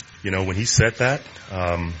soft? When he said that,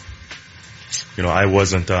 I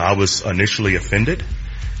wasn't, I was initially offended,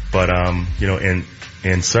 but,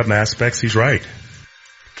 in some aspects, he's right.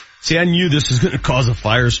 See, I knew this was going to cause a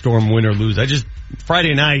firestorm, win or lose.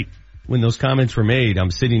 Friday night, when those comments were made, I'm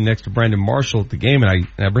sitting next to Brandon Marshall at the game, and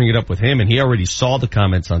I bring it up with him, and he already saw the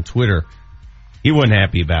comments on Twitter. He wasn't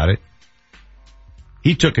happy about it.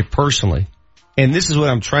 He took it personally. And this is what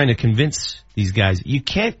I'm trying to convince these guys. You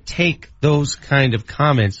can't take those kind of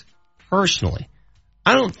comments personally.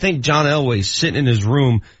 I don't think John Elway's sitting in his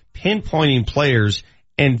room pinpointing players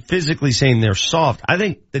and physically saying they're soft. I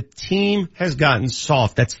think the team has gotten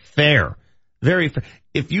soft. That's fair. Very fair.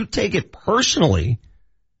 If you take it personally,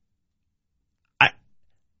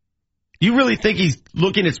 you really think he's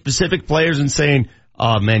looking at specific players and saying,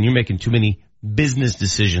 oh man, you're making too many business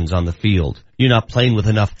decisions on the field. You're not playing with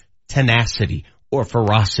enough tenacity or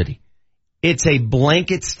ferocity. It's a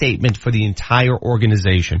blanket statement for the entire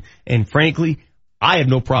organization. And frankly, I have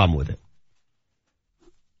no problem with it.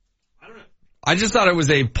 I just thought it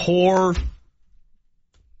was a poor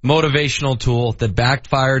motivational tool that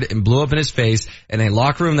backfired and blew up in his face, and a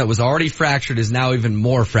locker room that was already fractured is now even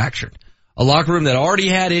more fractured. A locker room that already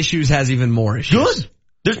had issues has even more issues. Good.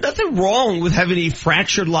 There's nothing wrong with having a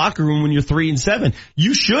fractured locker room when you're 3-7.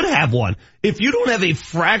 You should have one. If you don't have a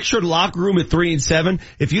fractured locker room at 3-7,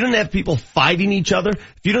 if you don't have people fighting each other,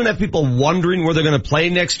 if you don't have people wondering where they're going to play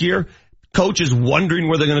next year, coaches wondering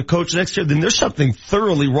where they're going to coach next year, then there's something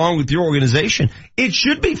thoroughly wrong with your organization. It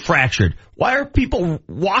should be fractured. Why are people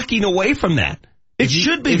walking away from that? It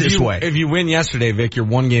should be this way. If you win yesterday, Vic, you're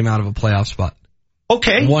one game out of a playoff spot.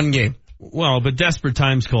 Okay. One game. Well, but desperate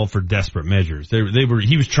times call for desperate measures.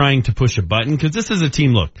 He was trying to push a button because this is a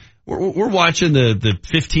team. Look, we're watching the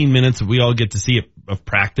 15 minutes that we all get to see of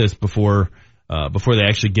practice before they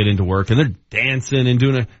actually get into work, and they're dancing and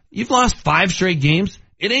doing it. You've lost 5 straight games.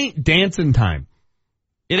 It ain't dancing time.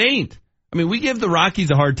 It ain't. I mean, we give the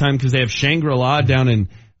Rockies a hard time because they have Shangri-La down in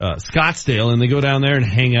Scottsdale, and they go down there and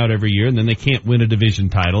hang out every year, and then they can't win a division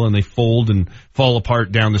title, and they fold and fall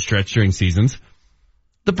apart down the stretch during seasons.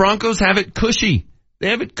 The Broncos have it cushy.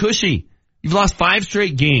 They have it cushy. You've lost 5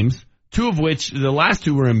 straight games, 2 of which, the last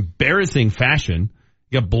 2 were embarrassing fashion.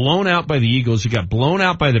 You got blown out by the Eagles. You got blown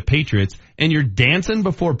out by the Patriots, and you're dancing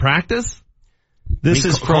before practice? This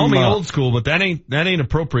is call from me old school, but that ain't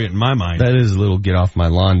appropriate in my mind. That is a little get off my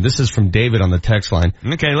lawn. This is from David on the text line.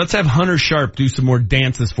 Okay, let's have Hunter Sharp do some more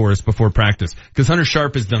dances for us before practice, because Hunter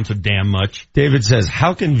Sharp has done so damn much. David says,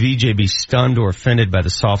 how can VJ be stunned or offended by the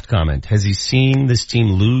soft comment? Has he seen this team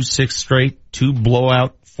lose 6 straight, 2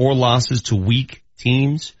 blowout, 4 losses to weak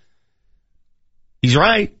teams? He's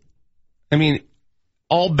right. I mean,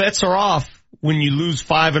 all bets are off when you lose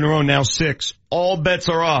 5 in a row, now 6. All bets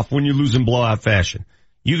are off when you lose in blowout fashion.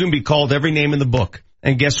 You can be called every name in the book.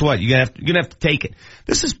 And guess what? You're gonna have to take it.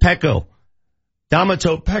 This is Pecco.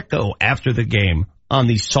 Damato Pecco after the game on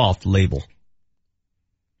the soft label.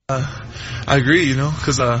 I agree,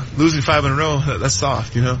 because losing 5 in a row, that's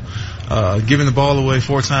soft, Giving the ball away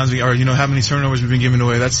 4 times, or how many turnovers we've been giving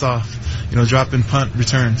away, that's soft. Dropping punt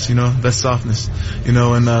returns, that's softness.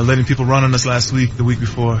 And letting people run on us the week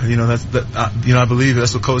before, I believe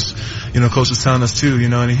that's what coach was telling us too,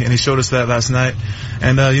 and he showed us that last night.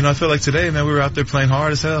 And I feel like today, man, we were out there playing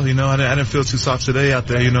hard as hell. I didn't feel too soft today out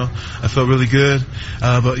there. I felt really good.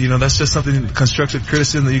 But that's just something, constructive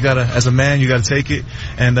criticism that you gotta, as a man, you gotta take it.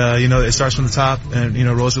 And it starts from the top and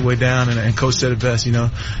rolls its way down. And coach said it best. He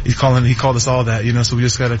called us all that. So we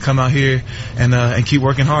just gotta come out here and keep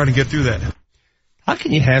working hard and get through that. How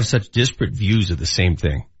can you have such disparate views of the same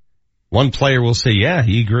thing? One player will say, yeah,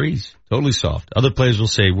 he agrees. Totally soft. Other players will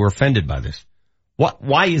say, we're offended by this.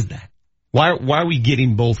 Why is that? Why are we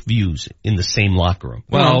getting both views in the same locker room?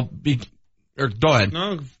 Well, Or go ahead.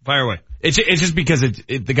 No, fire away. It's just because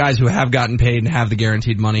the guys who have gotten paid and have the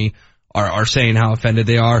guaranteed money are saying how offended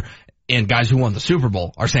they are, and guys who won the Super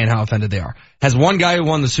Bowl are saying how offended they are. Has one guy who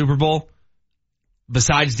won the Super Bowl,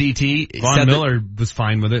 besides DT, Von Miller was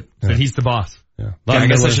fine with it. Said he's the boss. Yeah, I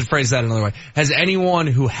guess I should phrase that another way. Has anyone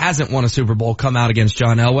who hasn't won a Super Bowl come out against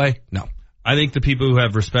John Elway? No. I think the people who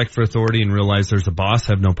have respect for authority and realize there's a boss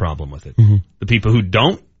have no problem with it. The people who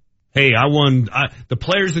don't, hey, the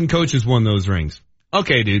players and coaches won those rings.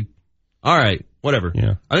 Okay, dude. All right. Whatever.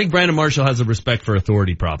 Yeah. I think Brandon Marshall has a respect for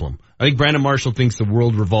authority problem. I think Brandon Marshall thinks the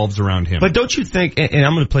world revolves around him. But don't you think, and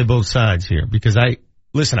I'm going to play both sides here, because I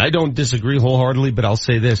don't disagree wholeheartedly, but I'll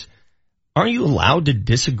say this. Aren't you allowed to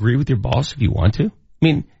disagree with your boss if you want to? I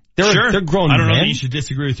mean, they're grown men. I don't know that you should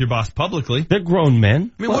disagree with your boss publicly. They're grown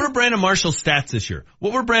men. I mean, what are Brandon Marshall's stats this year?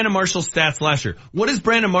 What were Brandon Marshall's stats last year? What has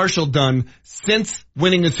Brandon Marshall done since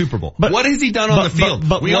winning the Super Bowl? What has he done on the field?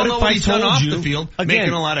 But we all know what he's done off you, the field, again,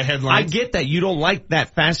 making a lot of headlines. I get that you don't like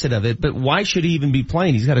that facet of it, but why should he even be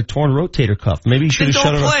playing? He's got a torn rotator cuff. Maybe he should have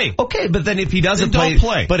shut it off. Play. Okay, but then if he doesn't play,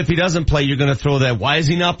 but if he doesn't play, you're going to throw that. Why is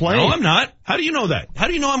he not playing? No, I'm not. How do you know that? How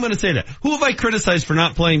do you know I'm going to say that? Who have I criticized for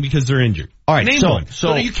not playing because they're injured? All right, name one.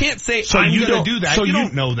 So you can't say I'm going to do that. So you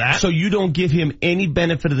don't know that. So you don't give him any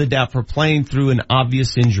benefit of the doubt for playing through an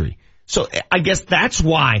obvious injury. So I guess that's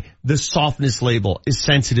why the softness label is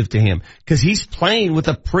sensitive to him, because he's playing with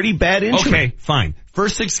a pretty bad injury. Okay, fine.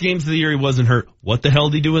 First 6 games of the year he wasn't hurt. What the hell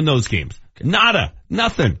did he do in those games? Nada.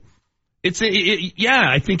 Nothing. I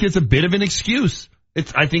think it's a bit of an excuse.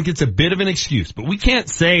 I think it's a bit of an excuse, but we can't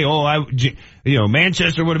say,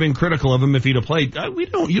 Manchester would have been critical of him if he'd have played. You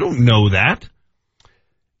don't know that.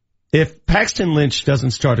 If Paxton Lynch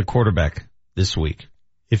doesn't start a quarterback this week,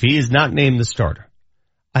 if he is not named the starter,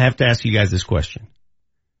 I have to ask you guys this question.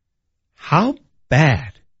 How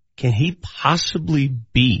bad can he possibly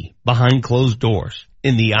be behind closed doors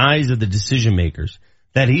in the eyes of the decision makers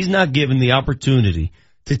that he's not given the opportunity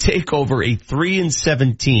to take over a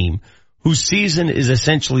 3-7 team whose season is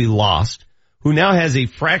essentially lost, who now has a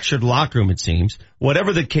fractured locker room, it seems,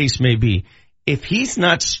 whatever the case may be? If he's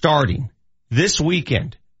not starting this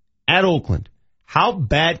weekend at Oakland, how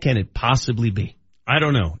bad can it possibly be? I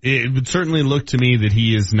don't know. It would certainly look to me that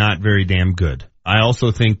he is not very damn good. I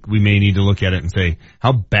also think we may need to look at it and say,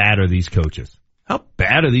 how bad are these coaches? How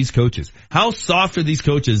bad are these coaches? How soft are these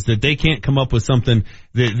coaches that they can't come up with something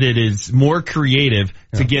that is more creative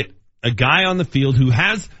to get a guy on the field who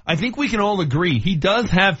has, I think we can all agree, he does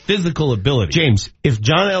have physical ability. James, if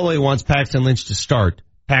John Elway wants Paxton Lynch to start,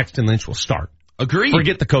 Paxton Lynch will start. Agreed.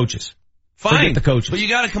 Forget the coaches. Fine. Forget the coaches. But you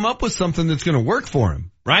got to come up with something that's going to work for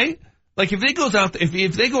him, right? Like if they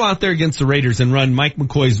go out there against the Raiders and run Mike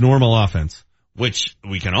McCoy's normal offense, which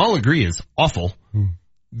we can all agree is awful,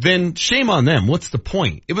 then shame on them. What's the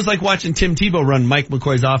point? It was like watching Tim Tebow run Mike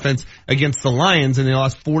McCoy's offense against the Lions and they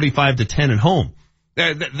lost 45-10 at home.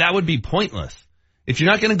 That would be pointless. If you're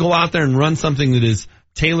not going to go out there and run something that is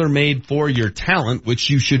tailor-made for your talent, which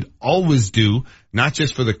you should always do, not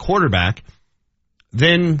just for the quarterback,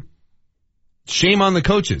 then shame on the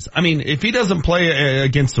coaches. I mean, if he doesn't play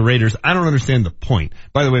against the Raiders, I don't understand the point.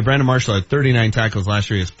 By the way, Brandon Marshall had 39 tackles last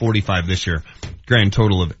year. He has 45 this year. Grand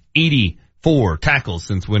total of 84 tackles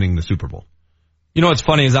since winning the Super Bowl. You know what's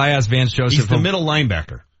funny is I asked Vance Joseph. He's the middle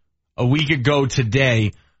linebacker. A week ago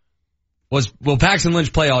today will Paxton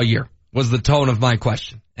Lynch play all year? Was the tone of my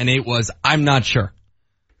question. And it was, I'm not sure.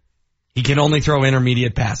 He can only throw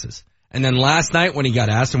intermediate passes. And then last night when he got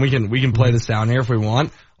asked, and we can play this down here if we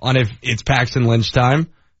want, on if it's Paxton Lynch time.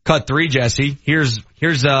 Cut 3, Jesse. Here's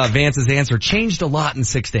Vance's answer. Changed a lot in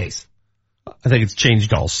 6 days. I think it's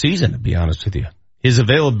changed all season, to be honest with you. His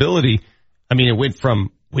availability, I mean, it went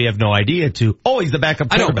from we have no idea to, he's the backup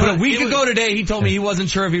quarterback. I know, but a week ago today, he told me he wasn't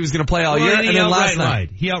sure if he was going to play all year, and then last night.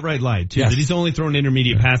 He outright lied, too, that he's only thrown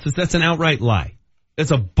intermediate passes. That's an outright lie.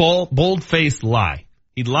 That's a bold-faced lie.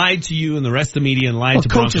 He lied to you and the rest of the media and lied to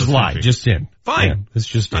coaches lie just in. Fine. Yeah, it's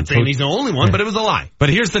just not saying he's the only one, but it was a lie. But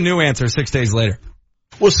here's the new answer 6 days later.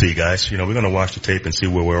 We'll see, guys. We're going to watch the tape and see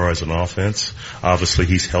where we are as an offense. Obviously,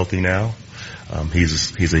 he's healthy now.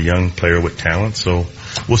 He's a young player with talent, so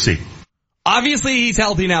we'll see. Obviously, he's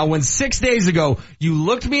healthy now. When 6 days ago, you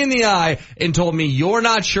looked me in the eye and told me you're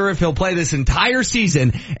not sure if he'll play this entire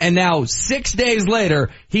season, and now 6 days later,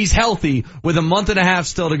 he's healthy with a month and a half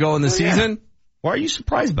still to go in the season. Yeah. Why are you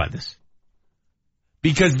surprised by this?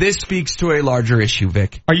 Because this speaks to a larger issue,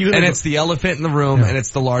 Vic. It's the elephant in the room, and it's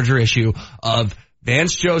the larger issue of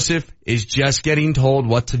Vance Joseph is just getting told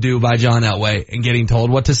what to do by John Elway and getting told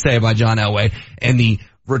what to say by John Elway, and the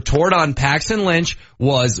retort on Paxton Lynch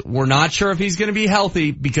was, we're not sure if he's going to be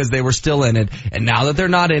healthy because they were still in it. And now that they're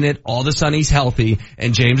not in it, all of a sudden he's healthy.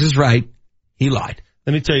 And James is right. He lied.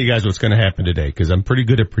 Let me tell you guys what's going to happen today, because I'm pretty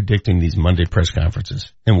good at predicting these Monday press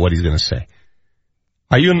conferences and what he's going to say.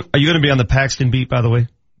 Are you going to be on the Paxton beat, by the way?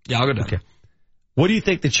 Yeah, I'll go down. Okay. What do you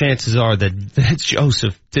think the chances are that Vance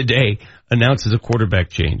Joseph today announces a quarterback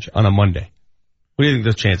change on a Monday? What do you think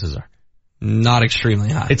those chances are? Not extremely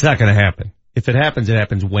high. It's not going to happen. If it happens, it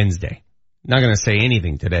happens Wednesday. Not going to say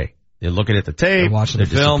anything today. They're looking at the tape. They're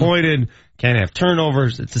disappointed. Can't have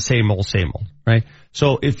turnovers. It's the same old, right?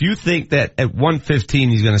 So if you think that at 1:15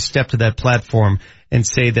 he's going to step to that platform and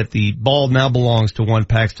say that the ball now belongs to one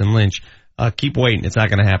Paxton Lynch, keep waiting. It's not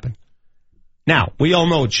going to happen. Now, we all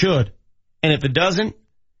know it should. And if it doesn't,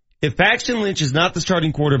 if Paxton Lynch is not the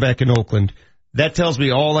starting quarterback in Oakland, that tells me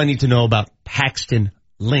all I need to know about Paxton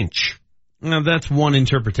Lynch. Now, that's one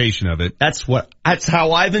interpretation of it. That's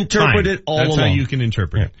how I've interpreted it all along. That's how you can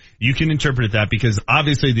interpret it. You can interpret it that because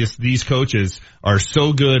obviously these coaches are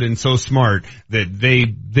so good and so smart that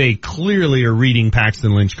they clearly are reading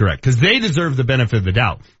Paxton Lynch correct because they deserve the benefit of the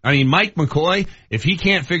doubt. I mean, Mike McCoy, if he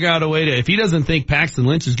can't figure out a way to, if he doesn't think Paxton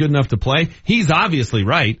Lynch is good enough to play, he's obviously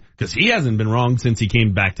right because he hasn't been wrong since he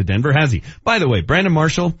came back to Denver, has he? By the way, Brandon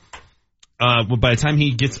Marshall, by the time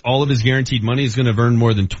he gets all of his guaranteed money, he's going to have earned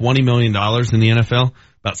more than $20 million in the NFL.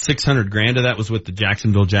 About $600,000 of that was with the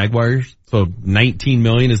Jacksonville Jaguars. So $19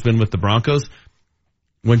 million has been with the Broncos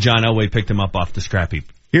when John Elway picked him up off the scrap heap.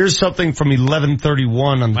 Here's something from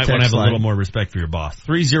 1131 on the text line. Might want to have a little more respect for your boss.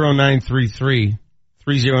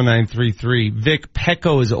 30933. Vic,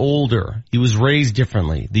 Pecco is older. He was raised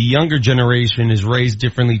differently. The younger generation is raised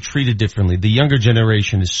differently, treated differently. The younger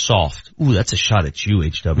generation is soft. Ooh, that's a shot at you,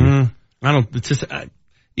 HW.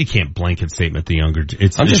 You can't blanket statement the younger.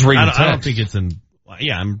 I'm just reading the text. I don't think it's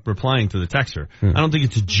I'm replying to the texter. I don't think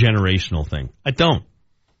it's a generational thing. I don't.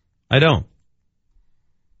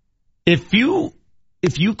 If you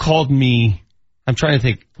called me, I'm trying to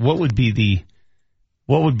think, what would be the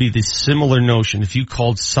similar notion if you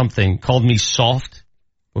called me soft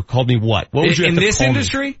or called me what? What would you have in to this call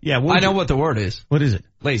industry? Me? Yeah, I know what the word is. What is it?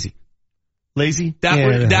 Lazy. Lazy?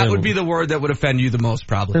 That would be the word that would offend you the most,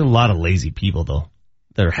 probably. There are a lot of lazy people, though.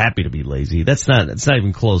 They're happy to be lazy. That's not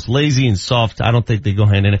even close. Lazy and soft, I don't think they go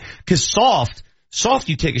hand in hand. Because soft,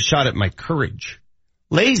 you take a shot at my courage.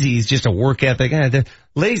 Lazy is just a work ethic.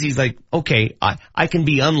 Lazy is like, okay, I can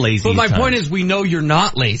be unlazy. But my point is, we know you're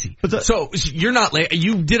not lazy. So you're not lazy.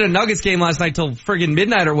 You did a Nuggets game last night till friggin'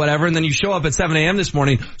 midnight or whatever, and then you show up at 7 a.m. this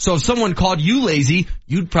morning. So if someone called you lazy,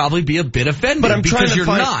 you'd probably be a bit offended. But I'm because you're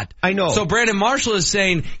not. I know. So Brandon Marshall is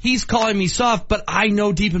saying he's calling me soft, but I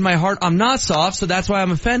know deep in my heart I'm not soft, so that's why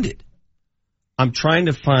I'm offended. I'm trying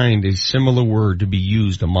to find a similar word to be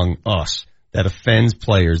used among us that offends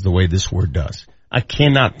players the way this word does. I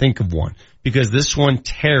cannot think of one because this one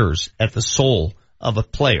tears at the soul of a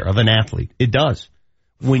player, of an athlete. It does.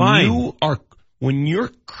 When your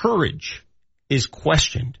courage is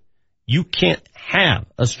questioned, you can't have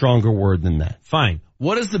a stronger word than that. Fine.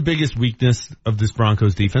 What is the biggest weakness of this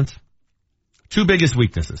Broncos defense? Two biggest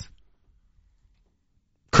weaknesses.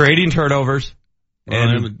 Creating turnovers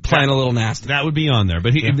and playing a little nasty. That would be on there.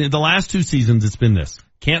 But the last 2 seasons, it's been this.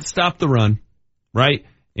 Can't stop the run, right?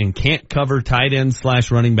 And can't cover tight ends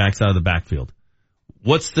 / running backs out of the backfield.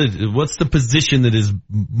 What's the position that is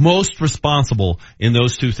most responsible in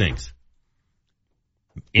those two things?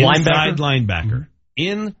 Inside linebacker.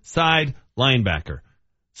 Inside linebacker.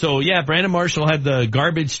 So yeah, Brandon Marshall had the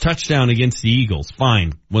garbage touchdown against the Eagles.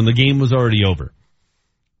 Fine. When the game was already over.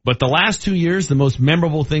 But the last 2 years, the most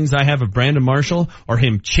memorable things I have of Brandon Marshall are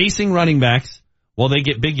him chasing running backs while they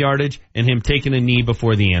get big yardage and him taking a knee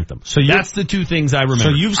before the anthem. So that's the 2 things I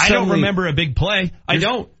remember. I don't remember a big play. I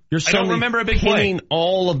don't remember a big play. Pinning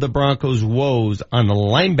all of the Broncos' woes on the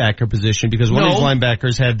linebacker position because one of these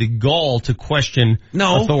linebackers had the gall to question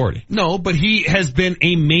authority. No, but he has been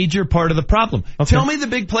a major part of the problem. Okay. Tell me the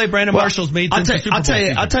big play Brandon Marshall's made since the Super Bowl.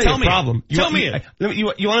 I'll tell you a problem. Tell me it.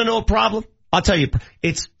 You want to know a problem? I'll tell you.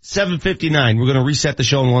 It's 7:59. We're going to reset the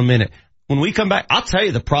show in 1 minute. When we come back, I'll tell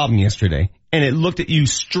you the problem yesterday. And it looked at you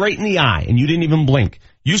straight in the eye, and you didn't even blink.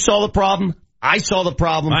 You saw the problem, I saw the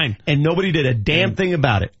problem, and nobody did a damn thing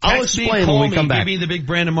about it. I'll explain when we come back. Give me the big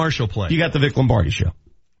Brandon Marshall play. You got the Vic Lombardi Show.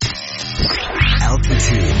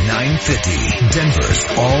 Altitude 950, Denver's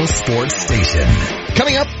all sports station.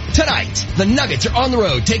 Coming up tonight, the Nuggets are on the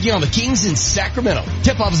road taking on the Kings in Sacramento.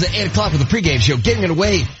 Tip-off is at 8 o'clock with the pregame show, getting it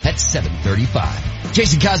away at 7:35.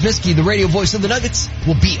 Jason Kosmiski, the radio voice of the Nuggets,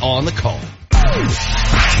 will be on the call.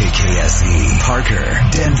 KKSE, Parker,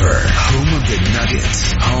 Denver, home of the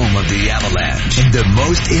Nuggets, home of the Avalanche, and the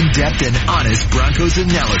most in-depth and honest Broncos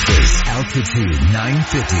analysis. Altitude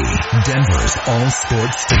 950, Denver's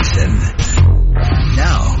all-sports station.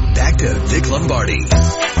 Now, back to Vic Lombardi.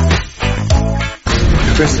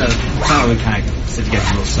 Chris, Tyler kind of said you guys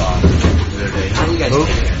a little soft the other day. How do you guys take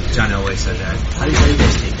that? John Elway said that. How do you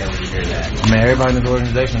guys take that when you hear that? I mean, everybody in the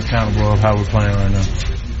organization is accountable of how we're playing right now.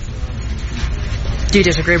 Do you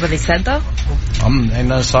disagree with what he said, though? Ain't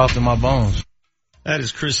nothing soft in my bones. That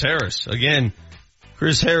is Chris Harris. Again,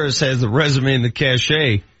 Chris Harris has the resume and the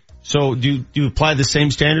cachet. So do you apply the same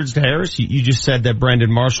standards to Harris? You just said that Brandon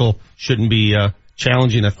Marshall shouldn't be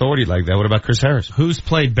challenging authority like that. What about Chris Harris? Who's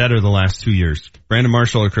played better the last 2 years? Brandon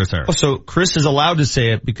Marshall or Chris Harris? Oh, so Chris is allowed to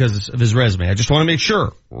say it because of his resume. I just want to make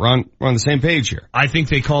sure we're on the same page here. I think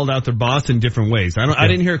they called out their boss in different ways. I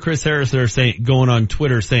didn't hear Chris Harris there going on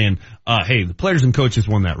Twitter saying, hey, the players and coaches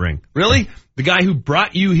won that ring. Really? The guy who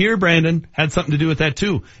brought you here, Brandon, had something to do with that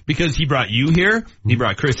too. Because he brought you here, he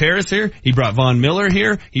brought Chris Harris here, he brought Von Miller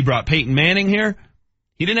here, he brought Peyton Manning here.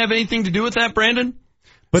 He didn't have anything to do with that, Brandon?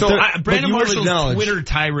 But Brandon Marshall's Twitter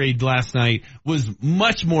tirade last night was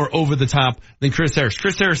much more over the top than Chris Harris.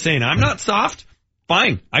 Chris Harris saying, I'm not soft.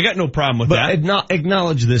 Fine. I got no problem with that. But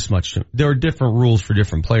acknowledge this much. There are different rules for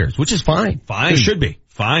different players, which is fine. Fine. There should be.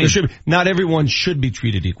 Fine. There should be. Not everyone should be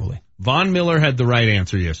treated equally. Von Miller had the right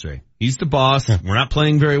answer yesterday. He's the boss. Yeah. We're not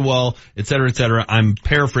playing very well, et cetera, et cetera. I'm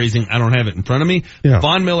paraphrasing. I don't have it in front of me. Yeah.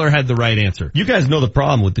 Von Miller had the right answer. You guys know the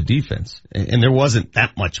problem with the defense, and there wasn't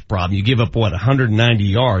that much problem. You give up, 190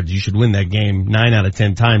 yards. You should win that game 9 out of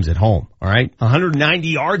 10 times at home, all right? 190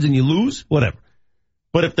 yards and you lose? Whatever.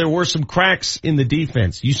 But if there were some cracks in the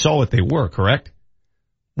defense, you saw what they were, correct?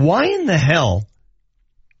 Why in the hell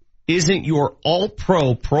isn't your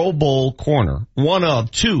all-pro, Pro Bowl corner, one of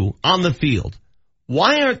two, on the field?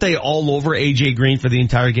 Why aren't they all over A.J. Green for the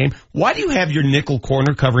entire game? Why do you have your nickel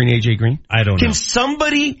corner covering A.J. Green? I don't know. Can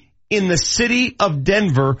somebody in the city of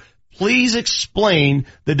Denver please explain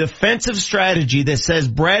the defensive strategy that says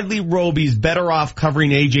Bradley Roby is better off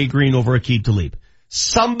covering A.J. Green over Aqib Talib?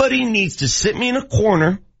 Somebody needs to sit me in a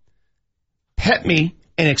corner, pet me,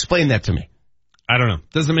 and explain that to me. I don't know.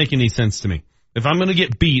 Doesn't make any sense to me. If I'm going to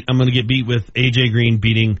get beat, I'm going to get beat with A.J. Green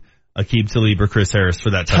beating Aqib Talib or Chris Harris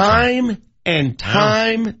for that touchdown.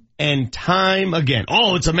 Time again.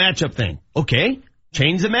 Oh, it's a matchup thing. Okay.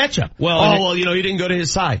 Change the matchup. You didn't go to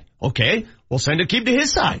his side. Okay. We'll send Aqib to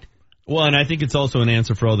his side. Well, and I think it's also an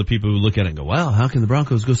answer for all the people who look at it and go, well, how can the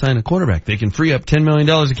Broncos go sign a quarterback? They can free up $10 million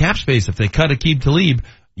of cap space if they cut Aqib Talib.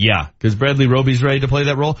 Yeah, because Bradley Roby's ready to play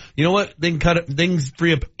that role. You know what? They can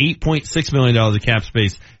free up $8.6 million of cap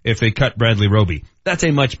space if they cut Bradley Roby. That's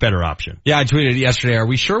a much better option. Yeah, I tweeted yesterday, are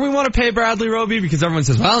we sure we want to pay Bradley Roby? Because everyone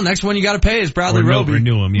says, well, next one you got to pay is Bradley Roby.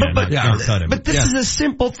 Renew him, But this is a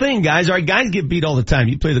simple thing, guys. All right, guys get beat all the time.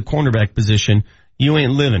 You play the cornerback position, you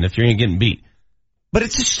ain't living if you ain't getting beat. But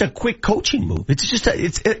it's just a quick coaching move. It's just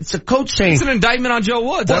it's a coach saying. It's an indictment on Joe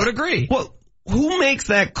Woods. I would agree. Well, who makes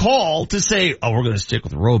that call to say, oh, we're going to stick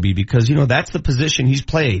with Roby because, that's the position he's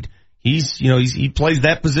played. He plays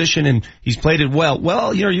that position and he's played it well.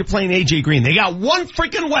 Well, you're playing A.J. Green. They got one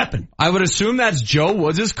freaking weapon. I would assume that's Joe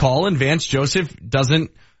Woods' call and Vance Joseph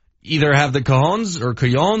doesn't either have the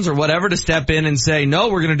cojones or whatever to step in and say, no,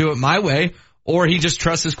 we're going to do it my way. Or he just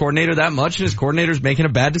trusts his coordinator that much and his coordinator's making a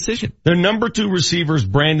bad decision. Their number 2 receiver is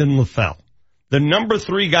Brandon LaFell. The number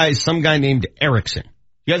 3 guy is some guy named Erickson.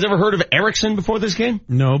 You guys ever heard of Erickson before this game?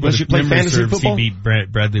 No, but you play fantasy football? He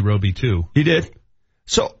beat Bradley Roby too. He did.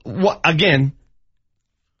 So,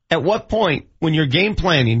 at what point when you're game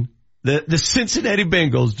planning the Cincinnati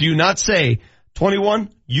Bengals, do you not say,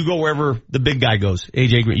 21, you go wherever the big guy goes,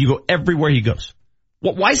 A.J. Green. You go everywhere he goes.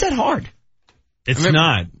 Why is that hard? It's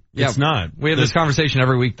not. It's not. We have this conversation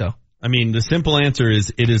every week, though. I mean, the simple answer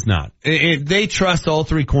is it is not. They trust all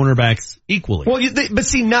 3 cornerbacks equally. Well, but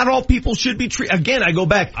see, not all people should be treated. Again, I go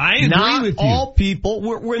back. I agree with you. Not all people.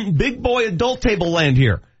 We're in big boy adult table land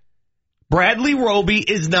here. Bradley Roby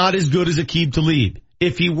is not as good as Aqib Talib.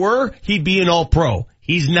 If he were, he'd be an all-pro.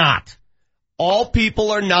 He's not. All people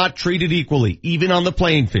are not treated equally, even on the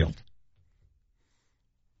playing field.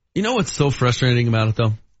 You know what's so frustrating about it,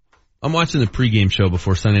 though? I'm watching the pregame show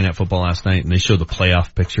before Sunday Night Football last night, and they show the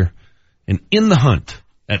playoff picture. And in the hunt,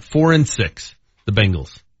 at 4-6, the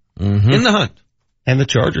Bengals. Mm-hmm. In the hunt. And the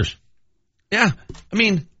Chargers. Yeah. I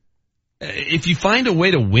mean, if you find a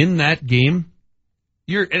way to win that game,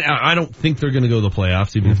 I don't think they're going to go to the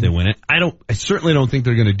playoffs, even if they win it. I certainly don't think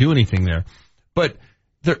they're going to do anything there. But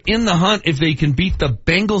they're in the hunt if they can beat the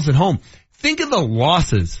Bengals at home. Think of the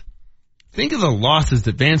losses think of the losses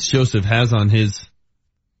that Vance Joseph has on his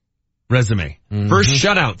resume. Mm-hmm. First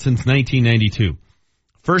shutout since 1992.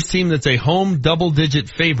 First team that's a home double-digit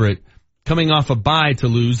favorite coming off a bye to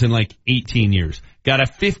lose in like 18 years. Got a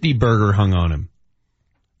 50 burger hung on him.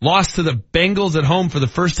 Lost to the Bengals at home for the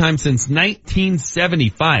first time since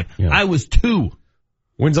 1975. Yeah. I was 2.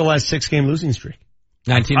 When's the last 6-game losing streak?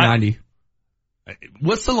 1990.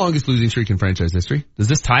 What's the longest losing streak in franchise history? Does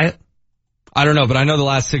this tie it? I don't know, but I know the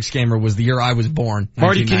last 6-gamer was the year I was born.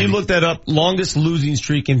 Marty, can you look that up? Longest losing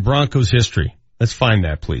streak in Broncos history. Let's find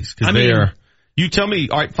that, please. You tell me,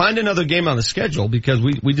 all right, find another game on the schedule because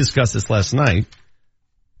we discussed this last night.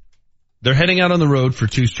 They're heading out on the road for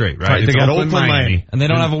 2 straight, right? They got Oakland, Miami. And they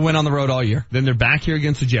don't have a win on the road all year. Then they're back here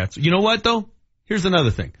against the Jets. You know what, though? Here's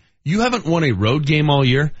another thing. You haven't won a road game all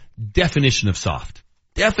year. Definition of soft.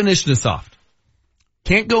 Definition of soft.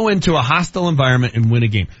 Can't go into a hostile environment and win a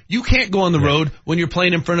game. You can't go on the road when you're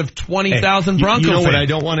playing in front of 20,000 Broncos. You know what I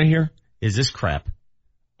don't want to hear? Is this crap.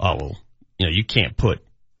 Oh, well, you can't put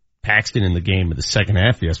Paxton in the game of the second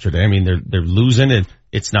half yesterday. I mean, they're losing and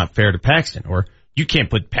it's not fair to Paxton. Or you can't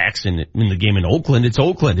put Paxton in the game in Oakland. It's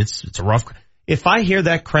Oakland. It's a rough. If I hear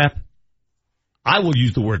that crap, I will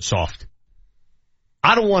use the word soft.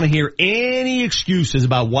 I don't want to hear any excuses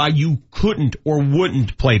about why you couldn't or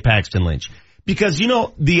wouldn't play Paxton Lynch. Because,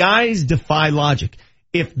 the eyes defy logic.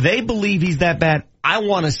 If they believe he's that bad, I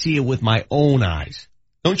want to see it with my own eyes.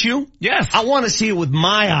 Don't you? Yes. I want to see it with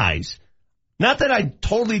my eyes. Not that I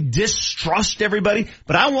totally distrust everybody,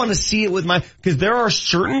 but I want to see it with because there are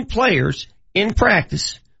certain players in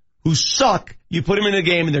practice who suck. You put them in a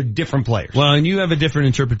game and they're different players. Well, and you have a different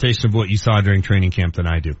interpretation of what you saw during training camp than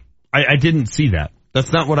I do. I didn't see that.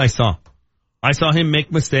 That's not what I saw. I saw him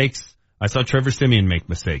make mistakes. I saw Trevor Siemian make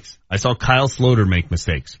mistakes. I saw Kyle Sloter make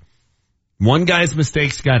mistakes. One guy's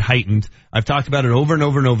mistakes got heightened. I've talked about it over and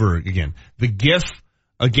over and over again. The GIF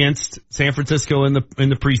against San Francisco in the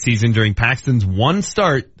preseason during Paxton's one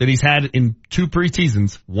start that he's had in 2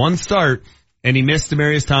 preseasons, one start, and he missed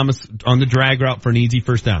Demaryius Thomas on the drag route for an easy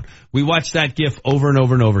first down. We watched that GIF over and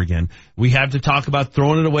over and over again. We have to talk about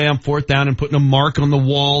throwing it away on 4th down and putting a mark on the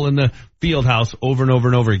wall in the field house over and over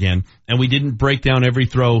and over again. And we didn't break down every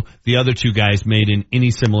throw the other 2 guys made in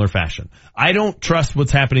any similar fashion. I don't trust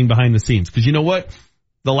what's happening behind the scenes because you know what?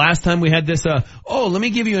 The last time we had this, let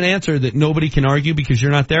me give you an answer that nobody can argue because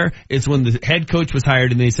you're not there. It's when the head coach was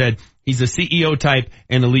hired and they said he's a CEO type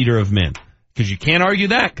and a leader of men. Because you can't argue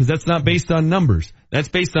that because that's not based on numbers. That's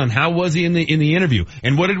based on how was he in the interview.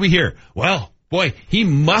 And what did we hear? Well, boy, he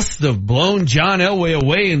must have blown John Elway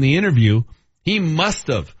away in the interview. He must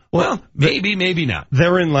have. Well, maybe not.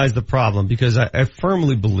 Therein lies the problem because I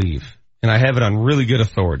firmly believe, and I have it on really good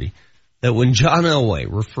authority, that when John Elway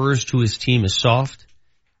refers to his team as soft,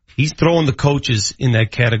 he's throwing the coaches in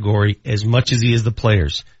that category as much as he is the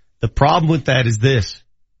players. The problem with that is this.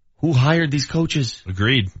 Who hired these coaches?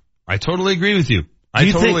 Agreed. I totally agree with you. Do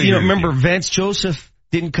you think, remember Vance Joseph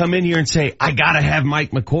didn't come in here and say, I gotta have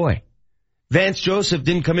Mike McCoy. Vance Joseph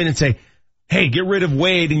didn't come in and say, hey, get rid of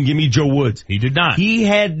Wade and give me Joe Woods. He did not. He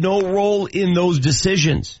had no role in those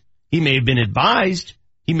decisions. He may have been advised.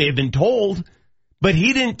 He may have been told, but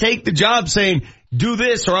he didn't take the job saying, do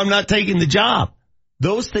this or I'm not taking the job.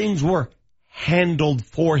 Those things were handled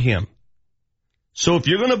for him. So if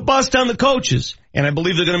you're going to bust on the coaches, and I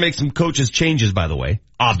believe they're going to make some coaches changes, by the way,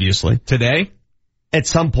 obviously. Today? At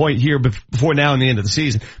some point here before now and the end of the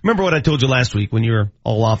season. Remember what I told you last week when you were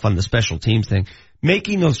all off on the special teams thing?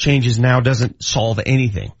 Making those changes now doesn't solve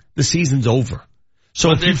anything. The season's over.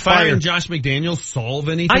 So if you fire Josh McDaniels solve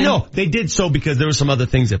anything? I know. They did so because there were some other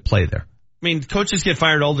things at play there. I mean, coaches get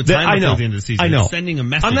fired all the time before the end of the season. I know. They're sending a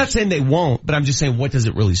message. I'm not saying they won't, but I'm just saying what does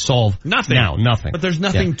it really solve? Nothing. Now, nothing. But there's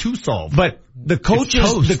nothing to solve. But the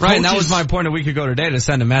coaches, right, and that was my point a week ago today to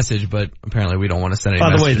send a message, but apparently we don't want to send any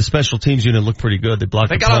message. By the way, the special teams unit looked pretty good. They blocked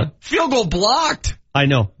the punt. They got a field goal blocked. I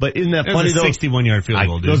know, but isn't that funny though? 61-yard field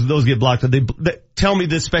goal, dude. Those get blocked. Tell me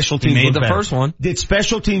the special teams made look the better. First one. Did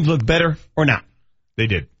special teams look better or not? They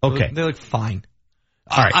did. Okay. They look fine.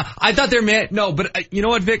 All right. I thought they're no, but you know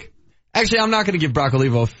what, Vic? Actually, I'm not going to give Brock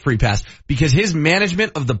Olivo a free pass because his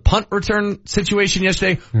management of the punt return situation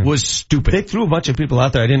yesterday was stupid. They threw a bunch of people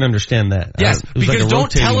out there. I didn't understand that. Yes, because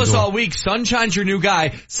don't tell us all week Sunshine's your new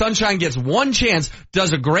guy. Sunshine gets one chance,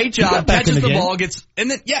 does a great job, catches the ball,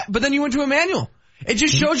 but then you went to Emmanuel. It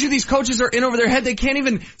just shows you these coaches are in over their head. They can't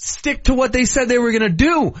even stick to what they said they were going to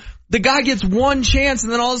do. The guy gets one chance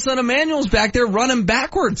and then all of a sudden Emmanuel's back there running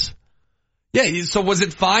backwards. Yeah, so was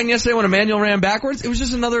it fine yesterday when Emmanuel ran backwards? It was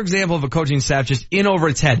just another example of a coaching staff just in over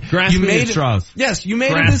its head. Grasping at straws. Yes, you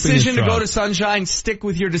made a decision to go to Sunshine. Stick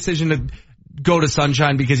with your decision to go to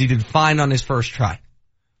Sunshine because he did fine on his first try.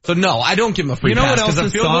 So no, I don't give him a free pass because a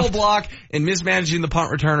field goal block and mismanaging the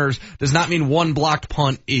punt returners does not mean one blocked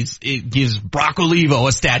punt it gives Brock Olivo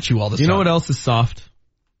a statue all the time. You know what else is soft?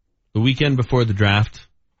 The weekend before the draft,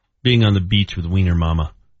 being on the beach with Wiener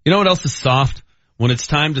Mama. You know what else is soft? When it's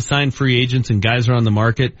time to sign free agents and guys are on the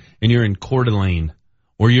market and you're in Coeur d'Alene,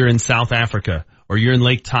 or you're in South Africa, or you're in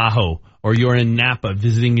Lake Tahoe, or you're in Napa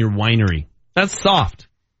visiting your winery. That's soft.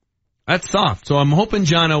 That's soft. So I'm hoping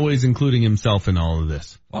John Elway's including himself in all of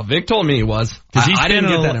this. Well, Vic told me he was. I didn't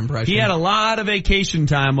get that impression. He had a lot of vacation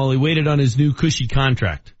time while he waited on his new cushy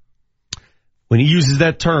contract. When he uses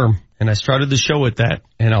that term, and I started the show with that,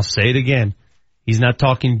 and I'll say it again, he's not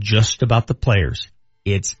talking just about the players.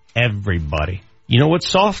 It's everybody. You know what's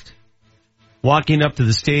soft? Walking up to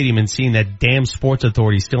the stadium and seeing that damn Sports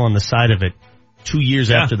Authority still on the side of it 2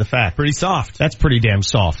 years after the fact. Pretty soft. That's pretty damn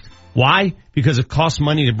soft. Why? Because it costs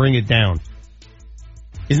money to bring it down.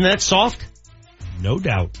 Isn't that soft? No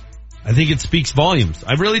doubt. I think it speaks volumes.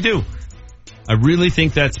 I really do. I really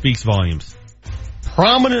think that speaks volumes.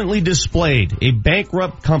 Prominently displayed a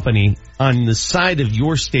bankrupt company on the side of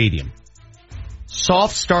your stadium.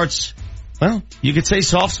 Soft starts, well, you could say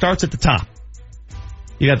soft starts at the top.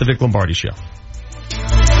 You got the Vic Lombardi Show.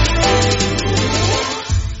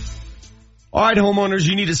 All right, homeowners,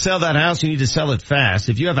 you need to sell that house. You need to sell it fast.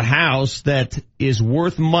 If you have a house that is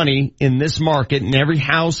worth money in this market, and every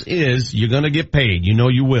house is, you're going to get paid. You know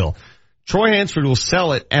you will. Troy Hansford will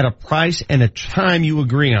sell it at a price and a time you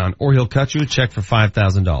agree on, or he'll cut you a check for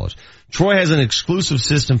 $5,000. Troy has an exclusive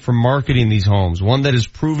system for marketing these homes, one that is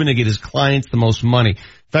proven to get his clients the most money. In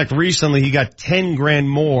fact, recently he got $10,000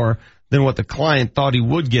 more than what the client thought he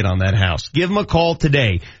would get on that house. Give him a call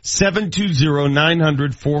today,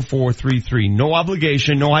 720-900-4433. No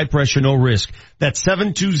obligation, no high pressure, no risk. That's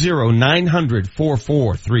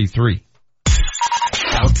 720-900-4433.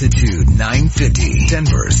 Altitude 950,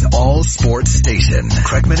 Denver's all sports station.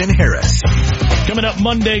 Kreckman and Harris. Coming up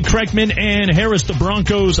Monday, Kreckman and Harris, the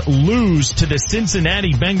Broncos lose to the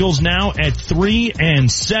Cincinnati Bengals now at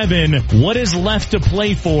 3-7. What is left to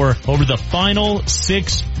play for over the final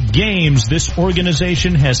 6 games? This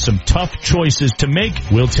organization has some tough choices to make.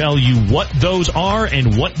 We'll tell you what those are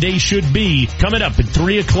and what they should be. Coming up at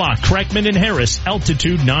 3 o'clock, Kreckman and Harris,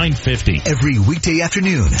 Altitude 950. Every weekday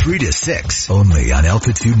afternoon, 3 to 6, only on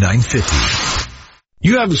Altitude 950.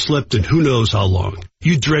 You haven't slept in who knows how long.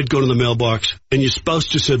 You dread going to the mailbox, and your spouse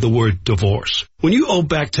just said the word divorce. When you owe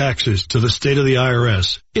back taxes to the state of the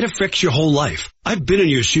IRS, it affects your whole life. I've been in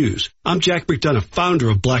your shoes. I'm Jack McDonough, founder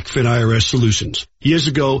of Blackfin IRS Solutions. Years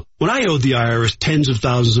ago, when I owed the IRS tens of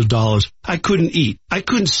thousands of dollars, I couldn't eat. I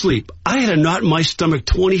couldn't sleep. I had a knot in my stomach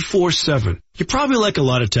 24/7. You're probably like a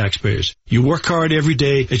lot of taxpayers. You work hard every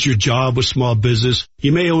day at your job with small business.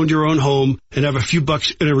 You may own your own home and have a few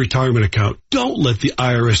bucks in a retirement account. Don't let the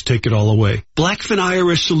IRS take it all away. Blackfin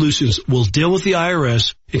IRS Solutions will deal with the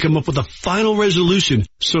IRS and come up with a final resolution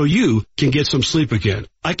so you can get some sleep again.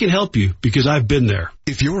 I can help you because I've been there.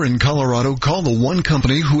 If you're in Colorado, call the one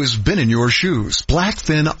company who has been in your shoes.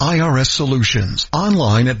 Blackfin IRS Solutions.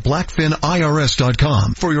 Online at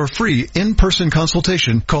blackfinirs.com. For your free in-person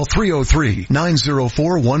consultation, call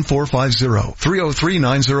 303-904-1450.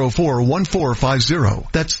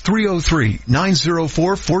 303-904-1450. That's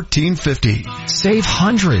 303-904-1450. Save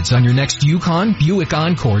hundreds on your next Yukon, Buick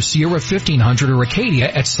Encore, Sierra 1500, or Acadia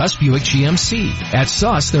at Suss Buick GMC. At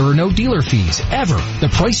Suss, there are no dealer fees, ever. The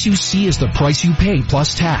price you see is the price you pay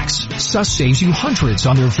plus tax. Suss saves you hundreds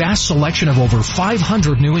on their vast selection of over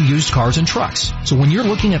 500 new and used cars and trucks. So when you're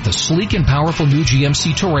looking at the sleek and powerful new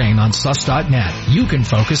GMC Terrain on Suss.net, you can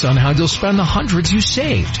focus on how you'll spend the hundreds you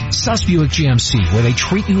saved. Suss Buick GMC, where they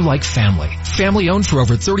treat you like family. Family owned for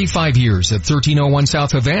over 35 years at 1301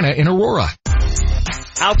 South Havana in Aurora.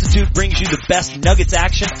 Altitude brings you the best Nuggets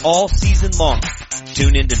action all season long.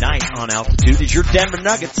 Tune in tonight on Altitude as your Denver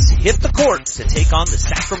Nuggets hit the court to take on the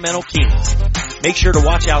Sacramento Kings. Make sure to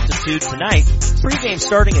watch Altitude tonight. Pregame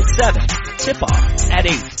starting at 7. Tip-off at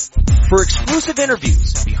 8. For exclusive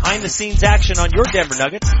interviews, behind-the-scenes action on your Denver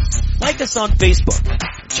Nuggets, like us on Facebook.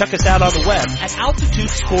 Check us out on the web at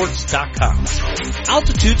altitudesports.com.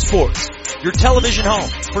 Altitude Sports, your television home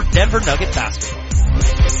for Denver Nugget basketball.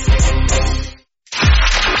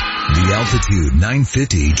 The The Altitude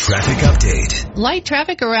 950 traffic update. Light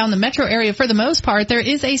traffic around the metro area for the most part. There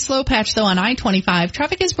is a slow patch though on I-25.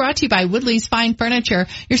 Traffic is brought to you by Woodley's Fine Furniture.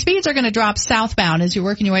 Your speeds are going to drop southbound as you're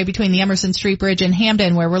working your way between the Emerson Street Bridge and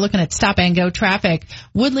Hamden, where we're looking at stop and go traffic.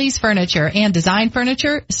 Woodley's Furniture and Design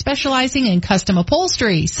Furniture, specializing in custom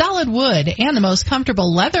upholstery, solid wood, and the most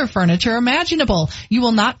comfortable leather furniture imaginable. You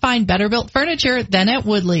will not find better built furniture than at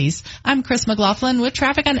Woodley's. I'm Chris McLaughlin with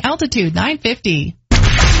traffic on Altitude 950.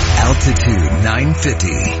 Altitude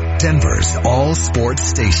 950, Denver's all sports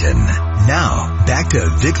station. Now, back to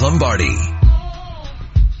Vic Lombardi.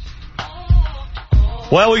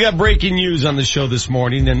 Well, we got breaking news on the show this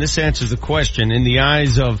morning, and this answers the question in the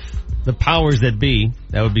eyes of the powers that be.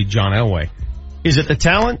 That would be John Elway. Is it the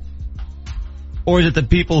talent, or is it the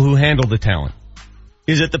people who handle the talent?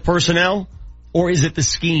 Is it the personnel, or is it the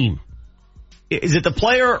scheme? Is it the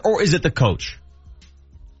player, or is it the coach?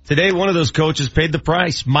 Today, one of those coaches paid the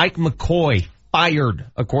price. Mike McCoy fired,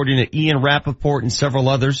 according to Ian Rappaport and several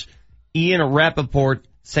others. Ian Rappaport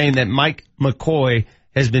saying that Mike McCoy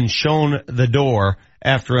has been shown the door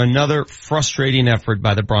after another frustrating effort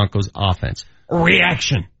by the Broncos offense.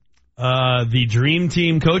 Reaction. The dream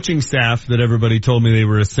team coaching staff that everybody told me they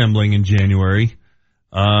were assembling in January.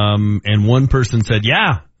 And one person said,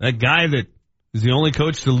 yeah, that guy that is the only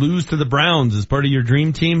coach to lose to the Browns as part of your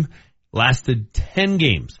dream team lasted 10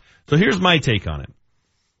 games. So here's my take on it.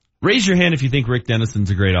 Raise your hand if you think Rick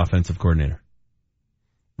Dennison's a great offensive coordinator.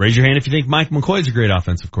 Raise your hand if you think Mike McCoy's a great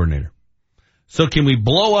offensive coordinator. So can we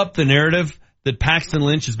blow up the narrative that Paxton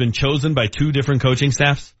Lynch has been chosen by two different coaching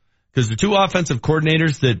staffs? Because the two offensive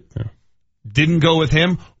coordinators that didn't go with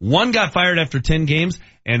him, one got fired after 10 games,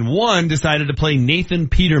 and one decided to play Nathan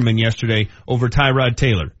Peterman yesterday over Tyrod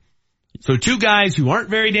Taylor. So two guys who aren't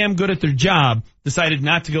very damn good at their job decided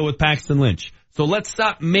not to go with Paxton Lynch. So let's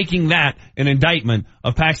stop making that an indictment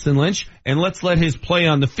of Paxton Lynch, and let's let his play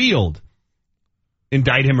on the field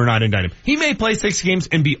indict him or not indict him. He may play 6 games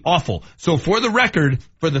and be awful. So for the record,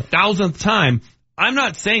 for the 1,000th time, I'm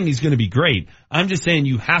not saying he's going to be great. I'm just saying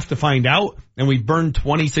you have to find out, and we burned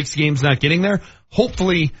 26 games not getting there.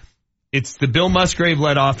 Hopefully it's the Bill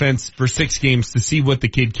Musgrave-led offense for 6 games to see what the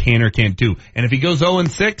kid can or can't do. And if he goes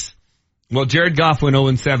 0-6, well, Jared Goff went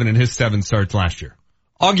 0-7 in his 7 starts last year.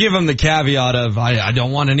 I'll give him the caveat of I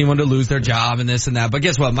don't want anyone to lose their job and this and that. But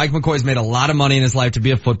guess what? Mike McCoy's made a lot of money in his life to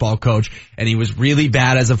be a football coach, and he was really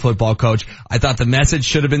bad as a football coach. I thought the message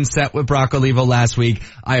should have been set with Brock Olivo last week.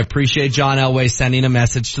 I appreciate John Elway sending a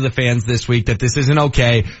message to the fans this week that this isn't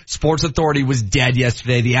okay. Sports Authority was dead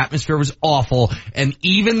yesterday. The atmosphere was awful. And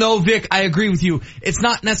even though, Vic, I agree with you, it's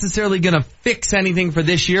not necessarily going to fix anything for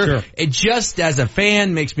this year. Sure. It just, as a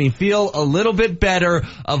fan, makes me feel a little bit better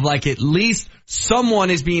of like at least someone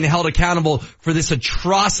is being held accountable for this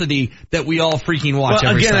atrocity that we all freaking watch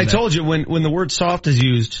every Sunday. I told you, when the word soft is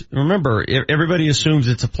used, remember, everybody assumes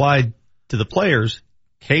it's applied to the players.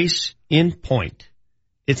 Case in point.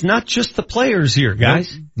 It's not just the players here,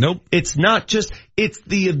 guys. Nope. It's not just, it's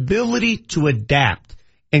the ability to adapt.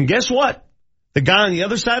 And guess what? The guy on the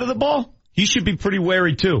other side of the ball, he should be pretty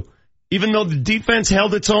wary too. Even though the defense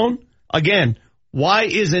held its own, again, why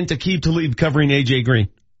isn't Aqib Talib covering A.J. Green?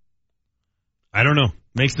 I don't know.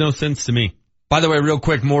 Makes no sense to me. By the way, real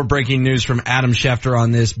quick, more breaking news from Adam Schefter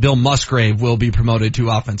on this. Bill Musgrave will be promoted to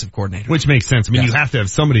offensive coordinator. Which makes sense. I mean, you have to have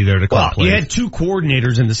somebody there to call plays. You had 2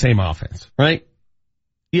 coordinators in the same offense, right?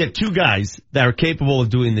 You had 2 guys that are capable of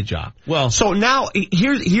doing the job. Well, so now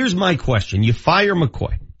here's my question. You fire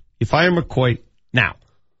McCoy. Now,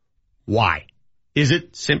 why? Is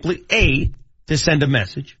it simply A, to send a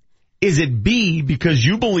message? Is it B, because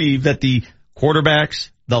you believe that the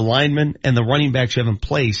quarterbacks, the linemen, and the running backs you have in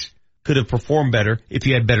place could have performed better if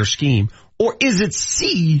you had better scheme? Or is it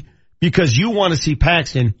C, because you want to see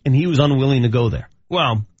Paxton and he was unwilling to go there?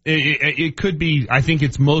 Well, it could be. I think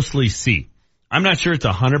it's mostly C. I'm not sure it's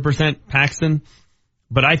 100% Paxton,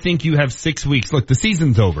 but I think you have 6 weeks. Look, the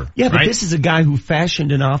season's over. Yeah, but this is a guy who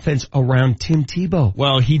fashioned an offense around Tim Tebow.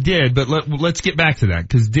 Well, he did, but let's get back to that,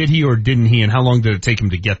 because did he or didn't he, and how long did it take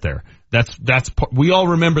him to get there? We all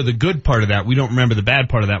remember the good part of that. We don't remember the bad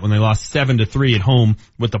part of that when they lost 7-3 at home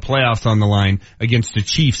with the playoffs on the line against the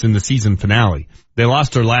Chiefs in the season finale. They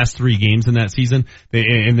lost their last 3 games in that season,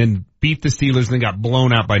 and then beat the Steelers and then got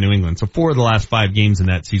blown out by New England. So 4 of the last 5 games in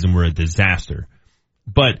that season were a disaster.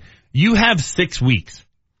 But you have 6 weeks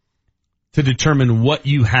to determine what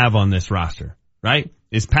you have on this roster, right?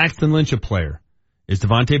 Is Paxton Lynch a player? Is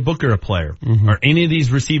Devontae Booker a player? Mm-hmm. Are any of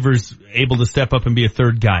these receivers able to step up and be a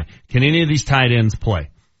third guy? Can any of these tight ends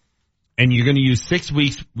play? And you're going to use 6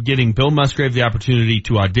 weeks getting Bill Musgrave the opportunity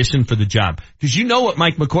to audition for the job. Because you know what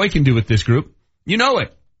Mike McCoy can do with this group. You know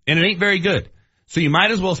it. And it ain't very good. So you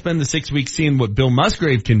might as well spend the 6 weeks seeing what Bill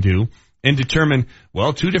Musgrave can do and determine,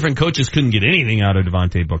 well, 2 different coaches couldn't get anything out of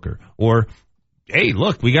Devontae Booker. Or, hey,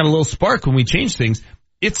 look, we got a little spark when we change things.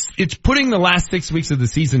 It's putting the last 6 weeks of the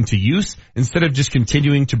season to use instead of just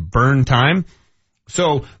continuing to burn time.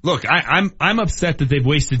 So, look, I'm upset that they've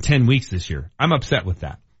wasted 10 weeks this year. I'm upset with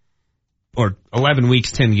that. Or 11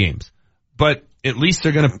 weeks, 10 games. But at least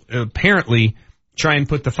they're going to apparently try and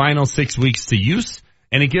put the final 6 weeks to use,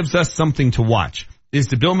 and it gives us something to watch. Is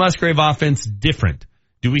the Bill Musgrave offense different?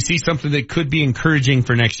 Do we see something that could be encouraging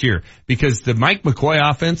for next year? Because the Mike McCoy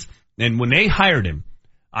offense, and when they hired him,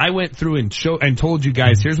 I went through and told you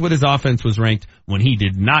guys, here's what his offense was ranked when he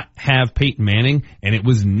did not have Peyton Manning, and it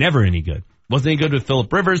was never any good. Wasn't any good with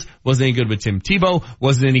Phillip Rivers, wasn't any good with Tim Tebow,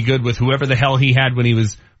 wasn't any good with whoever the hell he had when he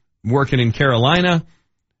was working in Carolina.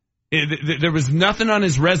 There was nothing on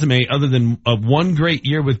his resume other than one great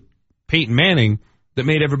year with Peyton Manning that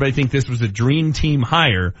made everybody think this was a dream team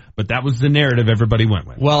hire, but that was the narrative everybody went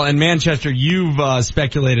with. Well, in Manchester, you've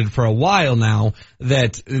speculated for a while now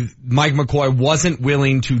that Mike McCoy wasn't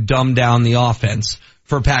willing to dumb down the offense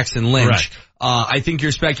for Paxton Lynch. Right. I think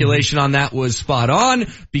your speculation on that was spot on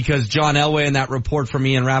because John Elway in that report from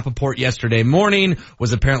Ian Rappaport yesterday morning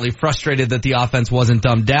was apparently frustrated that the offense wasn't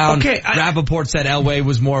dumbed down. Okay, Rappaport said Elway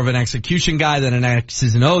was more of an execution guy than an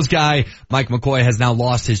X's and O's guy. Mike McCoy has now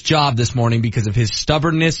lost his job this morning because of his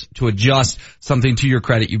stubbornness to adjust, something to your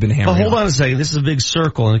credit you've been hammering. But hold on a second. This is a big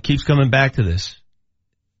circle and it keeps coming back to this.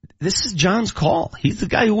 This is John's call. He's the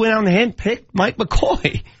guy who went out and handpicked Mike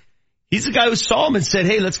McCoy. He's the guy who saw him and said,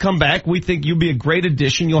 hey, let's come back. We think you'll be a great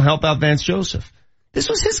addition. You'll help out Vance Joseph. This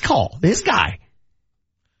was his call, his guy.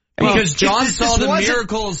 Because John saw the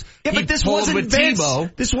miracles he pulled with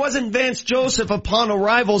Tebow. This wasn't Vance Joseph upon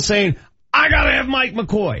arrival saying, I gotta have Mike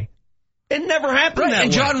McCoy. It never happened that way.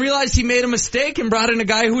 And John realized he made a mistake and brought in a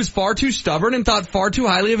guy who was far too stubborn and thought far too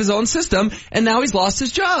highly of his own system, and now he's lost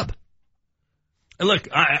his job. Look,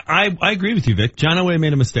 I agree with you, Vic. John Elway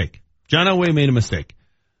made a mistake.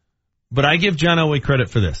 But I give John Elway credit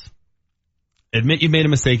for this. Admit you made a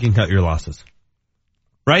mistake and cut your losses.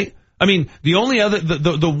 Right? I mean, the only other,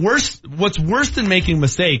 the worst, what's worse than making a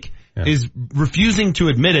mistake is refusing to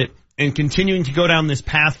admit it and continuing to go down this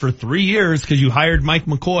path for 3 years because you hired Mike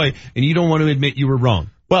McCoy and you don't want to admit you were wrong.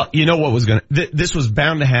 Well, you know what was this was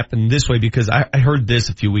bound to happen this way because I heard this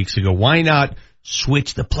a few weeks ago. Why not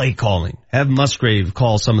switch the play calling? Have Musgrave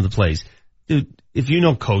call some of the plays. Dude, if you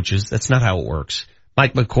know coaches, that's not how it works.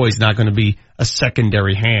 Mike McCoy's not going to be a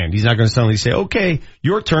secondary hand. He's not going to suddenly say, okay,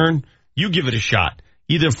 your turn. You give it a shot.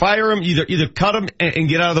 Either fire him, either cut him and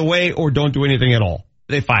get out of the way or don't do anything at all.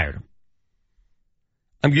 They fired him.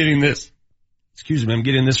 I'm getting this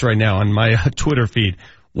right now on my Twitter feed.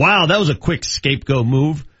 Wow, that was a quick scapegoat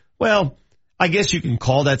move. Well, I guess you can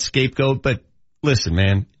call that scapegoat, but listen,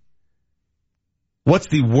 man. What's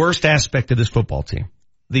the worst aspect of this football team?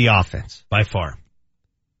 The offense. By far.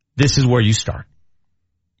 This is where you start.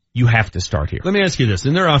 You have to start here. Let me ask you this.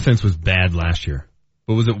 And their offense was bad last year.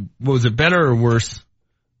 But was it better or worse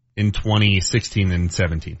in 2016 and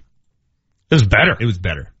 17? It was better. It was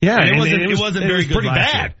better. Yeah. And it wasn't very good pretty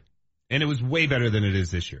last bad. year. And it was way better than it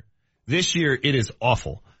is this year. This year, it is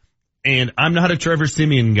awful. And I'm not a Trevor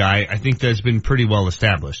Siemian guy. I think that's been pretty well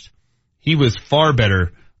established. He was far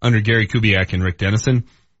better under Gary Kubiak and Rick Dennison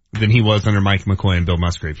than he was under Mike McCoy and Bill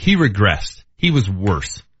Musgrave. He regressed. He was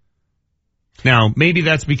worse. Now, maybe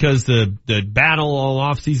that's because the battle all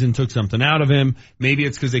offseason took something out of him. Maybe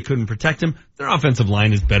it's because they couldn't protect him. Their offensive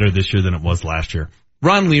line is better this year than it was last year.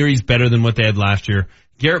 Ron Leary's better than what they had last year.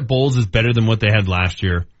 Garrett Bowles is better than what they had last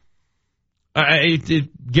year.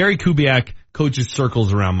 Gary Kubiak coaches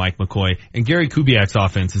circles around Mike McCoy, and Gary Kubiak's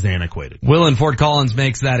offense is antiquated. Will in Fort Collins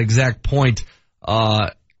makes that exact point.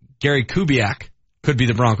 Gary Kubiak could be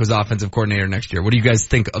the Broncos offensive coordinator next year. What do you guys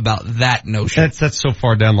think about that notion? That's so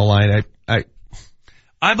far down the line.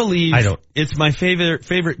 I believe I don't. It's my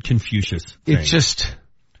favorite Confucius thing. It's just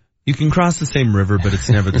you can cross the same river, but it's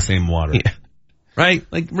never the same water. Yeah. Right?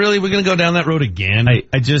 Like, really, we're going to go down that road again?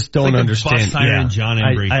 I just don't understand. John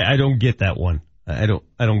Embry. I don't get that one. I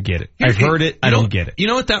don't get it. I've heard it. I don't get it. You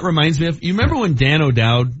know what that reminds me of? You remember when Dan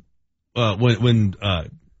O'Dowd, when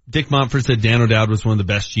Dick Montfort said Dan O'Dowd was one of the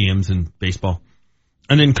best GMs in baseball,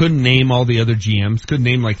 and then couldn't name all the other GMs, couldn't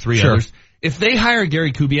name like three others. If they hire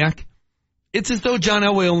Gary Kubiak, it's as though John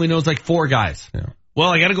Elway only knows like 4 guys. Yeah. Well,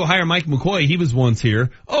 I got to go hire Mike McCoy. He was once here.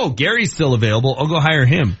 Oh, Gary's still available. I'll go hire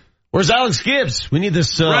him. Where's Alex Gibbs? We need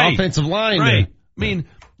this offensive line. Right. I mean,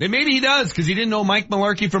 maybe he does because he didn't know Mike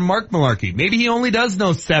Mularkey from Mark Mularkey. Maybe he only does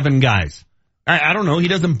know 7 guys. I don't know. He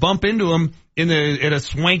doesn't bump into him at a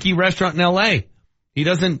swanky restaurant in L.A. He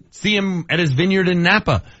doesn't see him at his vineyard in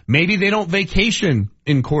Napa. Maybe they don't vacation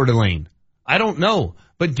in Coeur d'Alene. I don't know.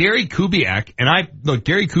 But Gary Kubiak,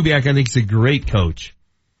 Gary Kubiak I think is a great coach.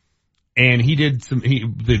 And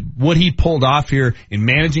what he pulled off here in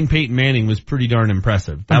managing Peyton Manning was pretty darn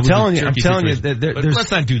impressive. I'm telling you that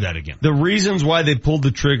let's not do that again. The reasons why they pulled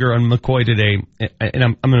the trigger on McCoy today, and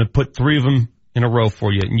I'm going to put 3 of them in a row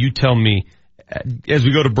for you, and you tell me as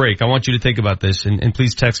we go to break. I want you to think about this, and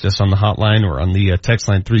please text us on the hotline or on the text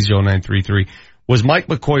line 30933. Was Mike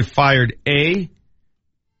McCoy fired A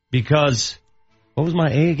because what was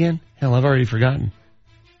my A again? Hell, I've already forgotten.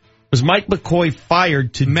 Was Mike McCoy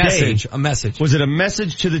fired today? A message. Was it a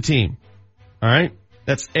message to the team? All right.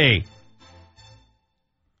 That's A.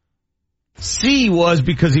 C was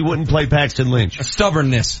because he wouldn't play Paxton Lynch.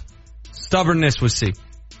 Stubbornness. Stubbornness was C.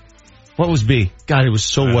 What was B? God, it was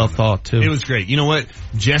so well thought too. It was great. You know what?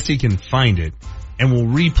 Jesse can find it and we'll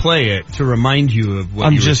replay it to remind you of what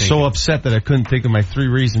I'm you were just thinking. so upset that I couldn't think of my 3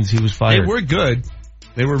 reasons he was fired. They were good.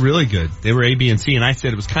 They were really good. They were A, B, and C, and I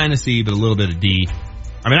said it was kind of C, but a little bit of D.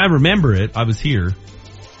 I mean, I remember it. I was here.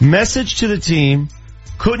 Message to the team,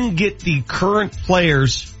 couldn't get the current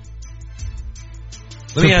players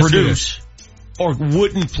to produce or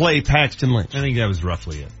wouldn't play Paxton Lynch. I think that was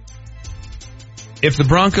roughly it. If the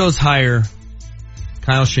Broncos hire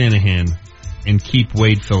Kyle Shanahan and keep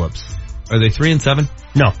Wade Phillips, are they 3-7?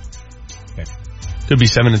 No. Okay. Could be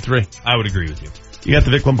 7-3. I would agree with you. You got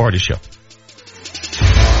the Vic Lombardi Show.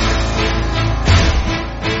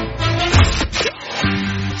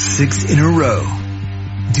 Sixth in a row.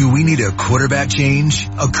 Do we need a quarterback change,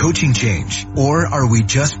 a coaching change, or are we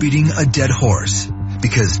just beating a dead horse?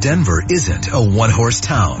 Because Denver isn't a one-horse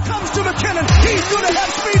town. Comes to McKinnon. He's going to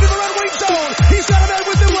have speed to the red wing zone. He's got a man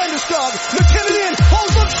with the Landeskog. McKinnon in,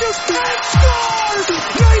 holds up, shoots, and scores!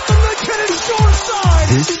 Nathan McKinnon, short side.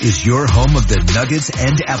 This is your home of the Nuggets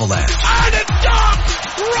and Avalanche. And it's dunked!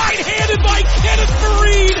 Right-handed by Kenneth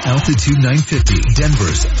Faried. Altitude 950,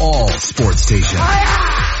 Denver's all sports station.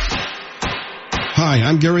 Hi,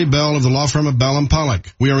 I'm Gary Bell of the law firm of Bell & Pollock.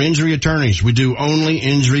 We are injury attorneys. We do only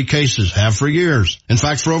injury cases, have for years. In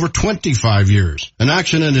fact, for over 25 years. An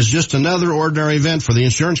accident is just another ordinary event for the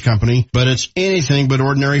insurance company, but it's anything but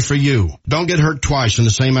ordinary for you. Don't get hurt twice in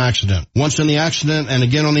the same accident. Once in the accident and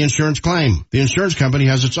again on the insurance claim. The insurance company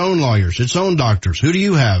has its own lawyers, its own doctors. Who do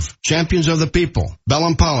you have? Champions of the People.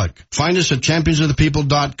 Bell & Pollock. Find us at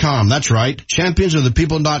championsofthepeople.com. That's right,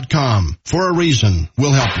 championsofthepeople.com. For a reason,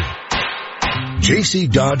 we'll help you.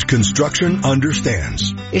 JC Dodge Construction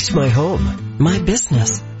understands. It's my home, my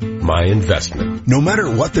business, my investment. No matter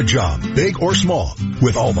what the job, big or small,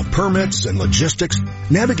 with all the permits and logistics,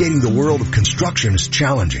 navigating the world of construction is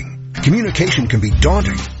challenging. Communication can be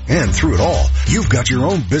daunting, and through it all, you've got your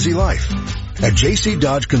own busy life. At JC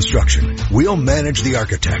Dodge Construction, we'll manage the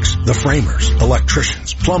architects, the framers,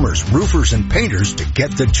 electricians, plumbers, roofers, and painters to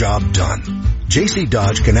get the job done. JC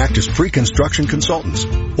Dodge can act as pre-construction consultants,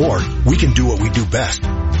 or we can do what we do best,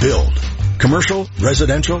 build. Commercial,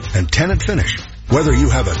 residential, and tenant finish. Whether you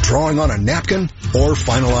have a drawing on a napkin or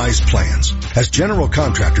finalized plans. As general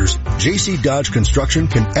contractors, JC Dodge Construction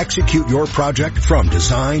can execute your project from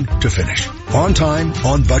design to finish. On time,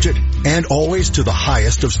 on budget, and always to the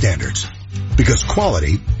highest of standards. Because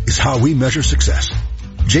quality is how we measure success.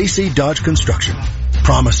 JC Dodge Construction.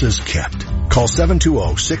 Promises kept. Call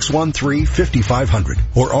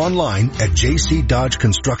 720-613-5500 or online at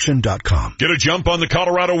jcdodgeconstruction.com. Get a jump on the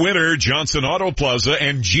Colorado winter. Johnson Auto Plaza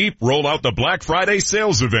and Jeep roll out the Black Friday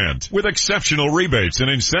sales event with exceptional rebates and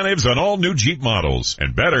incentives on all new Jeep models.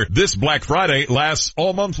 And better, this Black Friday lasts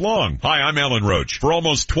all month long. Hi, I'm Alan Roach. For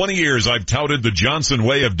almost 20 years, I've touted the Johnson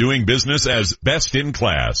way of doing business as best in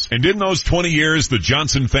class. And in those 20 years, the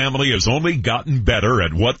Johnson family has only gotten better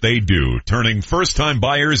at what they do, turning first-time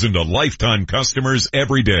buyers into lifetime customers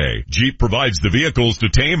every day. Jeep provides the vehicles to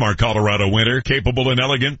tame our Colorado winter. Capable and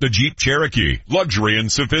elegant, the Jeep Cherokee. Luxury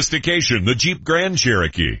and sophistication, the Jeep Grand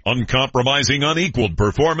Cherokee. Uncompromising, unequaled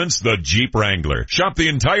performance, the Jeep Wrangler. Shop the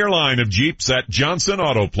entire line of Jeeps at Johnson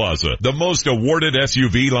Auto Plaza, the most awarded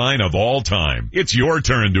SUV line of all time. It's your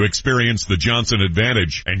turn to experience the Johnson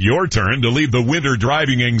advantage and your turn to leave the winter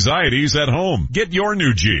driving anxieties at home. Get your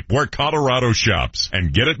new Jeep where Colorado shops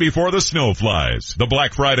and get it before the snow flies. The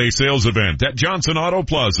Black Friday sales event at Johnson Auto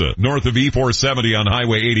Plaza, north of E470 on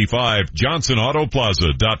Highway 85,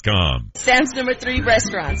 johnsonautoplaza.com. Sam's number 3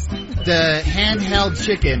 restaurants. The handheld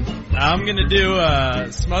chicken I'm gonna do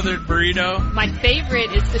a smothered burrito. My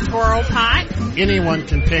favorite is the Toro pot. Anyone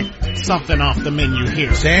can pick something off the menu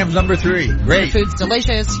here. Sam's number 3. Great. The food's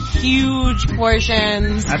delicious, huge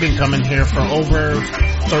portions. I've been coming here for over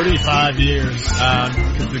 35 years.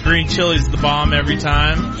 Because the green chili's the bomb every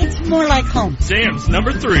time. It's more like home. Sam's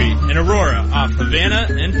number 3 in Aurora off Havana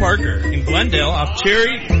and Parker. In Glendale off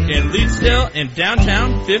Cherry. In Leedsdale and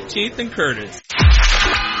downtown 15th and Curtis.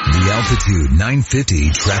 The Altitude 950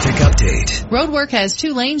 traffic update. Roadwork has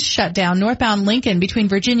 2 lanes shut down northbound Lincoln between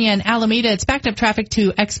Virginia and Alameda. It's backed up traffic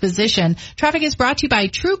to Exposition. Traffic is brought to you by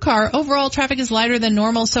TrueCar. Overall traffic is lighter than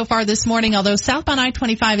normal so far this morning, although southbound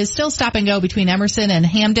I-25 is still stop and go between Emerson and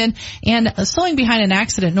Hamden and slowing behind an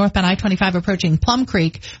accident northbound I-25 approaching Plum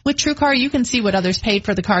Creek. With TrueCar, you can see what others paid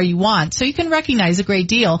for the car you want, so you can recognize a great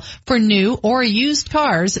deal. For new or used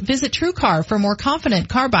cars, visit TrueCar for a more confident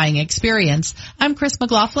car buying experience. I'm Chris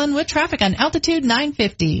McLaughlin with traffic on Altitude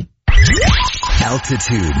 950.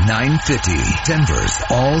 Altitude 950, Denver's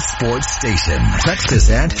all sports station. Text us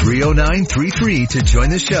at 30933 to join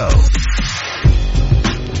the show.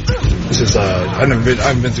 This is I haven't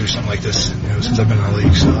been through something like this, since I've been in the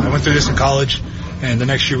league. So I went through this in college, and the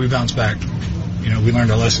next year we bounced back. We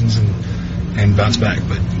learned our lessons and bounced back.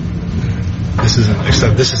 But this isn't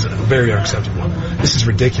acceptable. This is very unacceptable. This is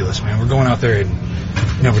ridiculous, man. We're going out there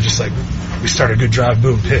and we're just like, we start a good drive,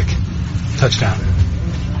 boom, pick, touchdown,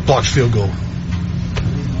 blocked field goal.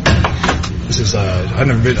 This is I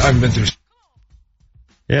haven't been through.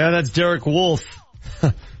 Yeah, that's Derek Wolfe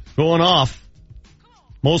going off,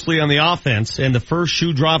 mostly on the offense. And the first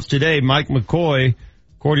shoe drops today. Mike McCoy,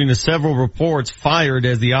 according to several reports, fired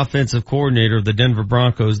as the offensive coordinator of the Denver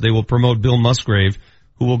Broncos. They will promote Bill Musgrave,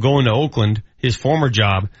 who will go into Oakland, his former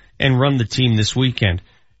job, and run the team this weekend.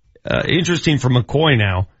 Interesting for McCoy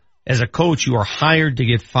now. As a coach, you are hired to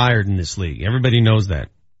get fired in this league. Everybody knows that.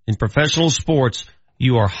 In professional sports,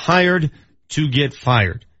 you are hired to get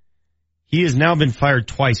fired. He has now been fired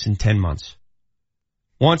twice in 10 months.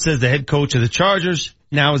 Once as the head coach of the Chargers,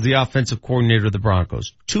 now as the offensive coordinator of the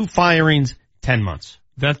Broncos. 2 firings, 10 months.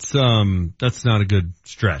 That's not a good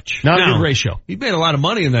stretch. Not a good ratio. He made a lot of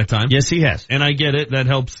money in that time. Yes, he has. And I get it. That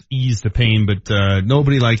helps ease the pain, but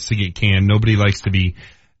nobody likes to get canned. Nobody likes to be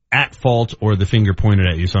at fault or the finger pointed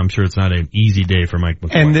at you, so I'm sure it's not an easy day for Mike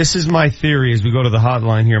McCoy. And this is my theory as we go to the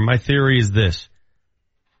hotline here. My theory is this.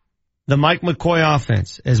 The Mike McCoy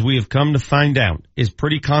offense, as we have come to find out, is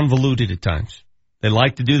pretty convoluted at times. They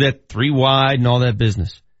like to do that 3 wide and all that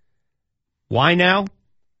business. Why now?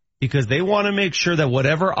 Because they want to make sure that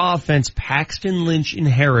whatever offense Paxton Lynch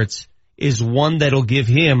inherits is one that'll give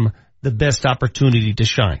him the best opportunity to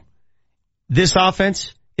shine. This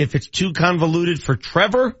offense, if it's too convoluted for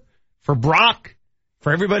Trevor, for Brock,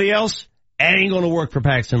 for everybody else, it ain't going to work for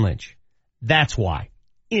Paxton Lynch. That's why,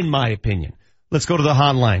 in my opinion. Let's go to the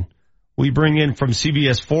hotline. We bring in from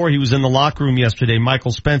CBS 4. He was in the locker room yesterday,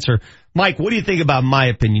 Michael Spencer. Mike, what do you think about my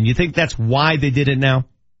opinion? You think that's why they did it now?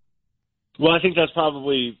 Well, I think that's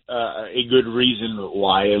probably a good reason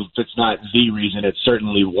why. If it's not the reason, it's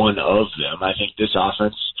certainly one of them. I think this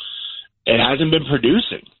offense, it hasn't been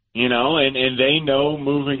producing, and they know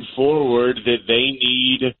moving forward that they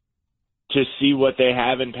need to see what they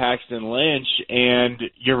have in Paxton Lynch. And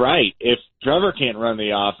you're right. If Trevor can't run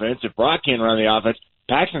the offense, if Brock can't run the offense,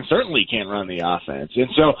 Paxton certainly can't run the offense. And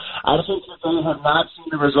so I think that they have not seen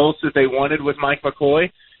the results that they wanted with Mike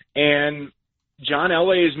McCoy. And John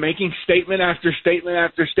Elway is making statement after statement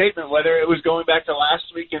after statement, whether it was going back to last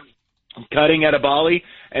week and cutting Adebawale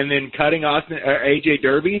and then cutting A.J.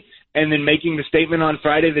 Derby and then making the statement on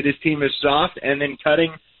Friday that his team is soft and then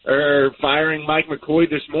firing Mike McCoy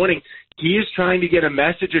this morning. He is trying to get a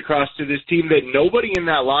message across to this team that nobody in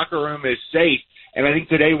that locker room is safe. And I think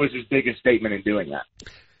today was his biggest statement in doing that.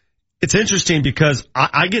 It's interesting because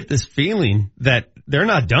I get this feeling that they're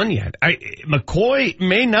not done yet. McCoy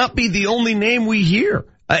may not be the only name we hear.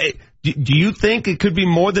 Do you think it could be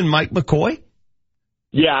more than Mike McCoy?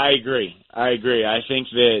 Yeah, I agree. I think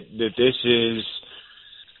that this is –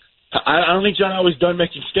 I don't think John Elway's done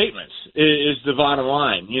making statements is the bottom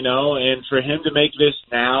line, and for him to make this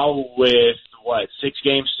now with, 6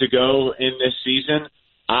 games to go in this season,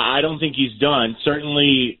 I don't think he's done.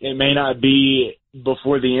 Certainly it may not be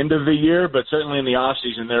before the end of the year, but certainly in the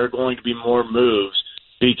offseason there are going to be more moves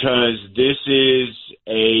because this is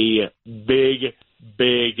a big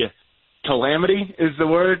calamity is the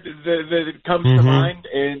word that comes to mind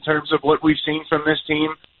in terms of what we've seen from this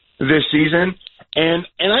team this season. And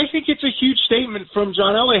I think it's a huge statement from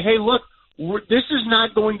John Elway. Hey, look, this is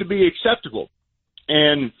not going to be acceptable.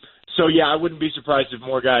 And so, yeah, I wouldn't be surprised if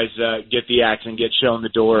more guys get the axe and get shown the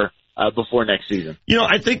door before next season.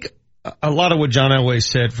 I think a lot of what John Elway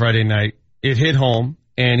said Friday night, it hit home,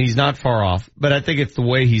 and he's not far off. But I think it's the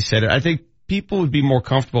way he said it. I think people would be more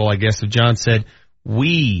comfortable, I guess, if John said,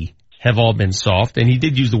 we have all been soft. And he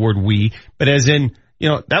did use the word we, but as in,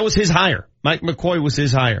 that was his hire. Mike McCoy was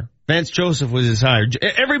his hire. Vance Joseph was his hire.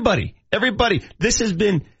 Everybody. This has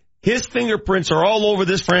been, his fingerprints are all over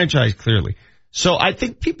this franchise, clearly. So I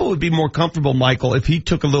think people would be more comfortable, Michael, if he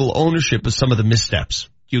took a little ownership of some of the missteps.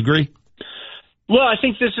 Do you agree? Well, I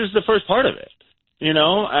think this is the first part of it.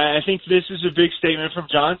 I think this is a big statement from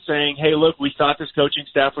John saying, hey, look, we thought this coaching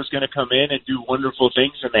staff was going to come in and do wonderful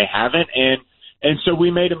things, and they haven't, and so we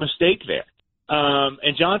made a mistake there.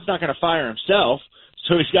 And John's not going to fire himself,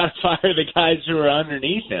 so he's got to fire the guys who are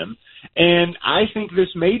underneath him. And I think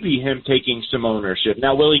this may be him taking some ownership.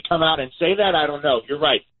 Now, will he come out and say that? I don't know. You're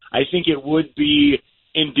right. I think it would be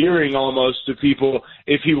endearing almost to people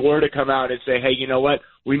if he were to come out and say, hey, you know what?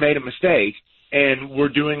 We made a mistake, and we're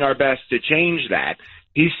doing our best to change that.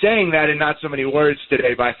 He's saying that in not so many words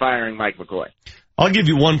today by firing Mike McCoy. I'll give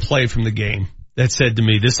you one play from the game that said to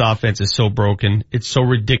me, this offense is so broken. It's so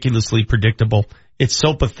ridiculously predictable. It's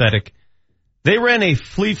so pathetic. They ran a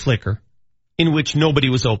flea flicker in which nobody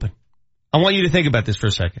was open. I want you to think about this for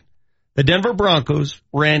a second. The Denver Broncos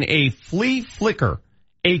ran a flea flicker,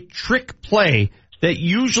 a trick play that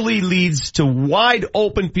usually leads to wide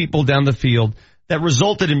open people down the field that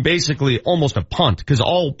resulted in basically almost a punt because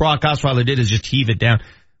all Brock Osweiler did is just heave it down.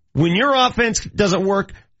 When your offense doesn't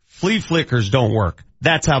work, flea flickers don't work.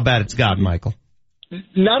 That's how bad it's gotten, Michael.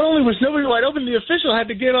 Not only was nobody wide open, the official had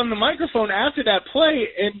to get on the microphone after that play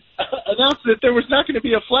and announce that there was not going to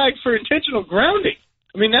be a flag for intentional grounding.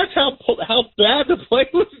 I mean, that's how bad the play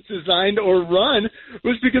was designed or run,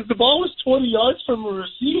 was because the ball was 20 yards from a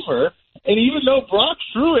receiver, and even though Brock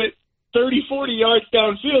threw it 30, 40 yards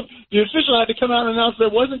downfield, the official had to come out and announce there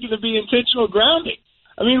wasn't going to be intentional grounding.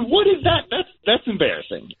 I mean, what is that? That's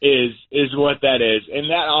embarrassing, is what that is.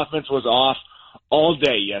 And that offense was off all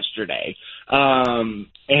day yesterday.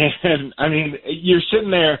 And, I mean, you're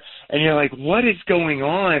sitting there, and you're like, what is going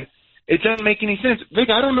on? It doesn't make any sense. Vic,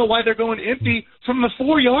 I don't know why they're going empty from the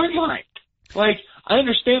 4-yard line. Like, I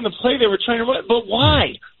understand the play they were trying to run, but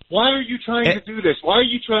why? Why are you trying to do this? Why are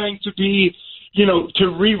you trying to be, to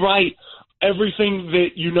rewrite everything that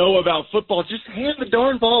you know about football? Just hand the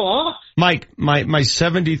darn ball off. Mike, my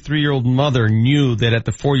 73-year-old mother knew that at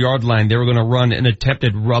the 4-yard line they were going to run an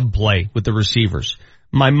attempted rub play with the receivers.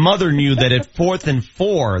 My mother knew that at 4th and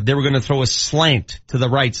 4 they were going to throw a slant to the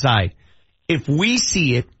right side. If we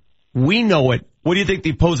see it, we know it. What do you think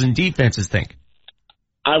the opposing defenses think?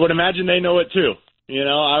 I would imagine they know it too.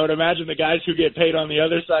 I would imagine the guys who get paid on the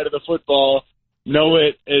other side of the football know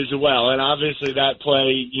it as well. And obviously that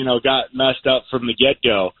play, got messed up from the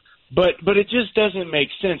get-go. But it just doesn't make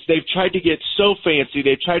sense. They've tried to get so fancy.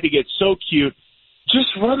 They've tried to get so cute.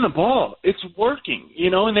 Just run the ball. It's working,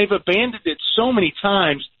 and they've abandoned it so many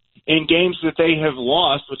times in games that they have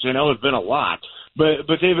lost, which I know have been a lot. But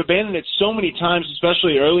they've abandoned it so many times,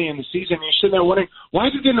 especially early in the season. You're sitting there wondering, why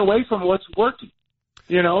is it getting away from what's working?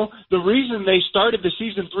 The reason they started the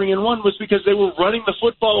season 3-1 was because they were running the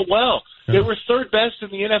football well. Yeah. They were third best in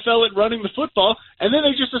the NFL at running the football, and then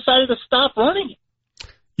they just decided to stop running it.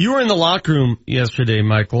 You were in the locker room yesterday,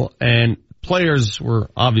 Michael, and players were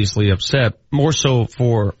obviously upset, more so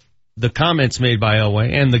for the comments made by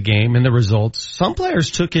Elway and the game and the results. Some players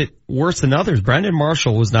took it worse than others. Brandon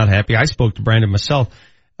Marshall was not happy. I spoke to Brandon myself.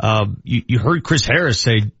 You heard Chris Harris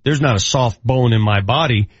say, there's not a soft bone in my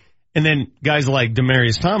body. And then guys like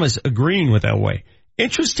Demaryius Thomas agreeing with Elway.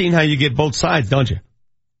 Interesting how you get both sides, don't you?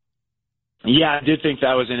 Yeah, I did think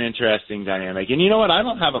that was an interesting dynamic. And you know what? I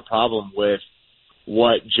don't have a problem with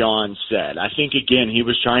what John said. I think, again, he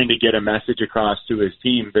was trying to get a message across to his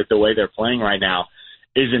team that the way they're playing right now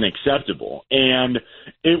isn't acceptable. And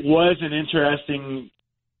it was an interesting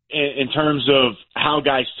in terms of how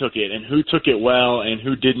guys took it and who took it well and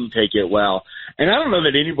who didn't take it well. And I don't know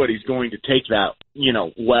that anybody's going to take that,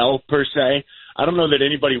 well, per se. I don't know that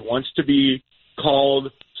anybody wants to be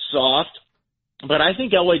called soft, but I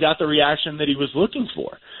think Elway got the reaction that he was looking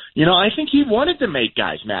for. I think he wanted to make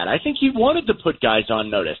guys mad. I think he wanted to put guys on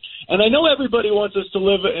notice. And I know everybody wants us to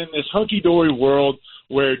live in this hunky-dory world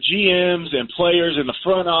where GMs and players in the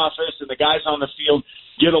front office and the guys on the field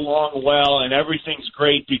get along well and everything's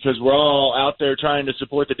great because we're all out there trying to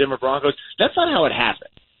support the Denver Broncos. That's not how it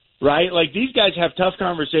happened, right? Like, these guys have tough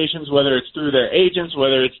conversations, whether it's through their agents,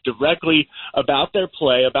 whether it's directly about their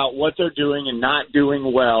play, about what they're doing and not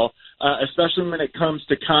doing well, especially when it comes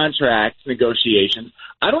to contract negotiations.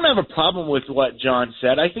 I don't have a problem with what John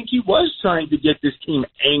said. I think he was trying to get this team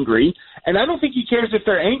angry, and I don't think he cares if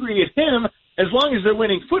they're angry at him as long as they're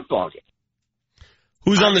winning football games.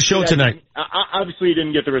 Who's on the show tonight? Obviously, he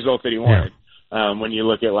didn't get the result that he wanted when you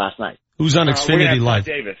look at last night. Who's on Xfinity Live?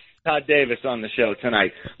 Todd Davis on the show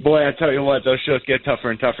tonight. Boy, I tell you what, those shows get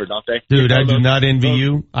tougher and tougher, don't they? Dude, I do not envy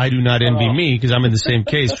you. I do not envy me because I'm in the same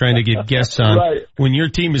case trying to get guests on. Right. When your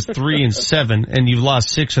team is 3-7 and you've lost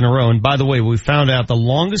 6 in a row. And by the way, we found out the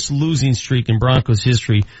longest losing streak in Broncos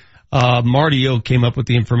history. Marty O came up with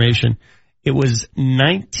the information. It was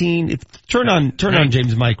 19. Turn on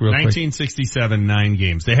James' mic real quick. 1967, 9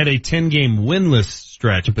 games. They had a 10-game winless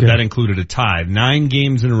stretch, but that included a tie. 9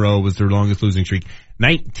 games in a row was their longest losing streak.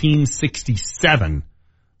 1967.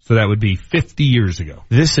 So that would be 50 years ago.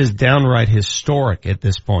 This is downright historic at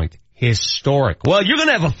this point. Historic. Well, you're going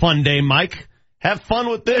to have a fun day, Mike. Have fun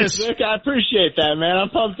with this. Rick, I appreciate that, man. I'm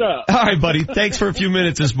pumped up. All right, buddy. Thanks for a few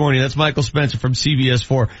minutes this morning. That's Michael Spencer from CBS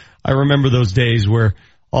 4. I remember those days where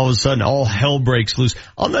all of a sudden all hell breaks loose.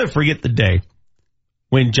 I'll never forget the day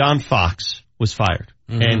when John Fox was fired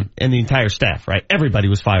and the entire staff, right? Everybody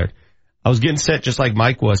was fired. I was getting set just like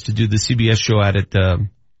Mike was to do the CBS show at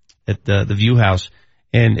the View House.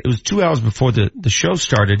 And it was 2 hours before the show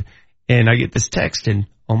started. And I get this text and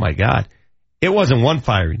oh my God, it wasn't one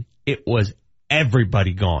firing. It was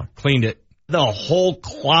everybody gone. Cleaned it. The whole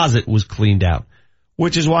closet was cleaned out,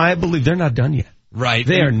 which is why I believe they're not done yet. Right.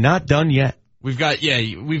 They are not done yet. We've got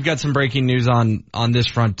some breaking news on this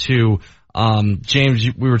front too. James,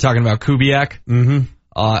 we were talking about Kubiak.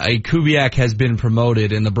 A Kubiak has been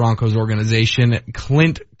promoted in the Broncos organization.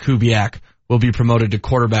 Clint Kubiak will be promoted to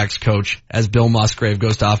quarterbacks coach as Bill Musgrave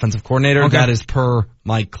goes to offensive coordinator. Okay. That is per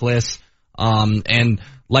Mike Kliss. And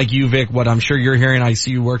like you, Vic, what I'm sure you're hearing, I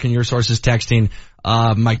see you working your sources texting,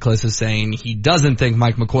 Mike Kliss is saying he doesn't think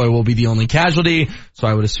Mike McCoy will be the only casualty, so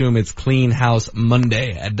I would assume it's clean house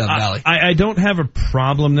Monday at Dove Valley. I don't have a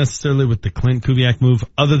problem necessarily with the Clint Kubiak move,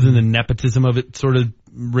 other than the nepotism of it sort of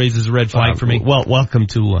raises a red flag for me. Well, welcome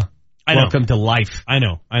to life. I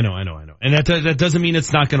know. And that doesn't mean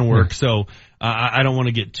it's not going to work, so I don't want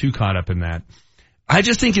to get too caught up in that. I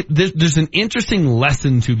just think there's an interesting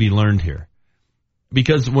lesson to be learned here.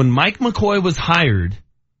 Because when Mike McCoy was hired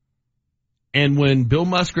and when Bill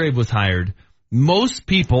Musgrave was hired, most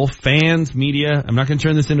people, fans, media, I'm not going to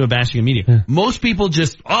turn this into a bashing of media. Most people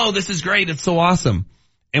just, oh, this is great. It's so awesome.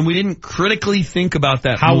 And we didn't critically think about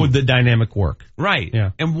that. How would the dynamic work? Right.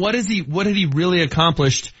 Yeah. And what had he really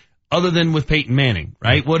accomplished other than with Peyton Manning,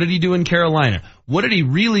 right? What did he do in Carolina? What did he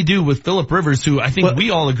really do with Phillip Rivers, who I think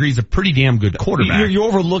we all agree is a pretty damn good quarterback? You're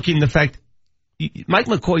overlooking the fact Mike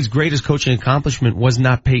McCoy's greatest coaching accomplishment was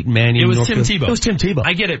not Peyton Manning. It was Tim Tebow. It was Tim Tebow.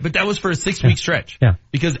 I get it, but that was for a 6-week stretch. Yeah.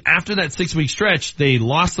 Because after that 6-week stretch, they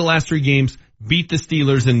lost the last 3 games, beat the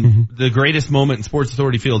Steelers in the greatest moment in Sports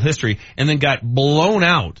Authority field history, and then got blown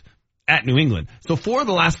out at New England. So 4 of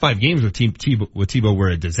the last 5 games with Tebow were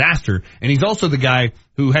a disaster, and he's also the guy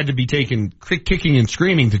who had to be taken kicking and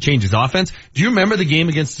screaming to change his offense. Do you remember the game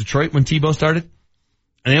against Detroit when Tebow started?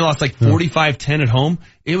 And they lost like 45-10 at home?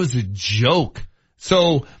 It was a joke.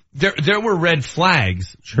 So there were red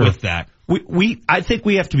flags with that. I think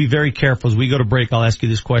we have to be very careful as we go to break. I'll ask you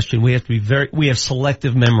this question. We have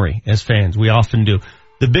selective memory as fans. We often do.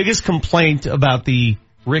 The biggest complaint about the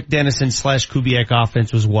Rick Dennison / Kubiak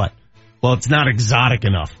offense was what? Well, it's not exotic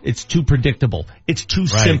enough. It's too predictable. It's too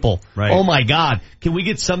simple. Right. Oh my God. Can we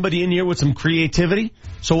get somebody in here with some creativity?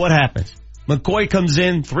 So what happens? McCoy comes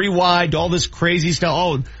in 3 wide, all this crazy stuff.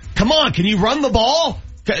 Oh, come on. Can you run the ball?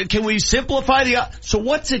 Can we simplify so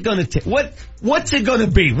what's it gonna take? What's it gonna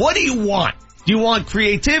be? What do you want? Do you want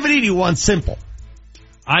creativity? Do you want simple?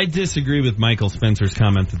 I disagree with Michael Spencer's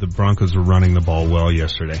comment that the Broncos were running the ball well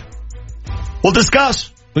yesterday. We'll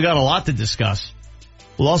discuss. We got a lot to discuss.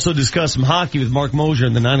 We'll also discuss some hockey with Mark Mosier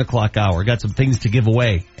in the 9 o'clock hour. Got some things to give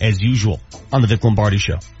away as usual on the Vic Lombardi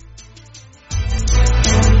Show.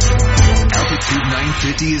 Altitude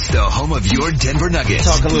 950 is the home of your Denver Nuggets.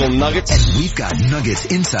 Talk a little Nuggets. And we've got Nuggets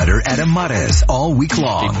insider Adam Mares all week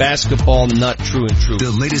long. A basketball nut, true and true.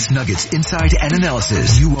 The latest Nuggets insight and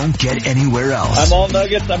analysis you won't get anywhere else. I'm all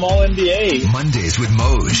Nuggets, I'm all NBA. Mondays with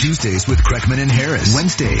Moj, Tuesdays with Kreckman and Harris,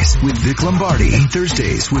 Wednesdays with Vic Lombardi, and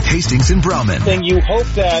Thursdays with Hastings and Brahman. And you hope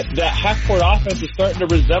that half-court offense is starting to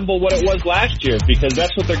resemble what it was last year, because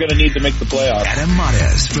that's what they're going to need to make the playoffs. Adam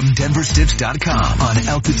Mares from DenverStips.com on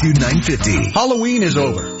Altitude 950. Halloween is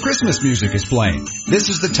over. Christmas music is playing. This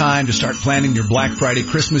is the time to start planning your Black Friday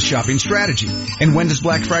Christmas shopping strategy. And when does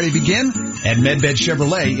Black Friday begin? At Medved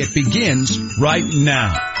Chevrolet, it begins right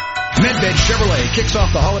now. Medved Chevrolet kicks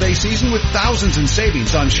off the holiday season with thousands in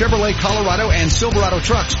savings on Chevrolet Colorado and Silverado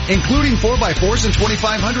trucks, including 4x4s and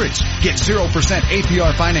 2500s. Get 0%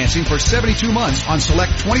 APR financing for 72 months on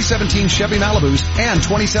select 2017 Chevy Malibus and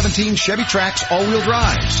 2017 Chevy Trax all-wheel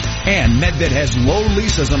drives. And Medved has low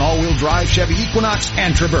leases on all-wheel drive Chevy Equinox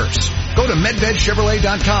and Traverse. Go to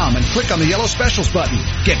MedvedChevrolet.com and click on the yellow specials button.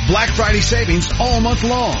 Get Black Friday savings all month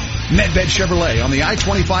long. Medved Chevrolet on the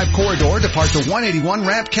I-25 corridor departs the 181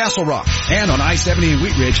 ramp Castle Rock. And on I-70 in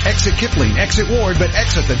Wheat Ridge, exit Kipling, exit Ward, but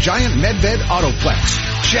exit the giant Medved Autoplex.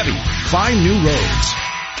 Chevy, find new roads.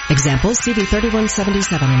 Example,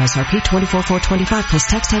 CV3177 MSRP 24,425 plus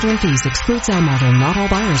tax, title, and fees. Excludes L model. Not all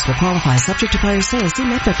buyers will qualify. Subject to prior sales. See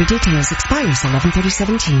Medved for details. Expires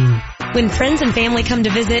 11/30/17. When friends and family come to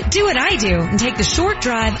visit, do what I do and take the short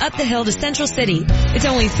drive up the hill to Central City. It's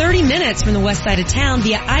only 30 minutes from the west side of town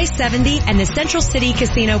via I-70 and the Central City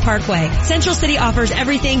Casino Parkway. Central City offers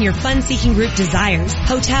everything your fun-seeking group desires.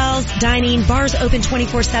 Hotels, dining, bars open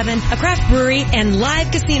 24/7, a craft brewery, and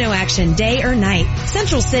live casino action day or night.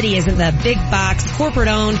 Central City isn't the big box,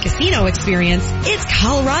 corporate-owned casino experience. It's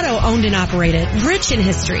Colorado-owned and operated, rich in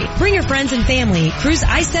history. Bring your friends and family, cruise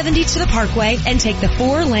I-70 to the Parkway, and take the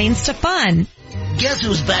 4 lanes to fun. Guess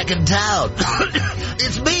who's back in town?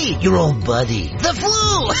 It's me, your old buddy. The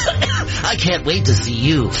flu! I can't wait to see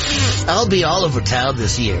you. I'll be all over town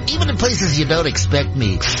this year, even in places you don't expect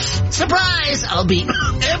me. Surprise! I'll be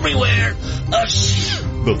everywhere.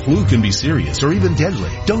 The flu can be serious or even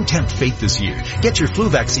deadly. Don't tempt fate this year. Get your flu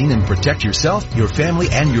vaccine and protect yourself, your family,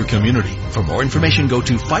 and your community. For more information, go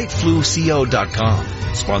to fightfluco.com.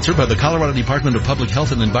 Sponsored by the Colorado Department of Public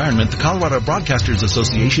Health and Environment, the Colorado Broadcasters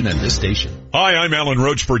Association, and this station. Hi, I'm Alan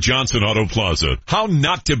Roach for Johnson Auto Plaza. How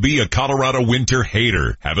not to be a Colorado winter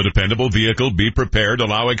hater. Have a dependable vehicle, be prepared,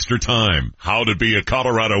 allow extra time. How to be a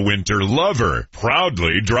Colorado winter lover.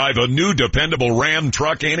 Proudly drive a new dependable Ram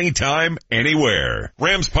truck anytime, anywhere.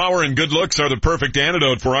 Ram's power and good looks are the perfect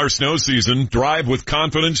antidote for our snow season. Drive with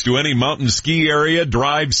confidence to any mountain ski area.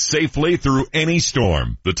 Drive safely through any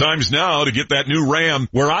storm. The time's now to get that new Ram,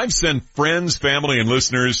 where I've sent friends, family, and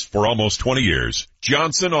listeners for almost 20 years.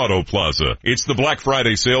 Johnson Auto Plaza. It's the Black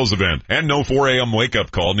Friday sales event, and no 4 a.m.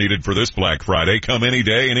 wake-up call needed for this Black Friday. Come any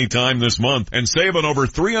day, anytime this month, and save on over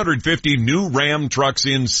 350 new Ram trucks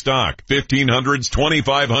in stock. 1500s,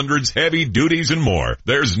 2500s, heavy duties, and more.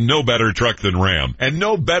 There's no better truck than Ram, and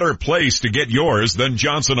no better place to get yours than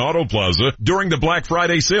Johnson Auto Plaza during the Black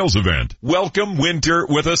Friday sales event. Welcome winter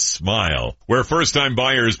with a smile, where first-time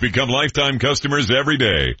buyers become lifetime customers every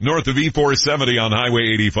day. North of E470 on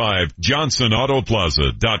Highway 85, JohnsonAutoplaza.com.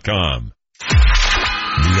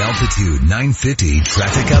 The Altitude 950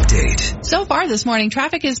 traffic update. So far this morning,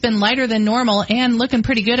 traffic has been lighter than normal and looking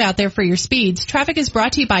pretty good out there for your speeds. Traffic is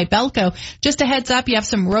brought to you by Belco. Just a heads up, you have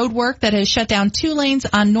some road work that has shut down 2 lanes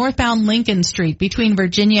on northbound Lincoln Street between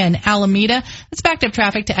Virginia and Alameda. It's backed up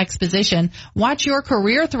traffic to Exposition. Watch your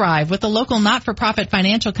career thrive with a local not-for-profit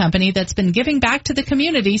financial company that's been giving back to the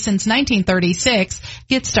community since 1936.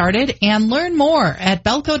 Get started and learn more at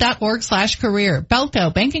belco.org/career.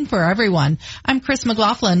 Belco, banking for everyone. I'm Chris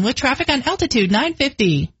McLaughlin with traffic on Altitude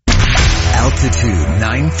 950. Altitude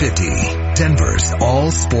 950, Denver's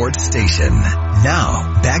all sports station.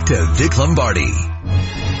 Now, back to Vic Lombardi.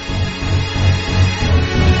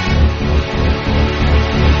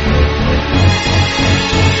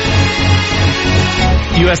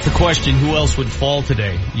 You asked the question, who else would fall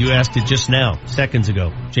today? You asked it just now, seconds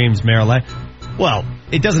ago. James Marillac. Well,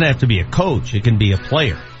 it doesn't have to be a coach. It can be a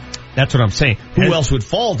player. That's what I'm saying. Who else would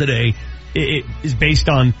fall today? It is based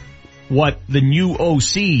on what the new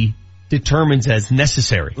OC determines as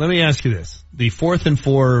necessary. Let me ask you this. The 4th and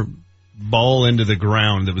 4 ball into the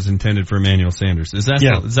ground that was intended for Emmanuel Sanders. Is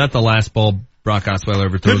that the last ball Brock Osweiler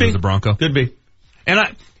ever threw as a Bronco? Could be. And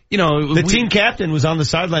the team captain was on the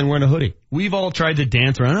sideline wearing a hoodie. We've all tried to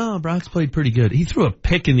dance around. Oh, Brock's played pretty good. He threw a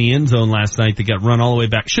pick in the end zone last night that got run all the way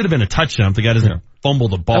back. Should have been a touchdown if the guy doesn't fumble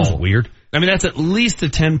the ball. That was weird. I mean, that's at least a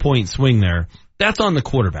 10-point swing there. That's on the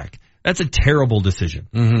quarterback. That's a terrible decision.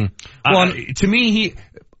 Mm-hmm. Well, to me,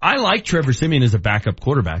 I like Trevor Siemian as a backup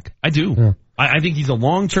quarterback. I do. Yeah. I think he's a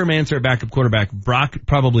long-term answer at backup quarterback. Brock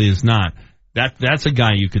probably is not. That's a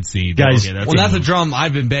guy you could see. Guys, that's a drum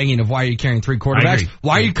I've been banging of why are you carrying 3 quarterbacks?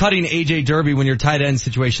 Why are you cutting A.J. Derby when your tight end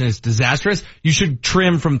situation is disastrous? You should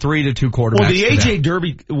trim from 3 to 2 quarterbacks. Well, the A.J.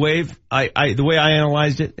 Derby wave, the way I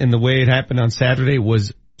analyzed it and the way it happened on Saturday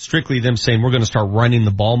was strictly them saying we're going to start running the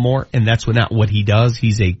ball more, and that's not what he does.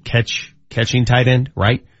 He's a catching tight end,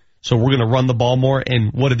 right? So we're going to run the ball more,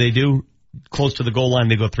 and what do? Close to the goal line,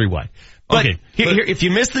 they go 3 wide. But, here, if you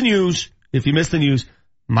missed the news,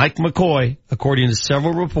 Mike McCoy, according to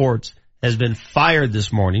several reports, has been fired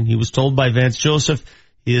this morning. He was told by Vance Joseph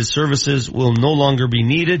his services will no longer be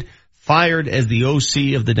needed. Fired as the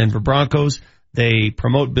OC of the Denver Broncos. They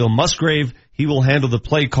promote Bill Musgrave. He will handle the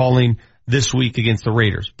play calling this week against the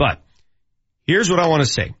Raiders. But here's what I want to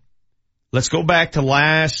say. Let's go back to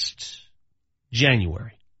last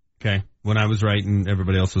January. Okay. When I was right and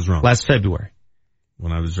everybody else was wrong. Last February.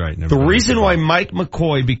 When I was right and The everybody reason was why wrong. Mike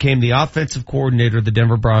McCoy became the offensive coordinator of the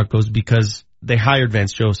Denver Broncos because they hired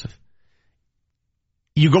Vance Joseph.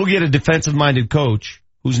 You go get a defensive-minded coach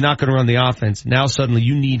who's not going to run the offense. Now suddenly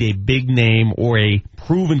you need a big name or a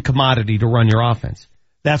proven commodity to run your offense.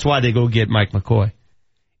 That's why they go get Mike McCoy.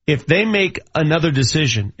 If they make another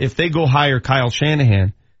decision, if they go hire Kyle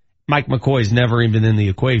Shanahan, Mike McCoy's never even in the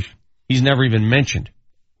equation. He's never even mentioned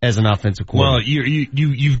as an offensive coordinator. Well,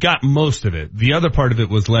 you've got most of it. The other part of it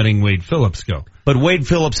was letting Wade Phillips go. But Wade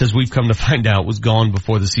Phillips, as we've come to find out, was gone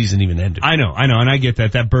before the season even ended. I know, and I get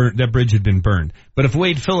that. That bridge had been burned. But if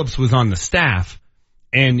Wade Phillips was on the staff,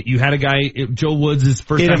 and you had a guy, Joe Woods, his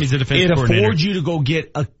first time he's a defensive coordinator. It affords you to go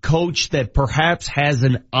get a coach that perhaps has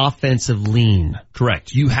an offensive lean.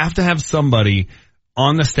 Correct. You have to have somebody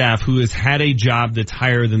on the staff who has had a job that's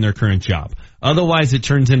higher than their current job. Otherwise, it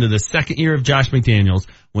turns into the second year of Josh McDaniels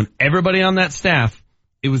when everybody on that staff,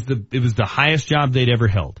 it was the highest job they'd ever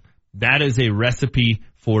held. That is a recipe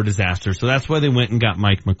for disaster. So that's why they went and got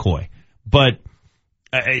Mike McCoy. But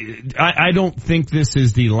I don't think this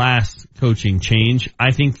is the last coaching change.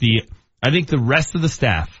 I think the rest of the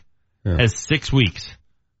staff has 6 weeks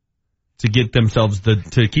to get themselves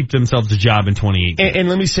to keep themselves a job in 2018. And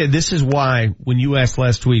let me say, this is why, when you asked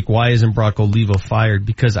last week, why isn't Brock Olivo fired?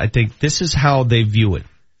 Because I think this is how they view it.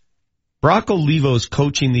 Brock Olivo is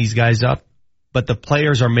coaching these guys up, but the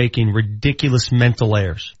players are making ridiculous mental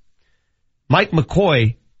errors. Mike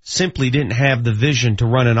McCoy simply didn't have the vision to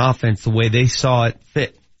run an offense the way they saw it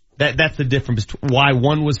fit. That's the difference between why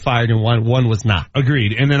one was fired and why one was not.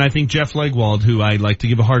 Agreed. And then I think Jeff Legwold, who I like to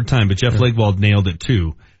give a hard time, but Jeff Legwold nailed it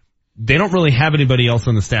too. They don't really have anybody else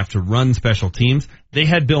on the staff to run special teams. They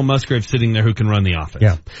had Bill Musgrave sitting there who can run the offense.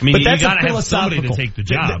 Yeah. I mean, but you that's gotta have somebody to take the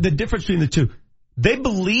job. The difference between the two, they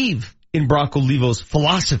believe in Brock Olivo's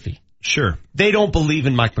philosophy. Sure. They don't believe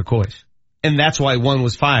in Mike McCoy's. And that's why one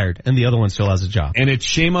was fired and the other one still has a job. And it's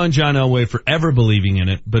shame on John Elway for ever believing in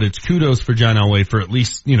it, but it's kudos for John Elway for at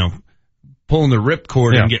least, pulling the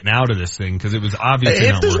ripcord and getting out of this thing, because it was obviously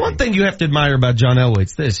if not there's working. one thing you have to admire about John Elway,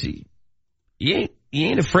 it's this. He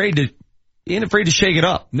ain't afraid to shake it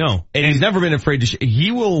up. No. And he's never been afraid to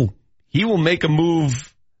he will make a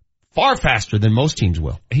move far faster than most teams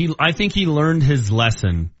will. I think he learned his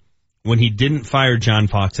lesson when he didn't fire John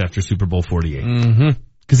Fox after Super Bowl 48. Mm-hmm.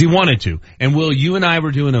 Because he wanted to. And Will, you and I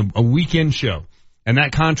were doing a weekend show, and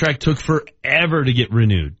that contract took forever to get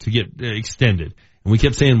renewed, to get extended. And we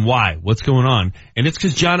kept saying, why? What's going on? And it's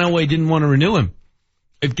because John Elway didn't want to renew him.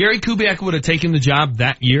 If Gary Kubiak would have taken the job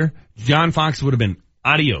that year, John Fox would have been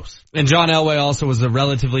adios. And John Elway also was a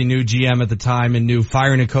relatively new GM at the time and knew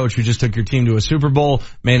firing a coach who just took your team to a Super Bowl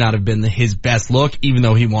may not have been his best look, even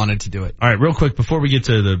though he wanted to do it. All right, real quick, before we get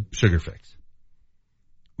to the sugar fix.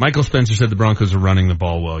 Michael Spencer said the Broncos are running the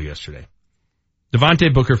ball well yesterday.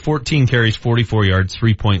 Devontae Booker, 14 carries, 44 yards,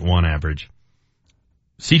 3.1 average.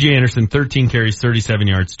 C.J. Anderson, 13 carries, 37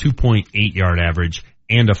 yards, 2.8 yard average,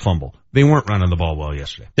 and a fumble. They weren't running the ball well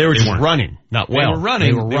yesterday. They were just running, not well. They were running.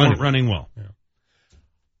 They weren't running well. Yeah.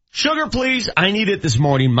 Sugar, please. I need it this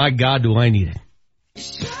morning. My God, do I need it.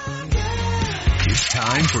 It's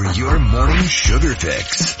time for your morning sugar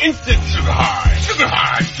fix. Instant sugar high, sugar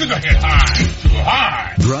high, sugar hit high, sugar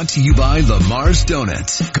high. Brought to you by Lamar's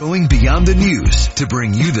Donuts, going beyond the news to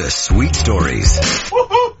bring you the sweet stories.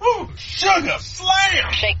 Woo-hoo-hoo, sugar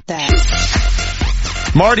slam. Shake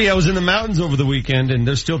that. Marty, I was in the mountains over the weekend, and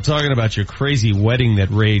they're still talking about your crazy wedding that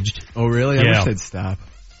raged. Oh, really? I wish they'd stop.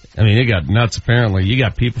 I mean, it got nuts, apparently. You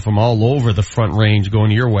got people from all over the Front Range going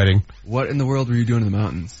to your wedding. What in the world were you doing in the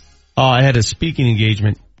mountains? Oh, I had a speaking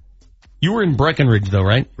engagement. You were in Breckenridge, though,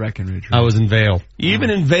 right? Breckenridge. Right? I was in Vail. Even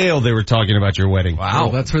in Vail, they were talking about your wedding. Wow.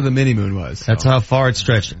 Well, that's where the mini moon was. That's how far it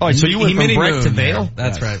stretched. All right, so you went from Breck to Vail?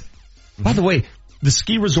 That's right. By the way, the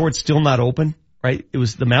ski resort's still not open, right?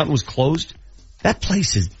 The mountain was closed. That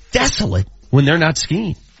place is desolate when they're not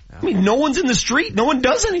skiing. I mean, no one's in the street. No one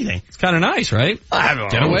does anything. It's kind of nice, right? I don't know.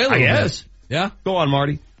 Get away a little bit. Yeah. Go on,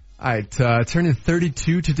 Marty. All right, turning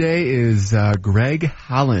 32 today is Greg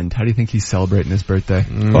Holland. How do you think he's celebrating his birthday?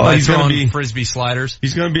 Well, he's going to be frisbee sliders.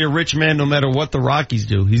 He's going to be a rich man no matter what the Rockies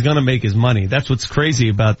do. He's going to make his money. That's what's crazy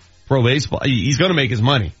about pro baseball. He's going to make his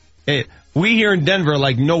money. We here in Denver are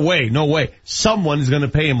like, no way. Someone's going to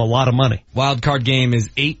pay him a lot of money. Wild card game is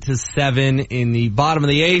 8-7 in the bottom of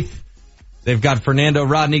the 8th. They've got Fernando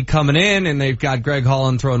Rodney coming in, and they've got Greg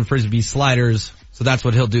Holland throwing Frisbee sliders. So that's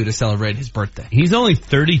what he'll do to celebrate his birthday. He's only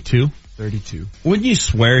 32. 32. Wouldn't you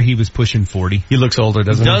swear he was pushing 40? He looks older,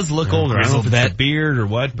 doesn't he? He does look older. I don't know if it's that a beard or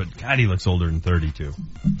what, but God, he looks older than 32.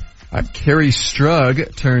 Carrie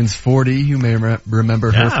Strug turns 40. You may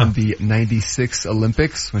remember her from the 96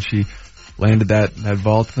 Olympics when she landed that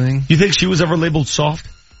vault thing. You think she was ever labeled soft?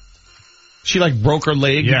 She like broke her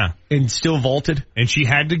leg and still vaulted? And she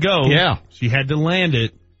had to go. Yeah. She had to land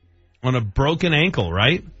it on a broken ankle,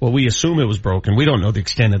 right? Well, we assume it was broken. We don't know the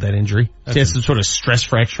extent of that injury. She has some sort of stress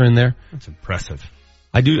fracture in there. That's impressive.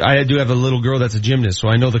 I do have a little girl that's a gymnast, so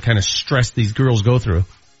I know the kind of stress these girls go through.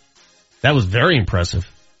 That was very impressive.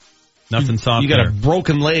 Nothing soft. You got a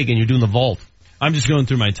broken leg and you're doing the vault. I'm just going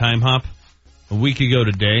through my time hop. A year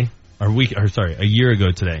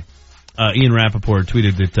ago today, Ian Rappaport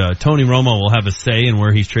tweeted that Tony Romo will have a say in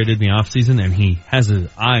where he's traded in the offseason, and he has an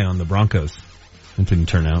eye on the Broncos. It didn't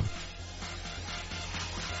turn out.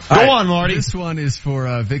 Go on, Marty. This one is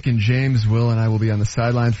for Vic and James. Will and I will be on the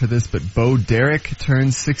sidelines for this, but Bo Derek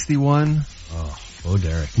turns 61. Oh, Bo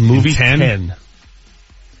Derek. Movie 10.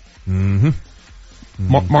 Mm-hmm.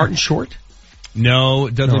 Martin Short? No,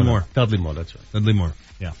 Dudley Moore. Dudley Moore, that's right. Dudley Moore,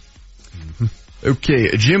 yeah. Mm-hmm.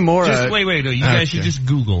 Okay, Jim Mora. Just wait. You guys should just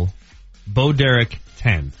Google Bo Derek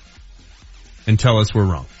 10 and tell us we're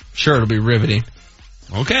wrong. Sure, it'll be riveting.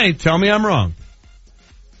 Okay, tell me I'm wrong.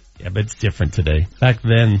 Yeah, but it's different today. Back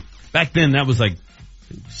then that was like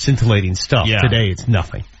scintillating stuff. Yeah. Today it's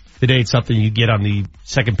nothing. Today it's something you get on the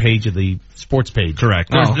second page of the sports page.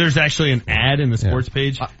 Correct. There's actually an ad in the sports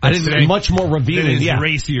page. I didn't say much more revealing. That is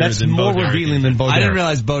racier that's than more Bo Derek revealing than Bo Derek. I didn't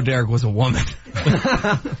realize Bo Derek was a woman.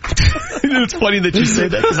 It's funny that you say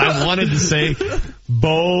that because I wanted to say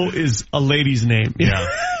Bo is a lady's name. Yeah.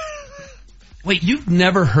 Wait, you've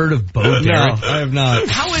never heard of Bo Derek? No, I have not.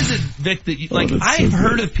 How is it, Vic, that you, I've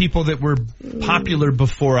heard of people that were popular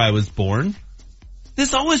before I was born.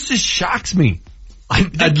 This always just shocks me.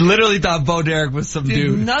 I literally thought Bo Derek was some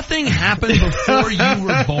dude. Did nothing happen before you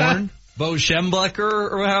were born? Bo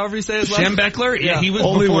Schembechler, or however you say his last name? Schembechler? Yeah, he was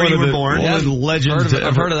only before you were One born. of the legends.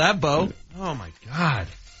 I've heard of that Bo. Oh my God.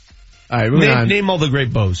 All right, moving on. Name all the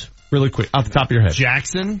great Bows really quick off the top of your head.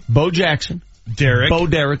 Jackson. Bo Jackson. Derek. Bo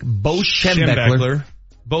Derek. Bo Schembechler.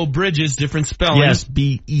 Bo Bridges, different spelling. Yes,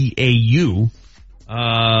 B-E-A-U.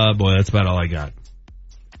 Boy, that's about all I got.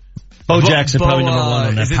 Bo Jackson, probably number one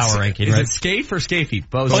on that power ranking, right? Is it Scaife or Scaife?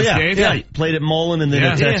 Scaife? Yeah. Played at Mullen and then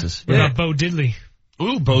at Texas. What about Bo Diddley?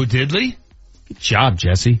 Ooh, Bo Diddley. Good job,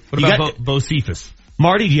 Jesse. What about Bo Cephas?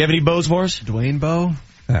 Marty, do you have any Bows for us? Dwayne Bowe?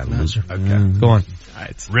 Loser. Okay. Go on. All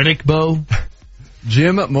right. Riddick Bowe.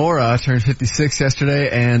 Jim Mora turned 56 yesterday,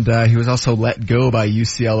 and he was also let go by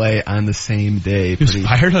UCLA on the same day. He was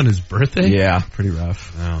fired on his birthday? Yeah, pretty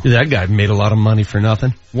rough. Wow. That guy made a lot of money for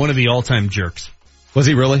nothing. One of the all-time jerks. Was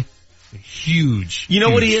he really? Huge. You know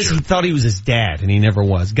what he is? Jerk. He thought he was his dad, and he never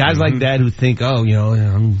was. Guys like that who think,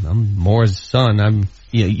 I'm Mora's son.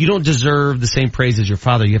 You don't deserve the same praise as your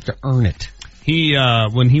father. You have to earn it. He,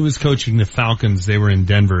 when he was coaching the Falcons, they were in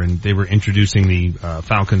Denver, and they were introducing the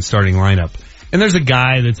Falcons starting lineup. And there's a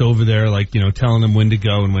guy that's over there, telling them when to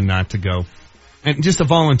go and when not to go. And just a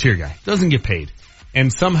volunteer guy. Doesn't get paid.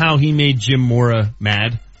 And somehow he made Jim Mora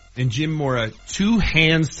mad. And Jim Mora, 2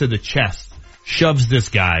 hands to the chest, shoves this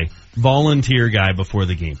guy, volunteer guy, before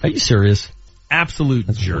the game. Are you serious? Absolute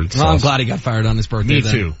jerk. Well, I'm glad he got fired on his birthday. Me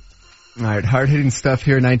too. All right, hard-hitting stuff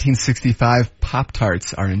here. 1965,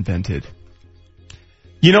 Pop-Tarts are invented.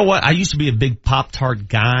 You know what? I used to be a big Pop-Tart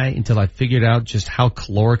guy until I figured out just how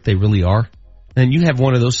caloric they really are. And you have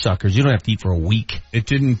one of those suckers, you don't have to eat for a week. It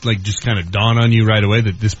didn't just kind of dawn on you right away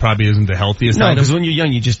that this probably isn't the healthiest No, item? because when you're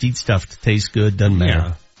young, you just eat stuff that tastes good, doesn't matter.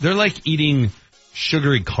 Yeah. They're like eating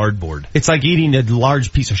sugary cardboard. It's like eating a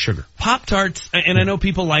large piece of sugar. Pop-Tarts, and I know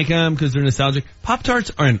people like them because they're nostalgic.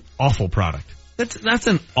 Pop-Tarts are an awful product. That's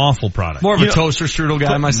an awful product. More of a toaster strudel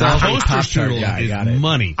guy myself. Toaster strudel is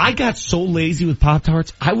money. I got so lazy with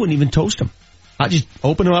Pop-Tarts, I wouldn't even toast them. I just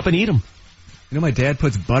open them up and eat them. You know, my dad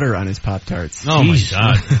puts butter on his Pop-Tarts. Oh my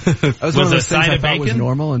God. That was one of those things I thought bacon? was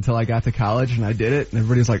normal until I got to college and I did it, and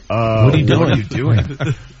everybody was like, what are you doing?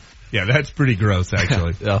 Yeah, that's pretty gross,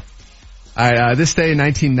 actually. Yeah. All right, this day in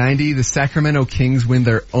 1990, the Sacramento Kings win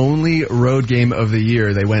their only road game of the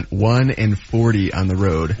year. They went 1-40 on the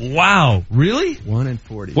road. Wow, really?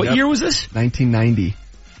 1-40. What year was this? 1990.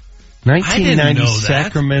 1990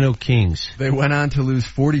 Sacramento Kings. They went on to lose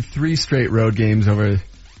 43 straight road games over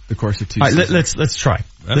the course of 2 seasons. Let's try.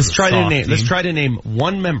 Let's try to name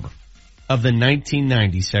one member of the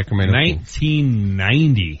 1990 Sacramento Kings.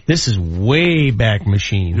 1990. This is way back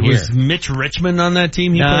machine. There was Mitch Richmond on that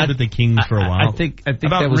team. He played with the Kings for a while. I think How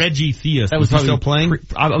about that was, Reggie Theus. That was he still playing?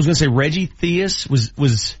 I was going to say Reggie Theus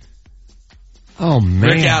was. Oh man,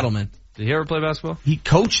 Rick Adelman. Did he ever play basketball? He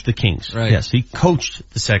coached the Kings. Right. Yes, he coached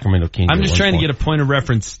the Sacramento Kings. I'm just trying to get a point of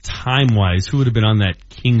reference time-wise. Who would have been on that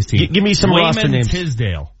Kings team? Give me some roster Wayman names.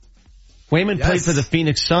 Tisdale. Wayman played for the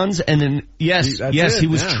Phoenix Suns, and then he was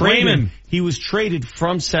traded. Wayman. He was traded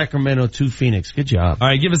from Sacramento to Phoenix. Good job. All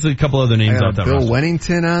right, give us a couple other names out there. Bill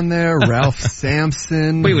Wennington on there, Ralph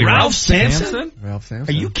Sampson. Wait, Ralph Sampson? Ralph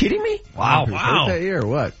Sampson. Are you kidding me? Wow. That year or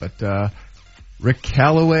what? But Rick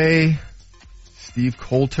Calloway, Steve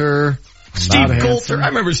Coulter. Steve Coulter. I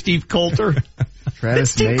remember Steve Coulter.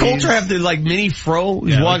 Travis Did Steve Mays. Coulter have the mini fro?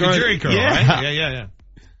 He's Yeah, walking like a around- Jerry curl, yeah. right? Yeah.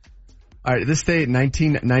 All right, this day,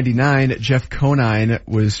 1999, Jeff Conine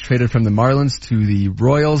was traded from the Marlins to the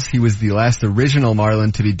Royals. He was the last original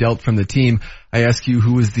Marlin to be dealt from the team. I ask you,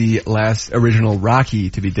 who was the last original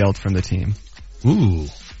Rocky to be dealt from the team? Ooh.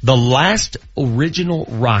 The last original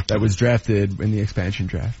Rocky. That was drafted in the expansion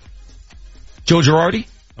draft. Joe Girardi?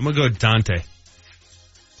 I'm going to go with Dante.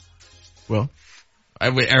 Well,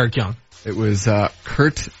 Eric Young. It was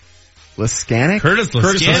Kurt Laskanik. Curtis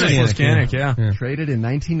Laskanik, yeah. Traded in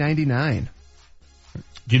 1999.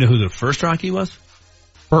 Do you know who the first Rocky was?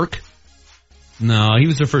 Burke? No, he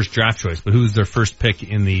was their first draft choice, but who was their first pick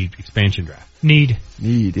in the expansion draft? Need,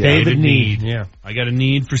 yeah. David Need. Yeah. I got a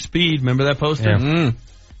need for speed. Remember that poster? Yeah.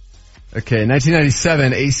 Okay,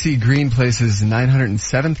 1997, AC Green plays his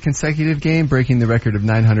 907th consecutive game, breaking the record of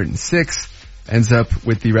 906. Ends up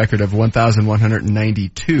with the record of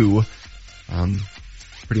 1,192.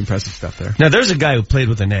 Pretty impressive stuff there. Now there's a guy who played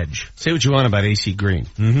with an edge. Say what you want about AC Green.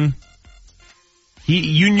 Mm-hmm.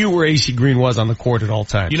 You knew where AC Green was on the court at all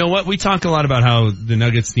times. You know what? We talk a lot about how the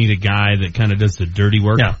Nuggets need a guy that kind of does the dirty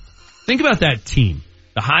work. Yeah. Think about that team.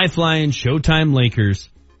 The high-flying Showtime Lakers,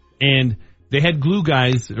 and they had glue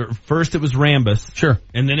guys. First it was Rambus. Sure.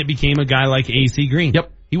 And then it became a guy like AC Green. Yep.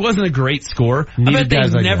 He wasn't a great scorer. Needed I bet they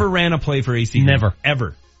guys like never that. ran a play for AC Green. Never.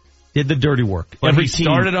 Ever. Did the dirty work. But he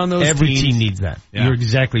started on those Every teams. team needs that. Yeah. You're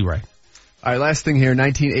exactly right. All right, last thing here,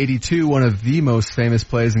 1982, one of the most famous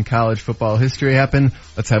plays in college football history happened.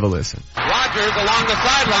 Let's have a listen. Rodgers along the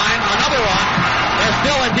sideline, another one. They're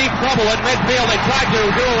still in deep trouble at midfield. They tried to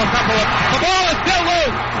do a couple of... The ball is still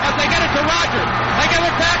loose as they get it to Rodgers. They give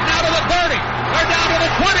it back now to the 30. They're down to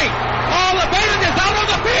the 20. Oh, the Bateman is out on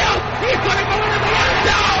the field. He's going to go into the end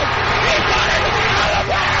zone. He's got it to the end of the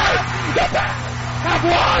Bears have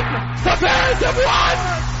won. The Bears have won.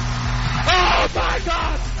 Oh, my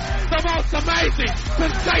God. The most amazing,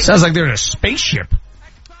 sensational. Sounds like they're in a spaceship.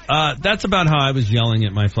 That's about how I was yelling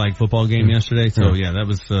at my flag football game yesterday. So yeah,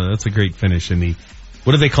 that's a great finish in the,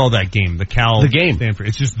 what do they call that game? The game. Stanford.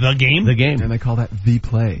 It's just the game? The game. And they call that the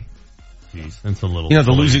play. Jeez, that's a little. You know,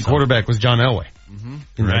 the losing quarterback was John Elway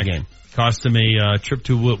in that Correct. game. Cost him a trip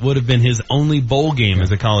to what would have been his only bowl game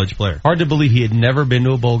as a college player. Hard to believe he had never been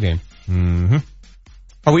to a bowl game. Mm-hmm.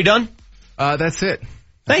 Are we done? That's it.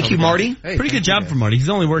 Thank you, Marty. Hey, Pretty good job for Marty. He's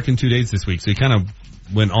only working 2 days this week, so he kind of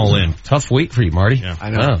went all in. Tough week for you, Marty. Yeah.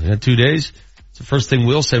 I know. Wow, you had 2 days. It's the first thing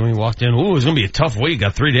Will said when he walked in. Ooh, it's going to be a tough week.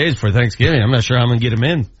 Got 3 days for Thanksgiving. I'm not sure how I'm going to get him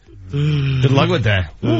in. Good luck with that.